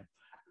plan.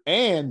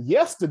 And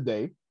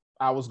yesterday,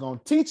 I was going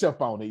to teach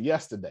up on it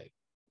yesterday.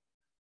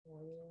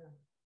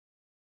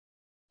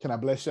 Can I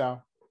bless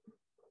y'all?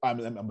 I'm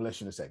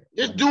bless you in a second.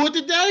 Just do it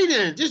today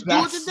then. Just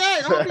do it today.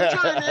 Don't be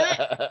trying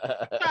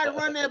to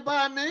run that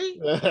by me.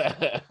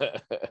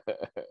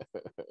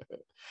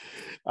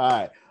 All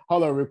right.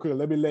 Hold on real quick.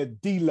 Let me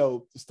let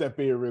D-Lo step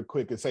in real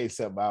quick and say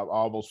something. I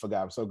almost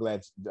forgot. I'm so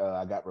glad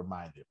I got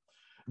reminded.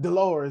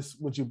 Dolores,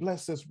 would you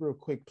bless us real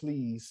quick,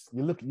 please?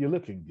 You're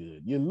looking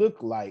good. You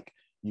look like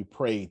you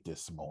prayed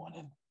this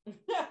morning.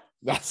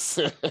 That's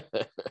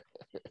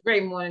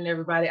Great morning,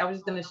 everybody. I was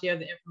just going to share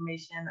the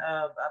information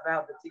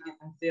about the tickets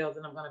and sales,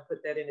 and I'm going to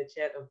put that in the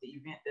chat of the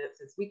event that's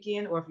this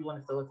weekend, or if you want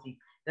to sow a seed.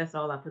 That's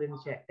all I put in the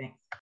chat. Thanks.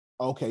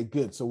 Okay,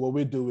 good. So what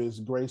we do is,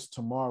 Grace,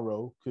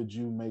 tomorrow, could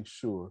you make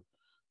sure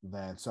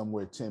that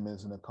somewhere 10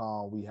 minutes in the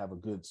call, we have a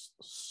good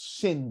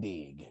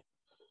shindig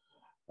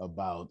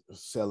about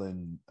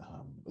selling,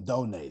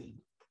 donating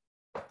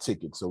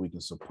tickets so we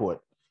can support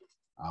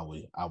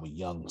our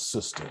young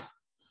sister.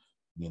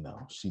 You know,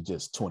 she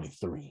just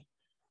 23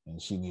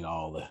 and she need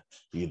all the,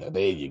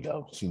 there you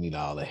go. She need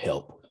all the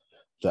help.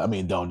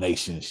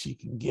 Donations she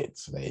can get.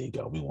 So there you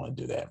go. We want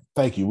to do that.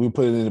 Thank you. We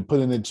put it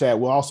in the chat.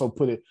 We'll also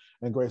put it,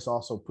 and Grace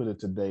also put it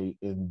today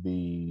in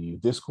the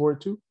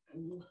Discord too.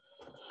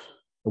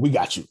 We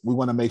got you. We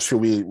want to make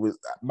sure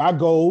my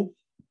goal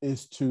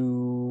is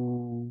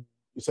to,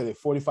 you said it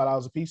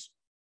 $45 a piece.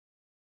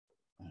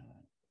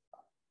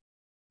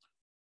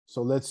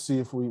 So let's see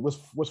if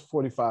what's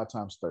 45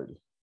 times 30?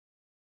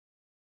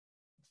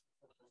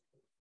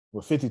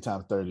 Well, 50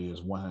 times 30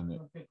 is 100,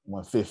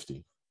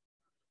 150.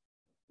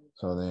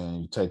 So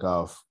then you take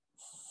off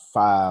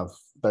 5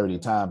 30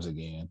 times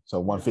again. So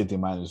 150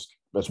 minus,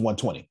 that's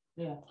 120.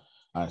 Yeah. All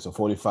right. So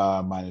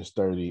 45 minus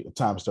 30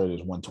 times 30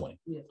 is 120.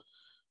 Yeah.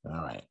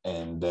 All right.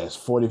 And that's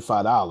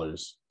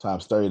 $45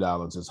 times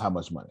 $30 is how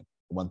much money?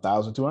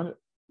 1,200?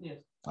 Yes.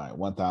 All right.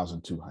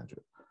 1,200.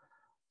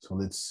 So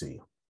let's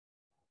see.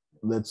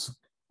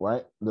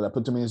 Right? Did I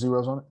put too many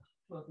zeros on it?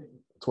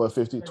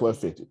 1250,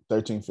 1250,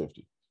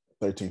 1350,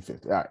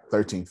 1350. All right.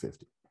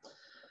 1350.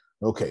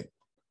 Okay.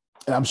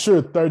 And I'm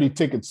sure 30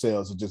 ticket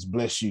sales will just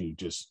bless you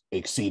just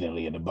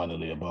exceedingly and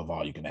abundantly above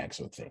all you can ask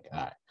or think. All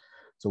right.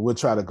 So we'll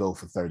try to go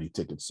for 30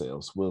 ticket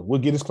sales. We'll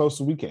get as close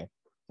as we can.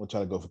 We'll try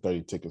to go for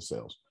 30 ticket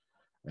sales.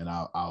 And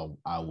I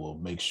will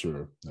make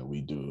sure that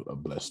we do a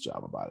blessed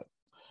job about it.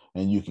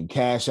 And you can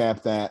Cash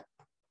App that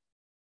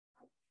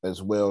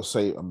as well.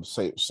 Save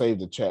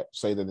the chat,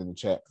 say that in the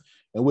chat.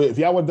 And if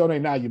y'all want to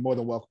donate now, you're more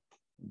than welcome.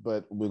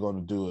 But we're going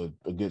to do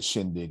a good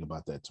shindig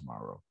about that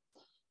tomorrow.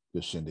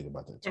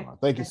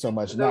 Thank you so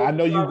much. Now I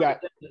know you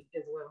got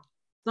as well.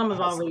 Some have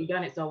already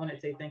done it, so I want to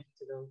say thank you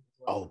to those as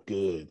well. Oh,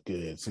 good.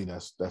 See,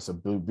 that's a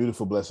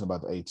beautiful blessing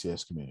about the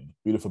ATS community.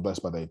 Beautiful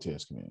blessing about the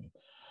ATS community.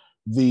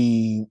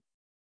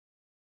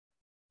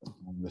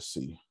 Let's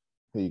see.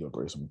 Here you go,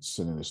 Grace. I'm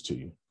sending this to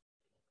you.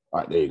 All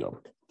right, there you go.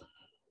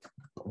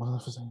 What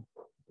was I saying?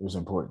 It was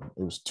important.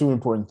 It was 2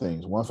 important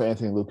things. One for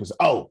Anthony Lucas.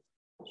 Oh,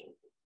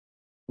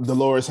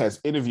 Dolores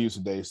has interviews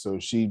today, so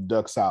she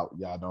ducks out.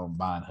 Y'all don't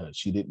mind her.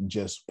 She didn't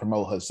just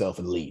promote herself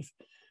and leave.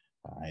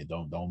 All right,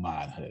 don't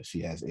mind her. She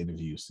has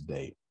interviews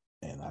today,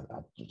 and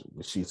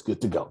she's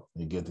good to go.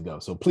 You're good to go.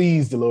 So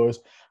please, Dolores,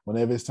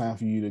 whenever it's time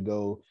for you to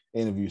go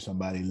interview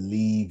somebody,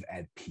 leave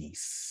at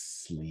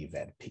peace. Leave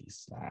at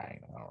peace. All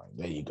right.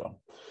 There you go.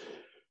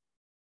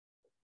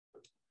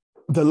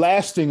 The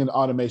last thing in the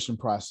automation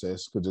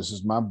process, because this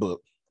is my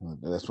book,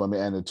 that's why I'm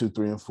adding 2,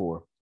 3, and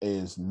 4,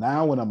 is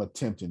now what I'm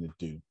attempting to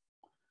do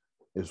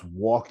is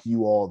walk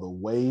you all the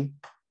way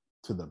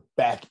to the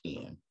back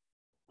end.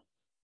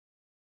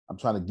 I'm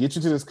trying to get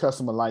you to this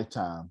customer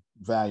lifetime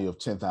value of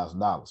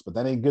 $10,000, but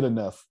that ain't good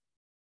enough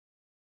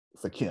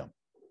for Kim.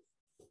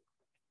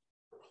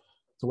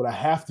 So what I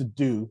have to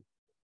do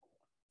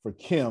for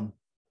Kim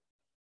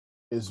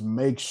is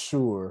make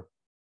sure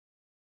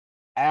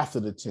after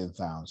the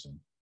 10,000,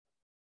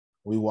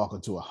 we walk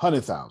into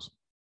 100,000.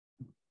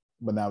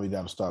 But now we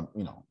got to start,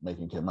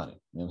 making Kim money.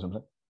 You know what I'm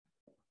saying?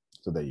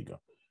 So there you go.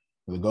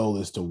 The goal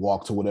is to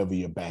walk to whatever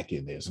your back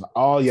end is. And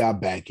all y'all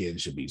back end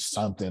should be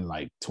something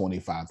like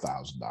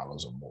 $25,000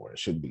 or more. It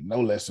should be no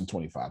less than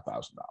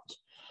 $25,000.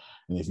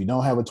 And if you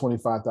don't have a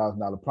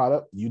 $25,000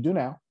 product, you do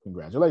now.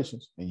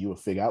 Congratulations. And you will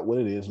figure out what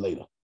it is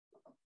later.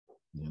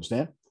 You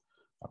understand?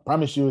 I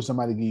promise you, if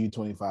somebody give you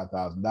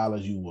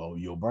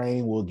 $25,000, your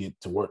brain will get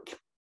to work.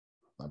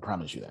 I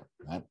promise you that.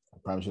 Right? I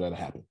promise you that'll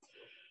happen.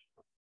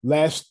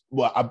 That's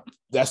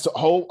the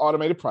whole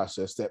automated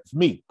process that for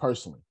me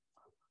personally.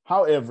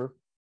 However,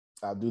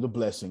 I'll do the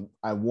blessing.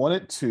 I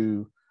wanted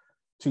to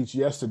teach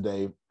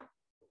yesterday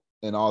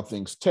in All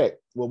Things Tech.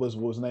 What was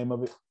the name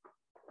of it?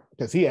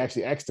 Because he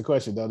actually asked the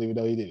question, don't even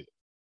know he did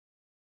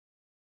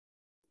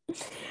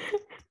it.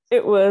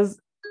 It was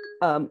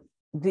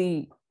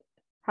the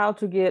how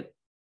to get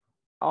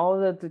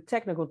all of the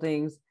technical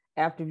things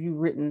after you've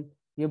written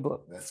your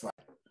book. That's right.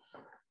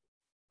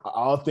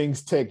 All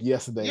Things Tech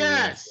yesterday.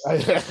 Yes.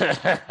 Yes,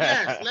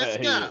 let's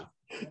go.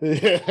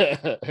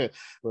 It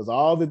was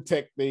all the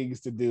tech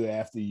things to do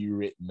after you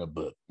written the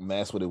book. And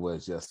that's what it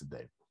was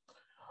yesterday.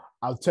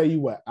 I'll tell you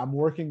what, I'm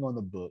working on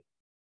the book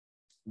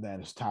that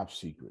is top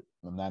secret.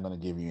 I'm not going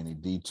to give you any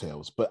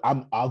details, but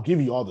I'll give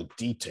you all the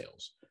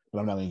details, but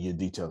I'm not going to give you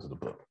details of the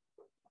book.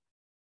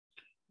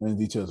 The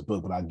details of the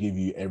book, but I'll give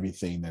you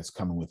everything that's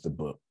coming with the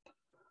book.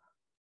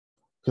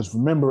 Because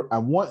remember, I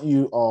want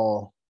you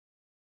all.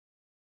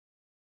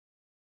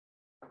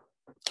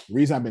 The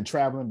reason I've been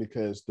traveling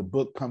because the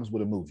book comes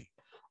with a movie,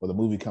 or the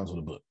movie comes with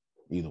a book.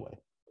 Either way,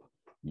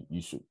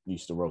 you should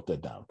wrote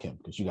that down, Kim,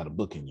 because you got a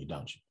book in you,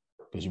 don't you?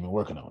 Because you've been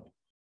working on it.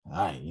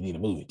 All right, you need a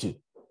movie too.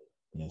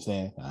 You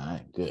understand? All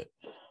right, good.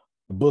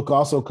 The book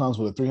also comes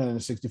with a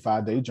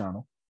 365-day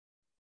journal.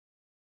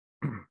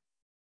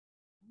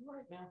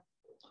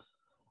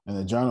 And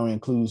the journal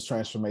includes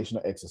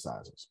transformational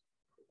exercises.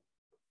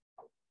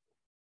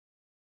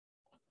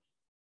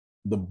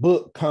 The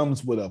book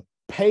comes with a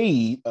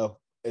paid of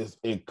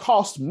it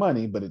costs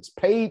money, but it's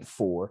paid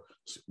for.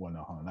 Well,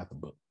 no, hold on, not the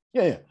book.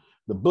 Yeah.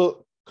 The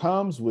book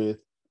comes with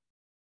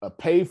a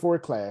paid for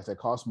class that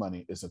costs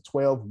money. It's a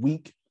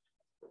 12-week.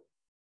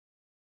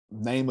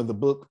 Name of the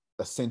book,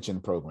 Ascension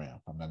Program.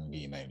 I'm not going to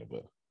give you the name of the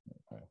book.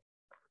 Okay.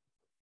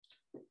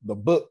 The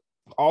book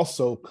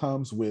also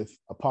comes with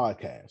a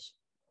podcast.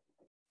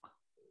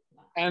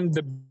 And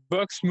the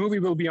book's movie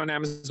will be on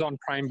Amazon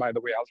Prime, by the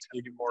way. I'll tell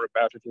you more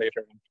about it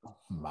later.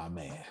 My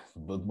man,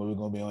 the book movie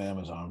going to be on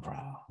Amazon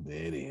Prime.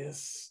 There it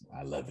is.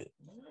 I love it.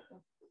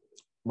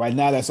 Right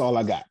now, that's all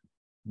I got.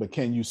 But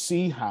can you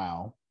see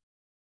how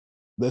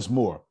there's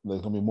more?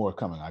 There's going to be more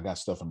coming. I got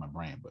stuff in my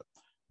brain, but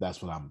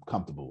that's what I'm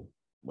comfortable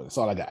with. That's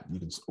all I got. You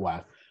can.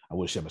 Why? I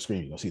will share my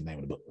screen. You're going to see the name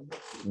of the book.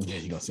 Yeah,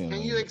 you're going to see it.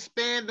 Can you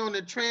expand on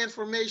the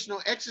transformational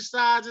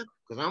exercises?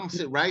 Because I'm going to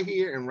sit right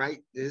here and write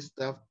this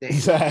stuff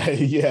down.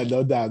 Yeah,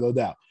 no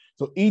doubt.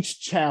 So each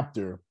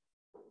chapter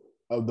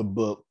of the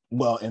book,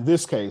 well, in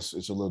this case,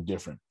 it's a little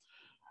different.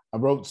 I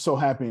wrote So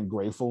Happy and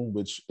Grateful,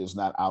 which is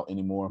not out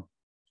anymore.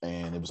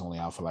 And it was only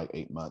out for like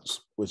 8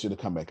 months, which it'll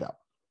come back out.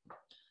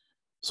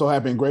 So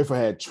Happy and Grateful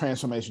had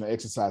transformational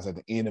exercise at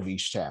the end of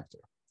each chapter.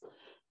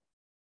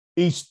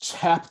 Each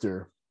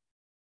chapter,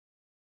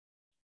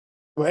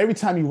 well, every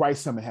time you write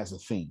something, it has a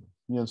theme.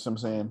 You know what I'm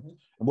saying? Mm-hmm.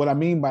 And what I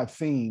mean by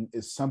theme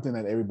is something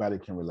that everybody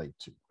can relate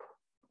to.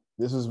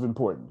 This is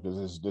important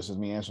because this is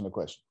me answering the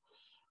question.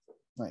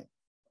 Like,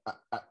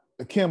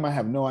 Kim, I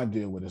have no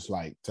idea what it's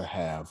like to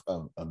have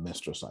a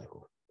menstrual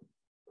cycle.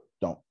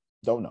 Don't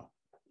know.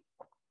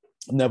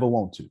 Never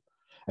want to.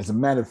 As a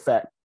matter of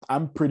fact,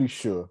 I'm pretty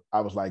sure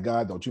I was like,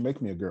 God, don't you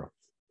make me a girl.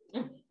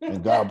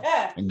 And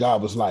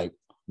God was like,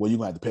 well, you're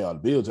going to have to pay all the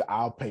bills.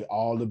 I'll pay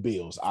all the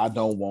bills. I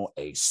don't want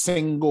a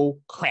single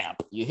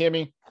cramp. You hear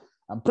me?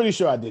 I'm pretty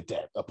sure I did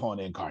that upon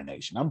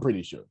incarnation. I'm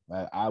pretty sure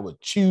I would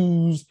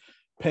choose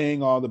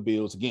paying all the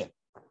bills again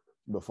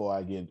before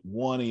I get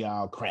one of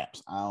y'all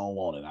cramps. I don't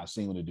want it. I've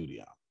seen what it do to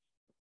y'all.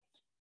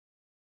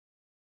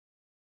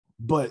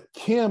 But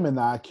Kim and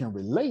I can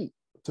relate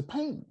to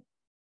pain.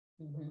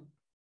 Mm-hmm.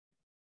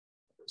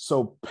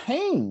 So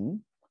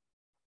pain,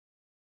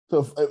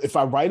 so if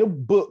I write a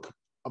book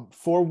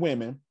for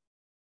women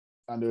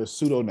under a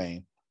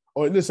pseudonym,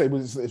 or let's say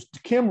if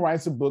Kim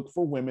writes a book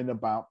for women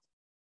about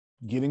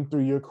getting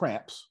through your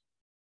cramps,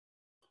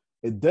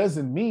 it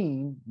doesn't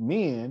mean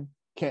men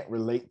can't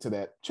relate to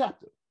that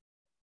chapter.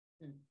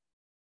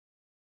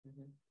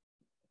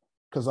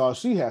 Because all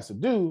she has to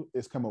do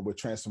is come up with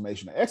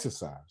transformational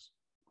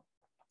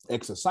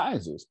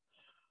exercises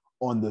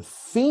on the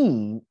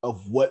theme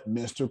of what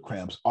menstrual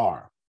cramps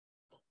are.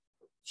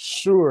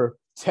 Sure,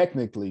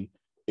 technically,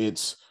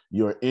 it's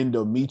your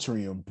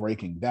endometrium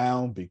breaking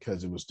down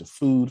because it was the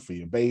food for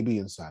your baby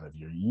inside of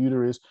your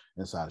uterus,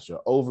 inside of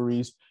your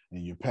ovaries,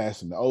 and you're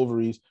passing the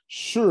ovaries.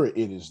 Sure, it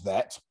is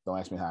that. Don't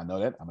ask me how I know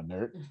that. I'm a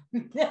nerd.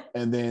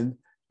 And then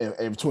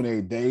every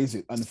 28 days,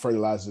 it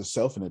unfertilizes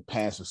itself and it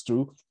passes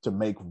through to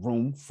make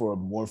room for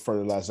more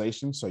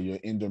fertilization so your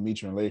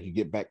endometrium layer can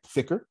get back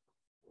thicker.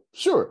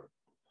 Sure.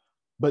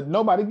 But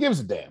nobody gives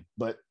a damn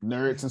but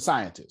nerds and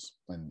scientists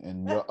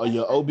and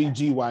your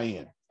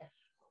OBGYN.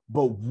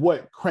 But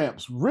what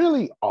cramps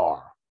really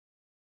are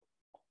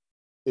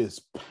is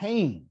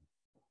pain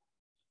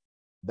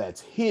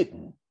that's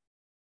hidden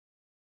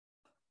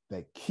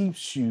that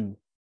keeps you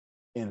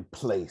in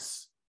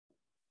place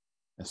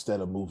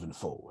instead of moving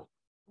forward.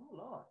 Oh,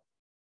 Lord.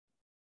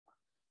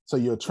 So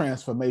your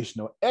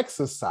transformational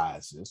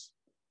exercises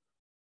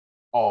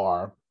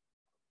are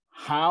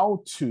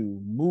how to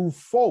move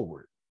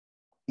forward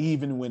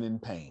even when in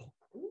pain.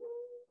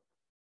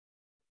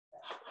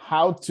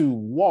 How to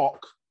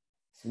walk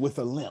with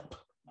a limp.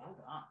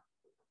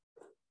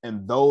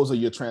 And those are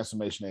your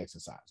transformation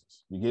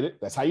exercises. You get it?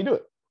 That's how you do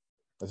it.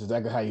 That's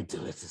exactly how you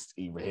do it. It's just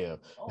Ibrahim.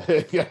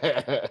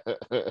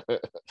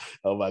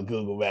 Oh, my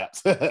Google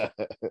Maps.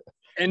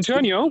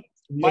 Antonio,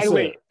 Yes, by the sir.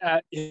 way,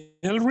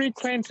 Hillary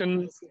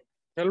Clinton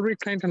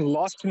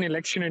lost an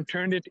election and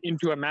turned it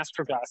into a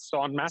masterclass. So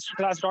on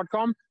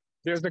masterclass.com,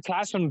 there's the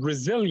class on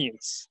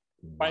resilience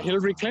by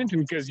Hillary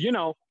Clinton, because, you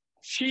know,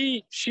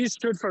 she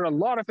stood for a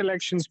lot of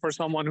elections for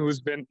someone who's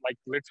been like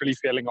literally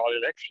failing all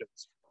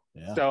elections.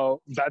 Yeah.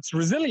 So that's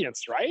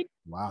resilience, right?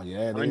 Wow.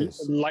 Yeah, it I mean,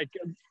 is. like,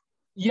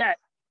 yeah,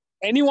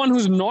 anyone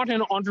who's not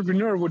an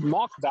entrepreneur would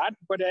mock that,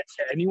 but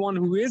anyone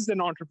who is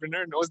an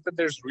entrepreneur knows that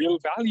there's real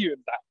value in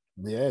that.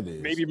 Yeah, it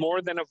is. Maybe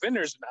more than a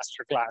winner's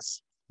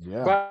masterclass.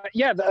 Yeah. But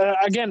yeah,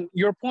 again,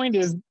 your point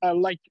is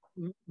like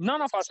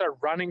none of us are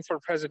running for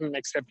president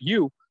except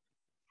you,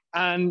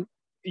 and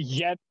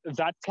yet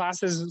that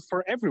class is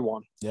for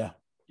everyone. Yeah.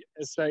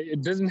 So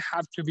it doesn't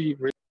have to be.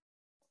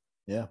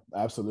 Yeah,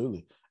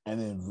 absolutely. And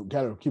then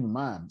got to keep in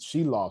mind,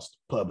 she lost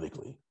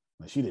publicly.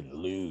 She didn't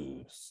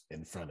lose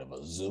in front of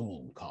a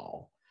Zoom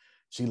call.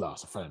 She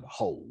lost in front of the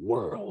whole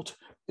world.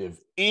 If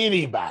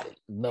anybody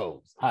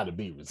knows how to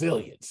be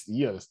resilient,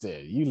 you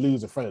understand, you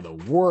lose in front of the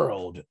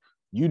world,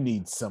 you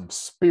need some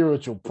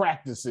spiritual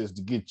practices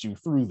to get you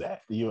through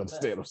that. You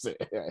understand what I'm saying?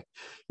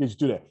 Get you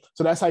through that.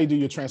 So that's how you do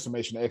your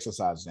transformation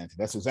exercises, Anthony.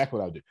 That's exactly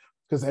what I do.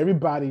 Because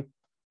everybody,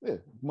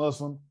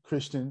 Muslim,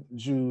 Christian,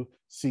 Jew,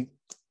 Sikh,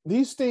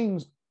 these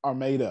things are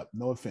made up.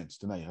 No offense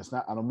tonight. That's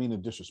not, I don't mean to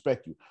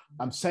disrespect you.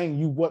 I'm saying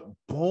you weren't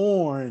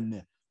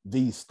born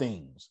these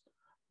things,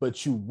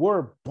 but you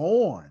were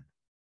born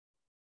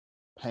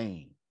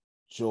pain,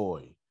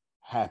 joy,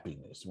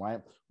 happiness,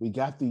 right? We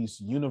got these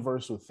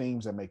universal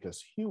things that make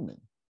us human.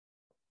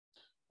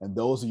 And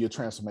those are your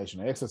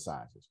transformational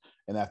exercises.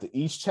 And after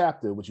each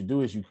chapter, what you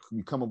do is you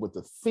come up with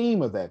the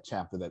theme of that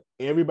chapter that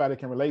everybody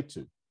can relate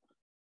to.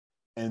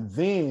 And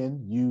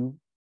then you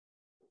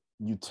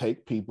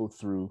take people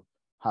through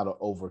how to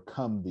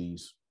overcome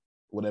these,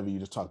 whatever you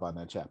just talked about in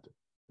that chapter.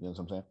 You know what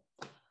I'm saying?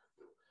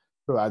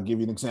 So I'll give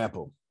you an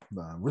example.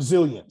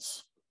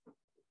 Resilience.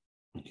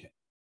 Okay.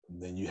 And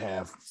then you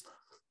have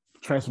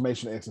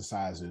transformation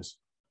exercises,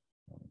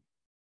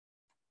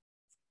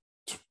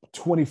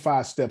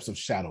 25 steps of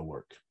shadow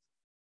work.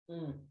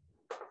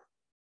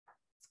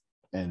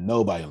 And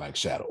nobody likes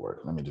shadow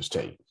work. Let me just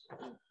tell you.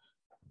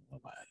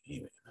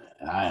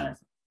 I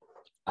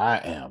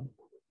am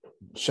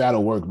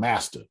shadow work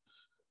master.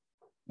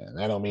 And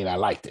that don't mean I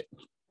liked it.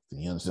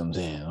 You understand what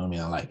I'm saying? I don't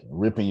mean I like it.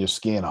 Ripping your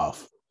skin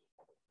off.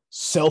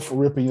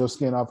 Self-ripping your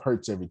skin off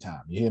hurts every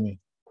time. You hear me?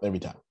 Every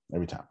time.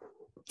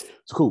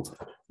 It's cool.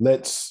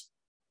 I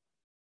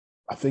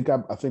think,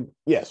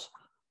 yes.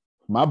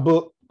 My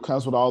book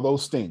comes with all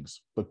those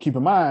things. But keep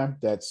in mind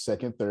that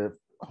second, third,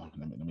 let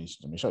me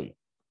show you.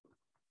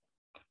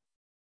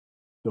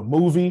 The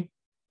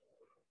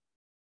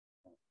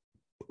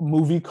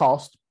movie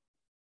cost,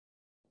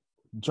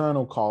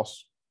 journal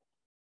cost.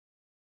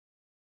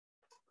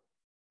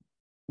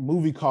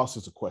 Movie cost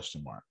is a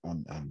question mark.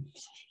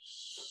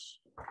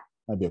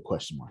 Might be a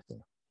question mark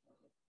there.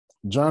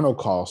 Journal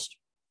cost.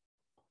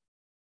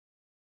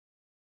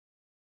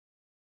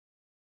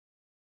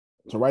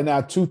 So right now,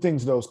 2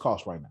 things those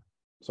cost right now.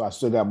 So I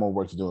still got more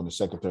work to do in the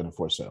second, third, and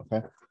fourth set.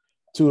 Okay,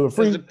 2 are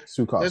free.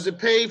 2 cost. Does it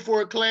pay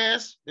for a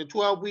class? The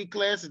 12-week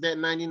class, is that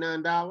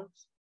 $99?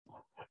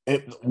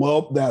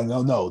 Well,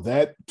 no.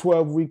 That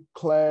 12-week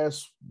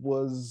class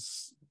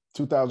was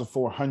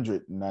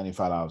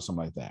 $2,495,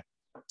 something like that.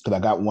 Because I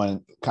got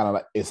one kind of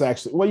like, it's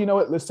actually, well, you know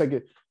what? We'll take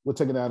it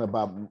down to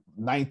about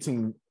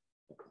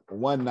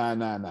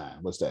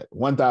 $19,999. What's that?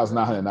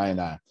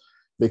 $1,999.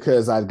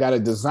 Because I got a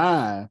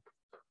design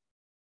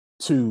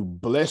to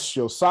bless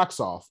your socks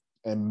off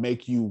and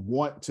make you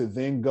want to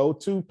then go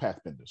to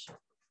Pathbenders,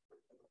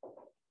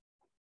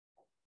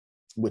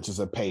 which is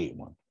a paid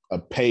one, a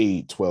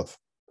paid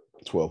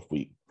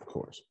 12-week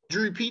course. Could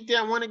you repeat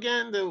that one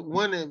again? The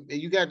one that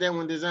you got that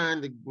one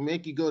designed to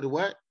make you go to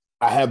what?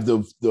 I have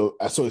so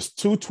it's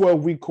 2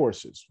 12-week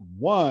courses.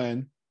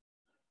 One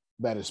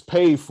that is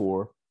paid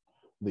for.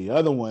 The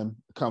other one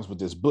comes with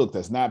this book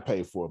that's not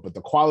paid for, but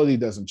the quality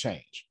doesn't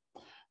change.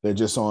 They're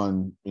just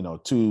on,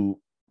 two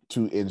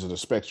ends of the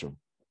spectrum.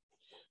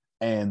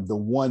 And the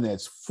one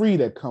that's free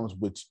that comes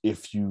with,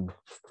 if you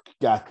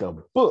got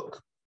the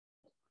book,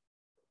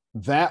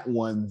 that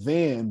one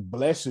then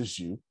blesses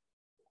you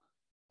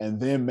and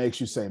then makes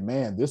you say,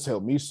 man, this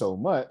helped me so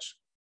much.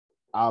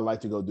 I'd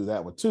like to go do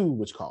that one too,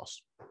 which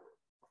costs.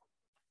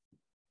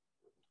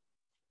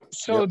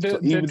 So Yep. the So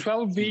even-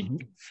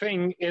 12-week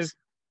thing is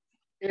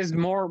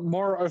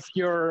more of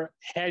your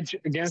hedge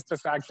against the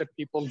fact that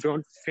people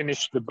don't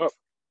finish the book.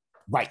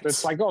 Right. So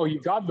it's like, oh, you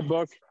got the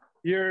book.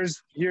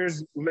 Here's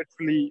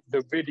literally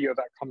the video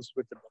that comes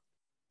with the book.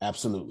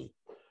 Absolutely.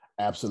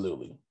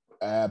 Absolutely.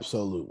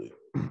 Absolutely.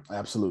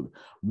 Absolutely.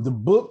 The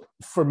book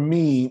for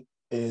me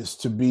is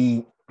to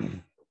be,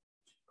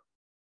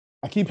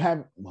 I keep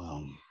having,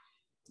 well,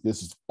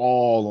 this is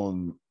all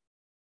on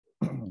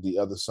the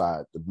other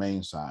side, the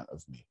main side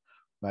of me.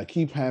 But I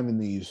keep having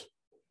these,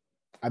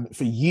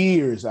 for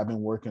years, I've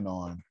been working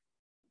on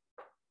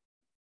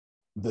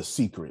The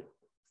Secret,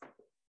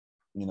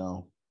 you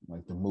know,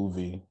 like the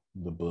movie,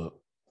 the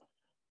book,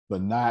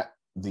 but not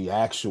the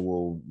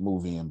actual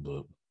movie and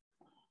book.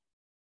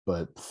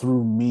 But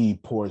through me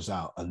pours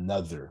out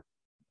another.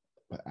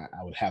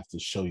 I would have to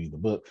show you the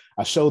book.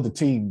 I showed the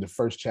team the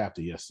first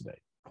chapter yesterday.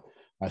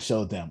 I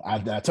showed them. I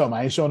told them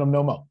I ain't showing them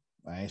no more.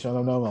 I ain't showing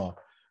them no more.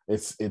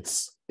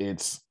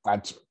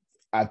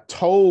 I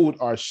told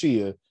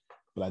Arshia,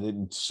 but I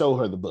didn't show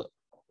her the book.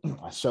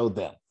 I showed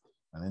them.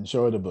 I didn't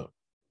show her the book.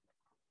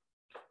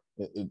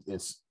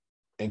 It's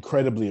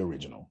incredibly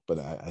original, but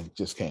I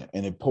just can't.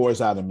 And it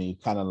pours out of me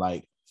kind of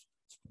like,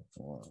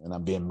 and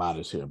I'm being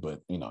modest here,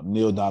 but you know,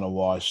 Neil Donald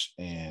Walsh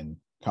and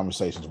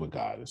Conversations with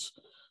God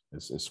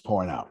it's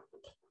pouring out.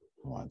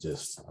 I'll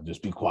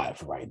just be quiet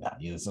for right now.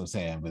 You know what I'm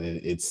saying? But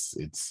it's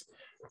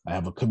I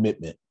have a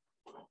commitment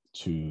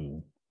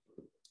to,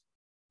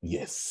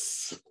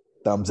 yes,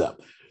 thumbs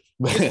up.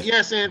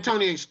 Yes,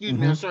 Antonio, excuse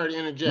me, I'm sorry to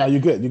interject. No,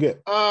 you're good. You're good.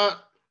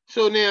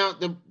 So now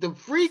the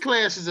free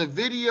class is a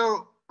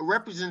video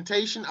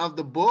representation of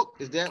the book.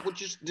 Is that what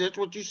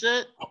you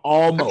said?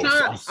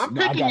 Almost. I'm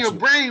picking your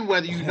brain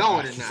whether you know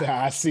it or not.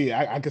 I see it.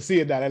 I can see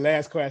it now. That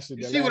last question.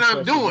 You see what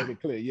I'm doing? Made it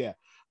clear. Yeah.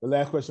 The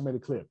last question made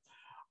it clear.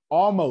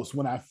 Almost.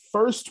 When I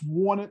first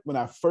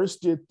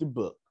did the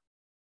book,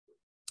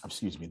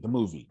 the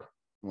movie.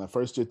 When I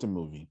first did the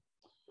movie,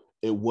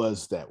 it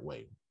was that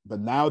way.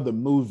 But now the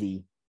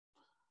movie,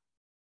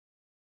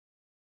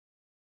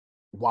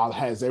 while it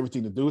has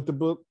everything to do with the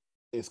book,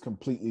 is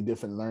completely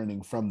different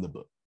learning from the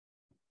book.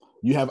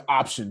 You have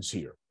options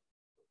here.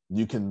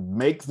 You can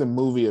make the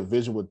movie a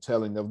visual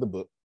telling of the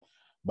book,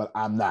 but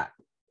I'm not.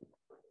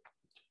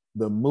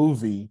 The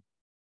movie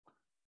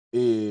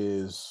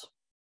is,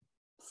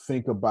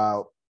 think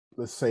about,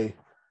 let's say,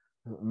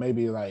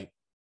 maybe like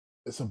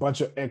it's a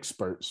bunch of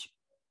experts.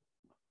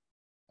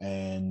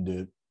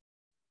 And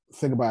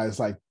think about it, it's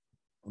like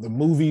the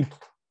movie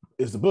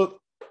is the book.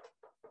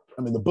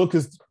 I mean, the book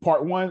is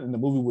part one and the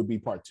movie would be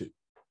part two.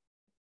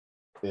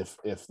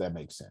 If that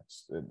makes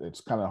sense.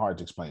 It's kind of hard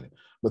to explain it.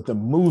 But the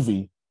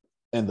movie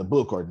and the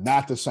book are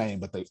not the same,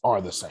 but they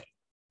are the same.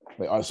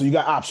 They are. So you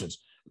got options.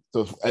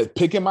 So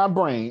picking my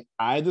brain,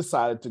 I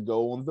decided to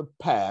go on the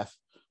path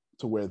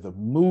to where the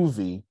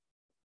movie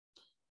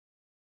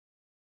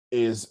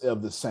is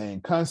of the same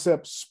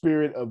concept,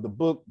 spirit of the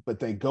book, but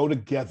they go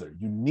together.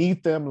 You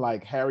need them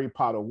like Harry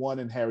Potter 1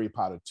 and Harry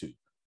Potter 2.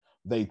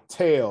 They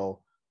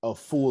tell a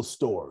full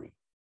story.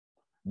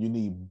 You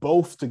need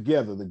both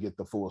together to get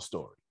the full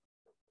story.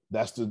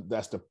 That's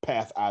the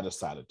path I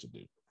decided to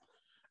do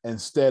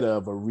instead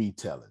of a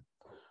retelling.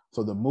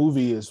 So the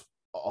movie is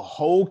a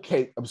whole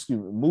cake. The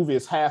movie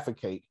is half a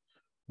cake.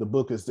 The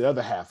book is the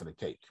other half of the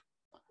cake.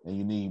 And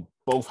you need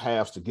both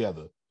halves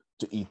together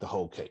to eat the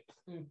whole cake.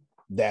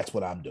 That's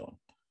what I'm doing.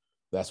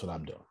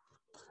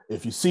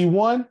 If you see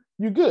one,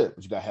 you're good,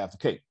 but you got half the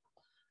cake.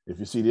 If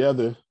you see the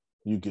other,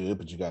 you're good,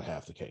 but you got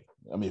half the cake.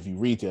 I mean, if you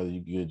read the other,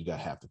 you're good, you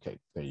got half the cake.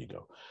 There you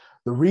go.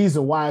 The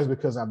reason why is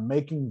because I'm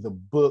making the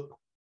book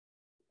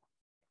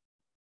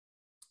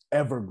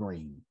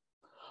evergreen.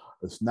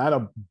 It's not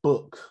a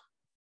book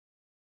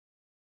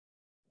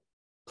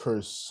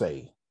per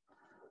se.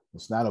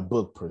 It's not a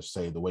book per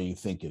se, the way you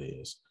think it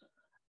is.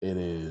 It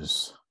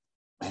is,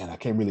 man, I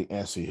can't really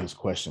answer his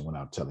question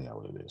without telling you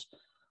what it is.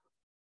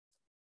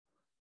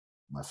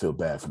 I feel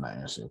bad for not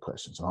answering your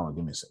question. So hold on,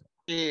 give me a second.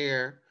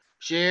 Share.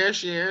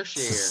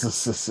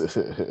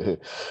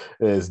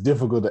 It's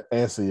difficult to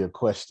answer your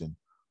question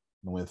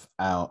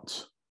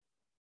without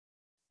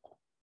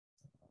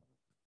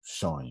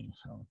showing you.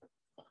 So.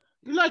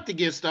 You like to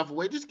give stuff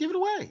away, just give it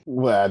away.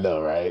 Well, I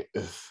know, right?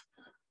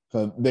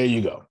 So there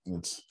you go.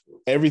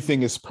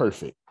 Everything is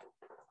perfect.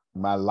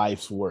 My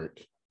life's work,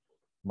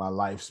 my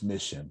life's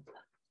mission,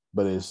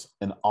 but it's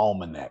an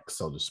almanac,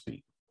 so to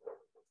speak.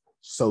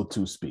 So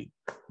to speak.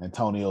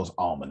 Antonio's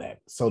almanac,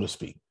 so to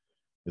speak.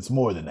 It's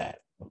more than that,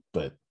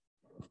 but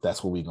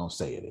that's what we're going to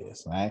say it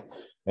is, right?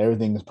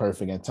 Everything is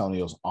perfect,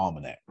 Antonio's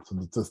almanac. So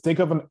to think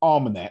of an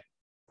almanac,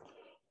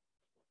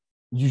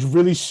 you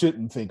really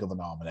shouldn't think of an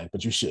almanac,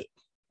 but you should.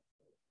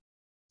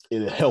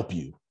 It'll help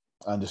you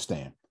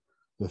understand.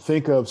 To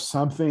think of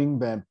something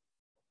that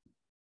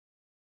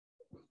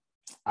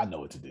I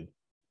know what to do.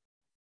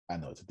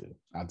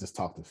 I'll just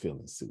talk to Phil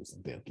and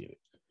Susan. They'll get it.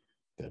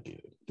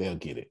 They'll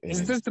get it.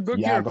 Is this the book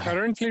you're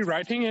currently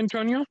writing,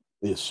 Antonio?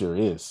 It sure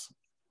is.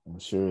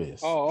 It sure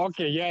is. Oh,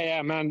 okay.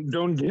 Yeah, man.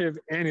 Don't give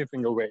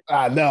anything away.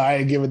 No, I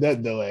ain't giving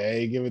nothing away. I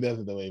ain't giving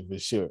nothing away for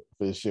sure.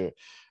 For sure.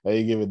 I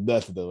ain't giving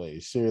nothing away.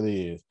 It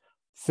surely is.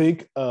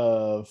 Think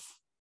of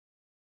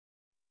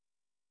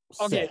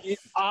Okay. Seth.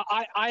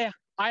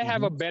 I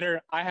have a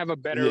better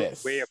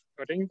Yes. way of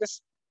putting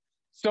this.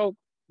 So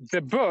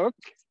the book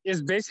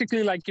is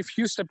basically like if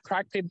you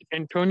subtracted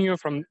Antonio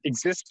from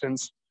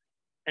existence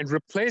and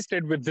replaced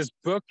it with this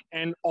book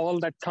and all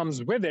that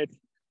comes with it,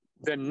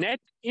 the net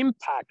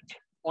impact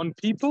on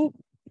people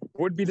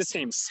would be the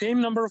same.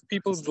 Same number of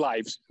people's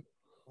lives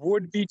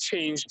would be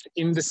changed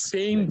in the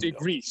same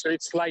degree. So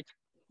it's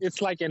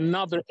like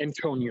another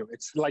Antonio.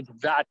 It's like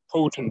that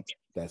potent.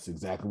 That's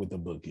exactly what the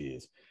book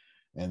is.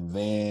 And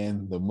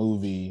then the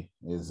movie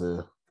is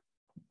the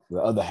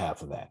other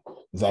half of that.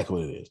 Exactly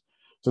what it is.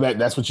 So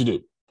that's what you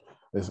do.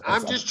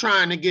 I'm just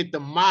trying to get the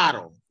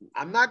model.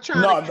 I'm not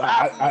trying to.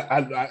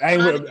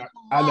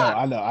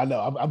 I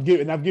know. I'm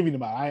giving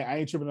them out. I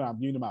ain't tripping out. I'm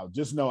giving them out.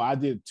 Just know I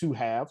did 2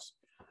 halves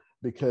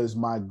because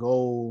my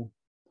goal,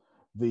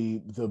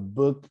 the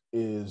book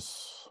is,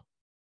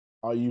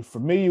 are you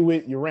familiar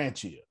with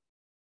Urantia?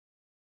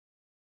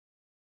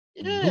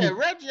 Yeah,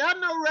 Reggie. I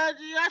know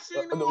Reggie. I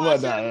seen him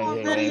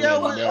on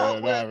video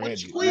with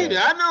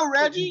Chiquita. I know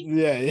Reggie.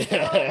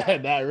 Yeah.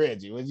 Not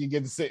Reggie. When you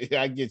get to say,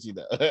 I get you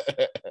though.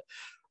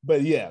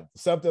 But yeah,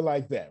 something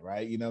like that,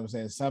 right? You know what I'm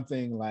saying?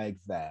 Something like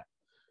that.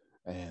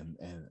 And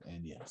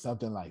yeah,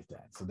 something like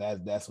that. So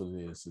that's what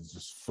it is. It's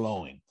just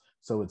flowing.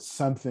 So it's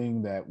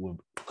something that will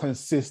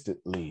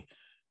consistently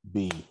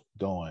be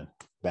going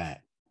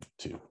back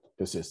to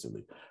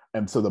consistently.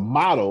 And so the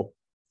model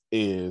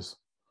is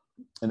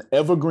an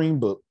evergreen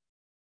book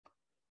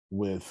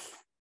with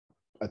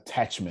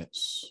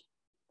attachments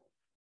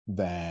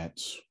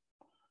that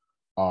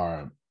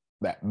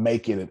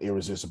make it an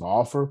irresistible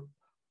offer.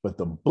 But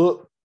the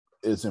book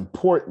is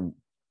important,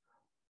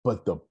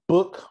 but the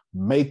book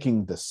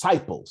making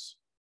disciples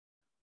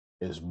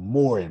is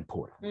more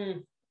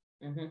important.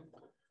 Mm-hmm.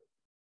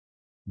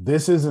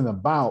 This isn't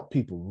about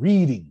people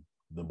reading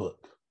the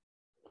book.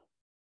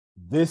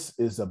 This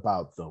is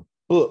about the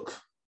book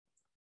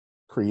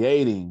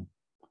creating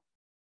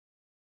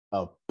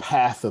a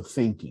path of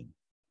thinking,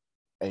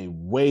 a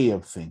way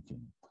of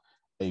thinking,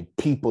 a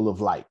people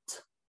of light.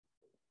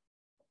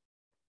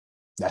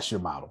 That's your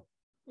model.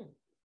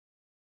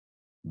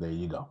 There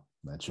you go.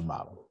 That's your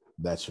model.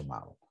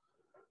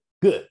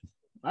 Good.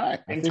 All right.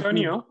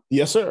 Antonio.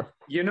 Yes, sir.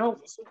 You know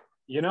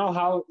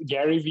how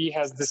Gary Vee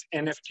has this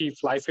NFT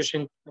fly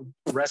fishing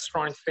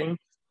restaurant thing?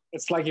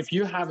 It's like if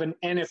you have an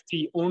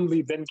NFT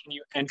only, then can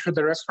you enter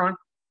the restaurant?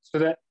 So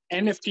the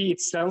NFT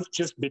itself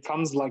just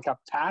becomes like a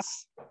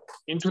pass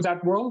into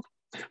that world.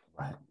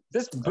 Right.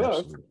 This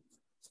book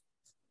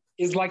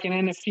is like an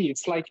NFT.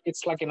 It's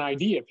like an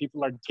idea.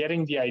 People are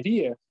getting the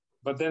idea,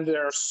 but then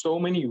there are so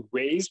many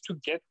ways to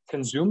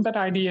consume that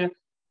idea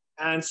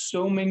and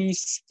so many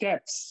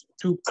steps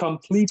to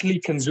completely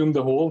consume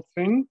the whole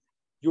thing.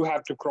 You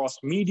have to cross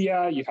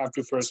media. You have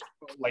to first,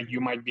 you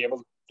might be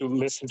able to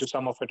listen to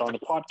some of it on a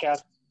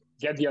podcast,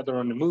 get the other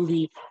on a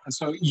movie. And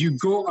so you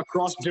go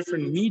across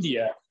different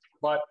media,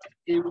 but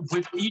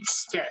with each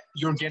step,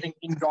 you're getting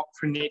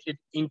indoctrinated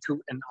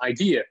into an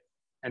idea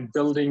and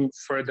building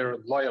further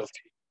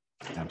loyalty.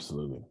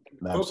 Absolutely.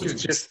 The book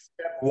is just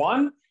step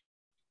one,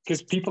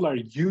 because people are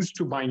used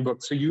to buying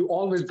books. So you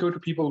always go to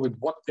people with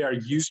what they are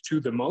used to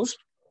the most.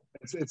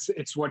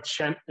 It's what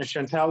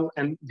Chantel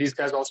and these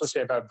guys also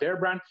say about their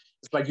brand.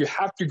 It's like you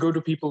have to go to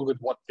people with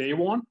what they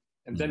want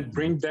and then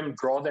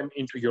draw them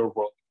into your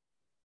world.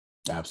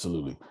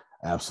 Absolutely.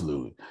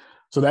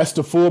 So that's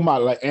the full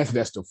model. Like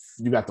Anthony,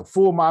 you got the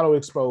full model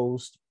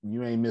exposed.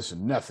 You ain't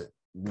missing nothing.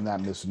 You're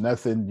not missing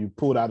nothing. You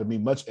pulled out of me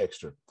much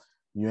extra.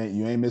 You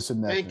ain't missing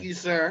nothing. Thank you,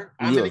 sir.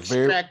 I'm an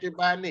extractor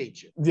by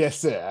nature. Yes,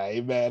 sir. I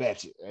ain't mad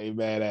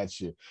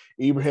at you.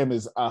 Ibrahim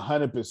is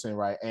 100%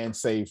 right and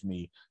saved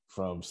me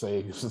from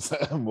saying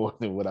more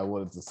than what I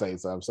wanted to say.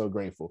 So I'm so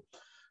grateful.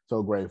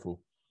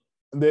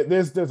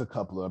 There's a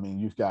couple of,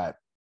 you got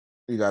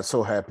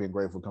So Happy and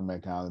Grateful come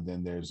back out, and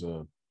then there's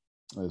a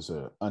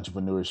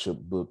entrepreneurship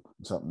book,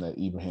 something that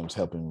Ibrahim's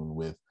helping me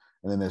with,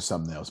 and then there's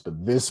something else.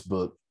 But this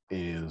book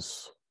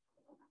is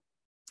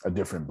a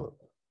different book.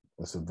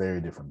 It's a very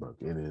different book.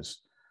 It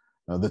is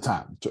the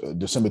time,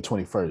 December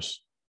 21st,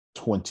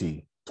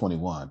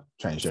 2021,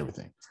 changed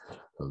everything.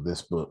 So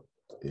this book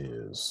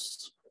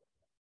is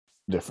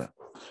different.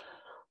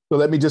 So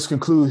let me just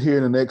conclude here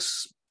in the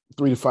next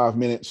 3 to 5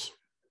 minutes.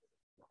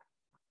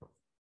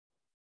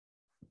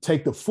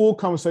 Take the full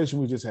conversation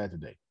we just had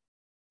today.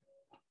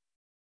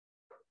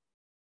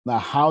 Now,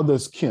 how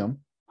does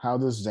Kim, how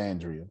does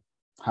Zandria,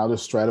 how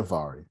does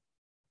Stradivari,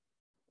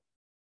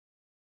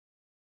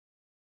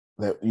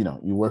 that,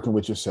 you're working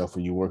with yourself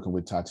or you're working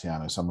with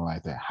Tatiana or something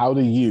like that. How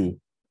do you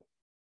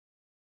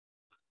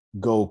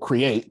go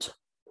create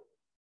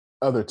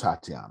other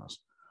Tatianas?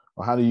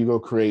 Or how do you go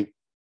create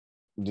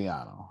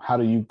Diana? How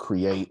do you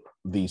create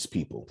these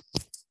people?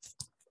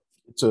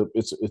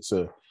 It's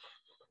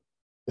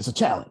a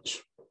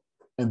challenge.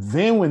 And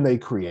then when they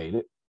create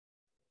it,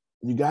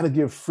 you got to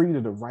give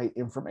Frida the right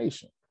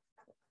information.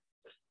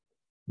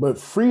 But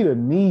Frida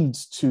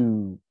needs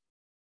to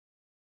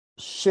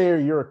share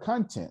your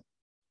content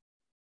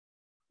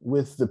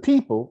with the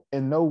people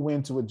and know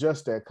when to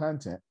adjust that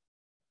content.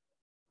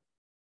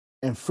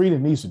 And Frida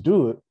needs to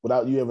do it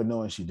without you ever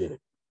knowing she did it.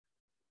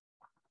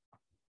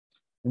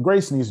 And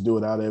Grace needs to do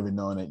it without ever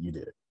knowing that you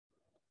did it.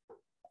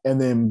 And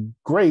then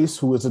Grace,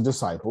 who is a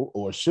disciple,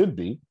 or should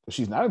be, but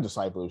she's not a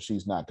disciple if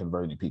she's not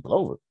converting people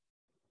over.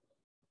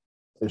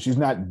 If she's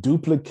not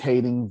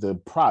duplicating the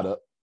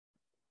product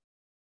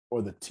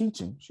or the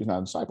teaching, she's not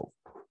a disciple.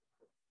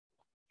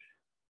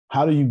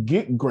 How do you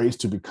get Grace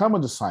to become a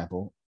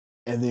disciple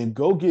and then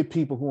go get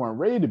people who aren't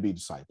ready to be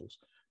disciples,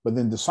 but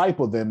then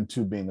disciple them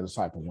to being a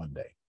disciple one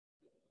day?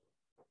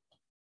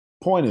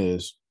 Point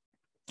is,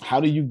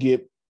 how do you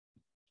get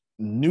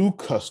new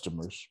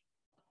customers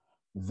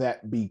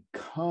that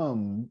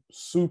become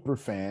super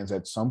fans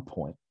at some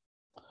point?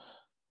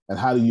 And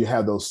how do you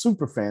have those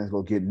super fans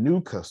go get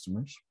new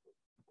customers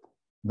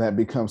that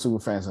become super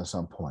fans at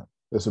some point?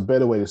 There's a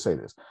better way to say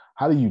this.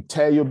 How do you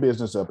tear your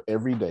business up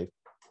every day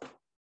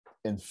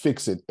and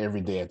fix it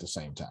every day at the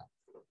same time?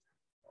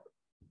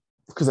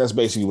 Because that's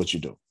basically what you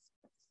do.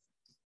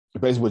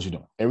 Basically what you're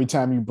doing. Every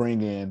time you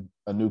bring in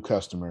a new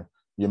customer,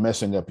 you're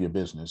messing up your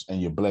business and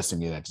you're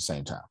blessing it at the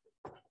same time.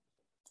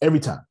 Every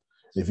time.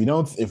 If you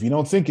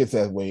don't think it's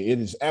that way,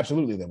 it is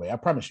absolutely that way. I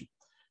promise you.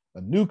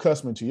 A new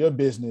customer to your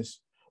business,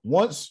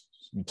 once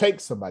you take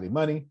somebody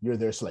money, you're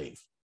their slave.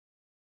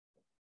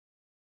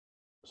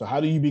 So how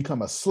do you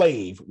become a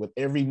slave with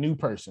every new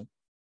person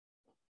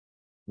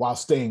while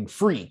staying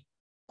free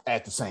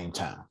at the same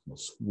time?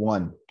 It's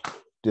one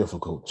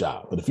difficult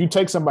job. But if you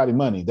take somebody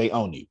money, they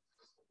own you.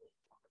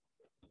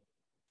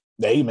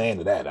 Amen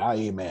to that. I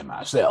amen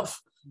myself.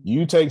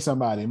 You take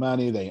somebody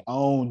money, they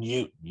own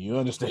you. You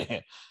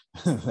understand?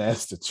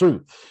 That's the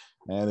truth.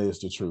 That is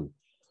the truth.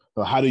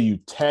 So how do you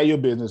tear your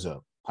business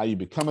up? How you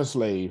become a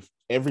slave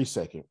every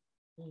second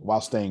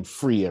while staying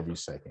free every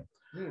second?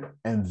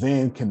 And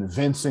then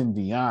convincing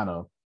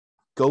Deanna,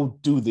 go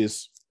do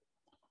this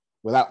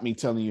without me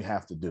telling you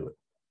have to do it.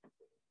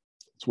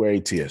 It's where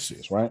ATS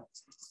is, right?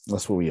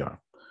 That's where we are.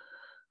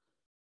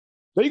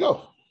 There you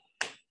go.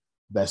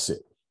 That's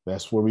it.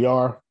 That's where we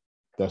are.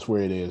 That's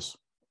where it is.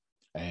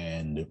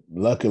 And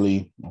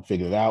luckily, I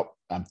figured it out.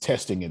 I'm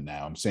testing it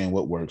now. I'm saying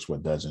what works,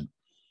 what doesn't.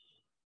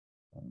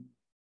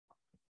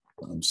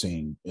 I'm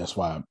seeing that's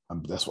why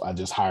I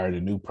just hired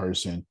a new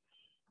person,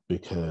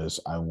 because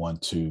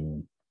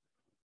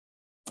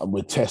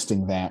we're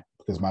testing that,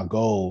 because my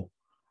goal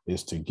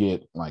is to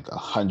get like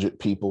 100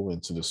 people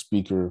into the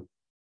speaker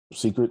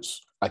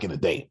secrets like in a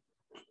day.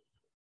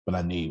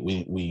 But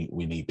we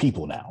need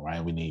people now,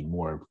 right? We need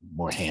more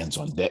hands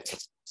on deck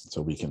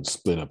so we can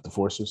split up the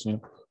forces,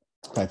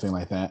 type thing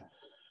like that.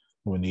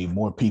 We need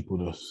more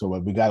people so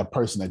we got a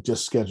person that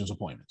just schedules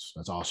appointments.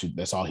 That's all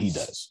he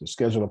does. Just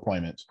schedule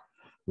appointments,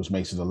 which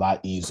makes it a lot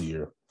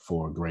easier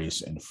for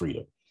Grace and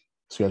Frida.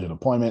 Schedule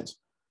appointments,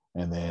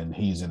 and then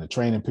he's in a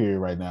training period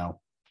right now.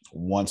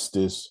 Once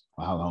this,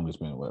 how long it's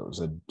been? What was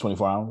it?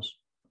 24 hours?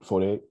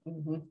 48?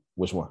 Mm-hmm.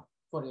 Which one?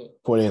 48.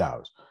 48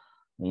 hours.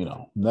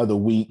 Another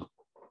week.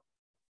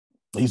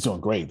 He's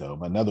doing great though.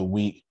 But another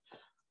week,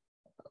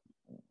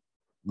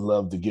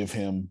 love to give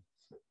him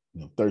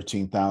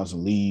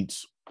 13,000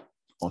 leads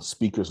on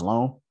speakers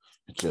alone.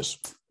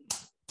 Just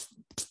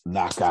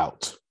knock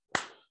out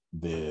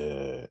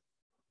the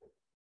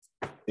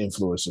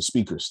influencer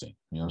speakers thing.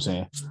 You know what I'm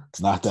saying?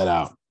 Knock that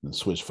out and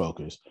switch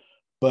focus.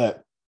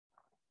 But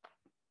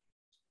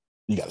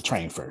you got to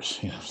train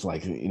first. It's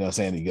like, what I'm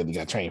saying? You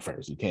got to train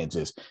first. You can't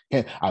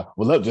I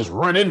would love to just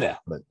run in there,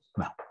 but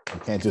no, you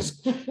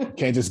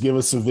can't just give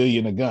a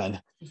civilian a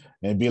gun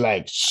and be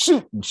like,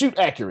 shoot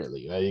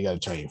accurately. You got to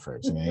train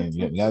first.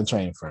 You got to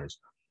train first.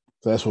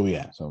 So that's where we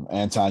at. So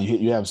Anton,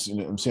 you have,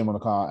 I'm seeing him on the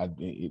call.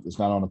 It's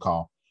not on the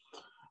call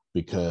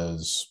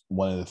because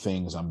one of the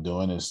things I'm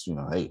doing is,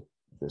 hey,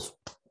 just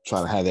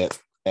try to have that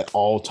at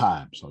all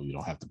times so you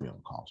don't have to be on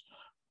the calls.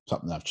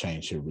 Something I've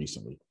changed here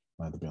recently.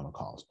 I have to be on the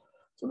calls.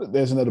 So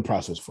there's another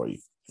process for you.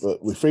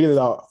 But we figured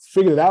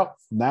it out.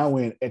 Now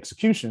we're in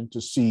execution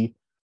to see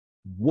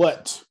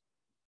what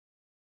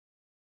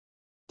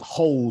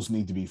holes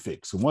need to be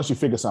fixed. And once you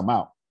figure something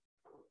out,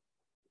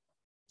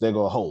 there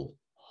go a hole.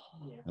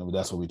 Yeah. And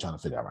that's what we're trying to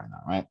figure out right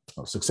now, right?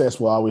 So success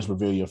will always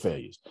reveal your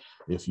failures.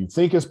 If you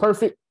think it's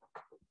perfect,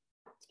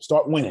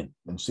 start winning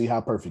and see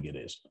how perfect it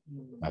is.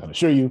 I can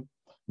assure you,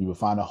 you will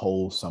find a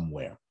hole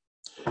somewhere.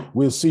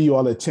 We'll see you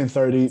all at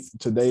 10:30.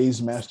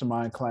 Today's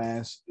mastermind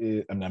class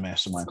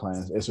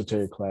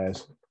esoteric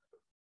class.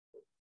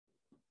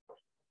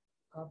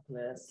 God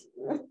bless.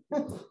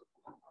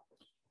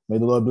 May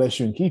the Lord bless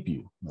you and keep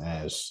you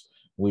as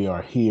we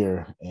are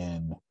here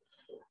in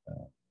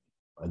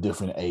a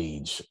different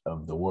age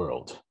of the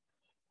world.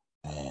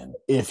 And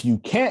if you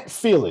can't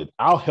feel it,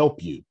 I'll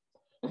help you.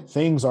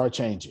 Things are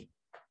changing.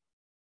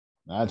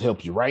 I'd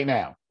help you right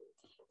now.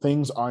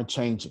 Things are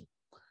changing.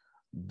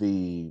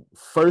 The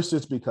first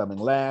is becoming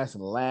last,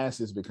 and the last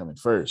is becoming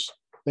first.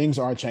 Things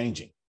are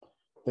changing.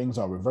 things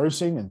are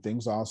reversing and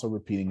things are also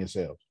repeating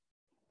itself.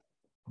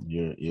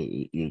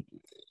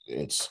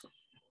 It's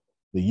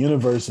the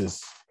universe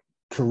is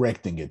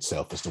correcting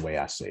itself, is the way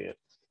I say it.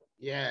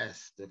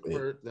 Yes,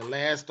 the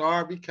last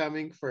are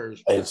becoming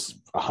first. It's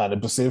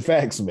 100%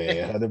 facts,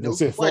 man.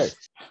 100%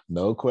 facts.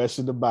 No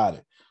question about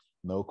it.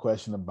 No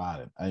question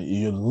about it.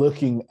 You're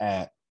looking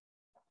at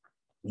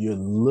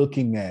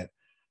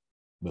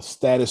the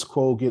status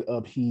quo get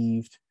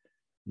upheaved.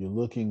 You're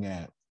looking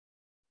at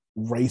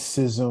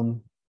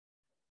racism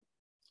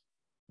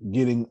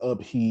getting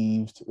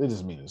upheaved. It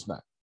doesn't mean it's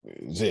not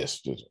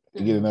exist. Just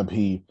getting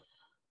upheaved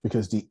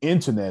because the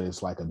internet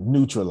is like a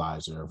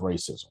neutralizer of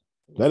racism.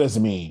 That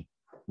doesn't mean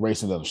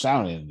racism doesn't shine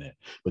on the internet,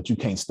 but you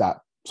can't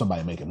stop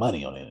somebody making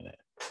money on the internet.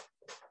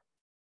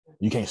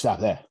 You can't stop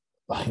that.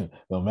 Like,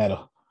 no matter,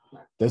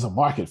 there's a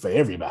market for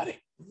everybody,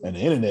 and the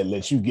internet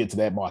lets you get to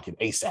that market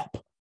ASAP.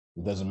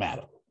 It doesn't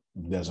matter.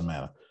 It doesn't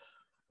matter.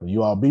 But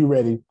you all be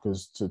ready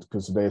because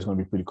today is going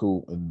to be pretty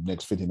cool in the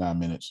next 59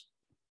 minutes.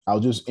 I'll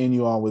just end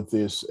you all with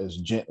this as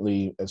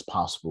gently as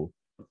possible,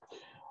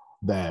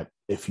 that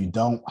if you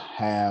don't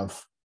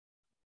have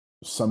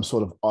some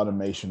sort of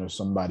automation or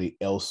somebody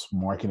else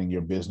marketing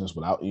your business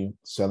without you,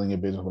 selling your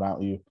business without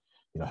you,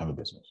 you don't have a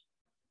business.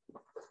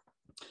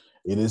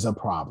 It is a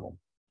problem.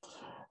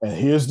 And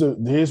here's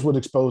what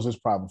exposes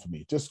this problem for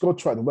me. Just go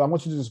try. I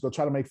want you to just go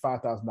try to make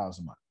 $5,000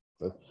 a month.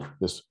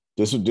 This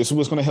is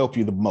what's going to help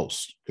you the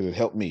most, because it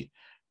helped me.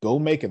 Go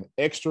make an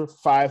extra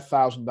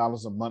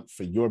 $5,000 a month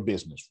for your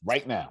business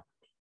right now,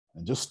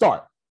 and just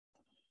start.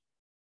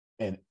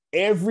 And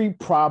every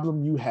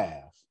problem you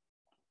have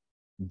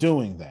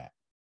doing that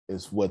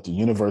is what the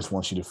universe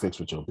wants you to fix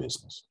with your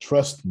business.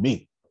 Trust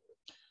me.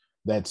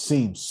 That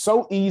seems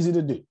so easy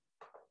to do,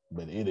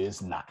 but it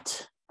is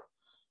not.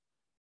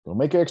 Go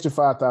make an extra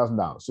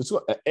 $5,000. Just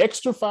an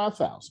extra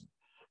 $5,000,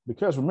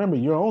 because remember,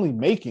 you're only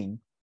making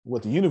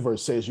what the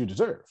universe says you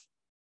deserve.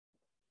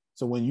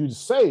 So when you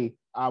say,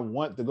 I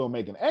want to go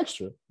make an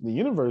extra, the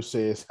universe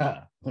says,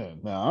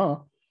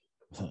 no,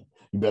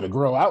 you better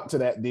grow out to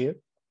that, dear.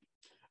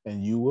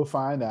 And you will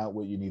find out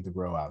what you need to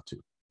grow out to.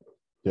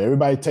 So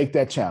everybody take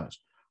that challenge.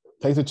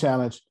 Take the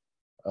challenge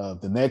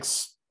of the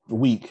next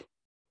week.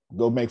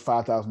 Go make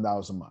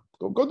 $5,000 a month.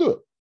 Go do it.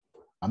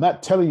 I'm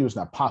not telling you it's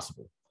not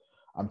possible.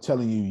 I'm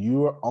telling you,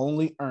 you're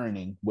only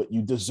earning what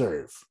you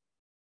deserve.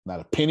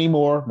 Not a penny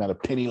more, not a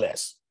penny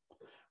less.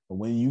 But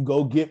when you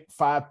go get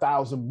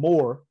 5,000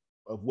 more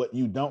of what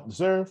you don't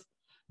deserve,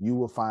 you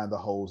will find the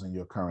holes in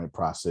your current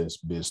process,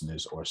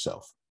 business, or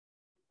self.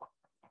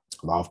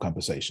 Law of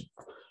compensation.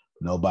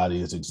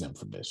 Nobody is exempt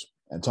from this.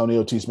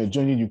 Antonio T. Smith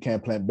Jr., you can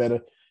plant better.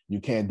 You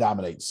can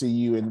dominate. See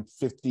you in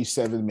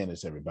 57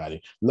 minutes,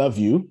 everybody. Love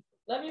you.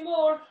 Love you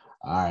more.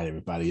 All right,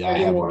 everybody. Y'all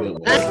have a good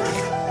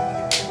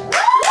one.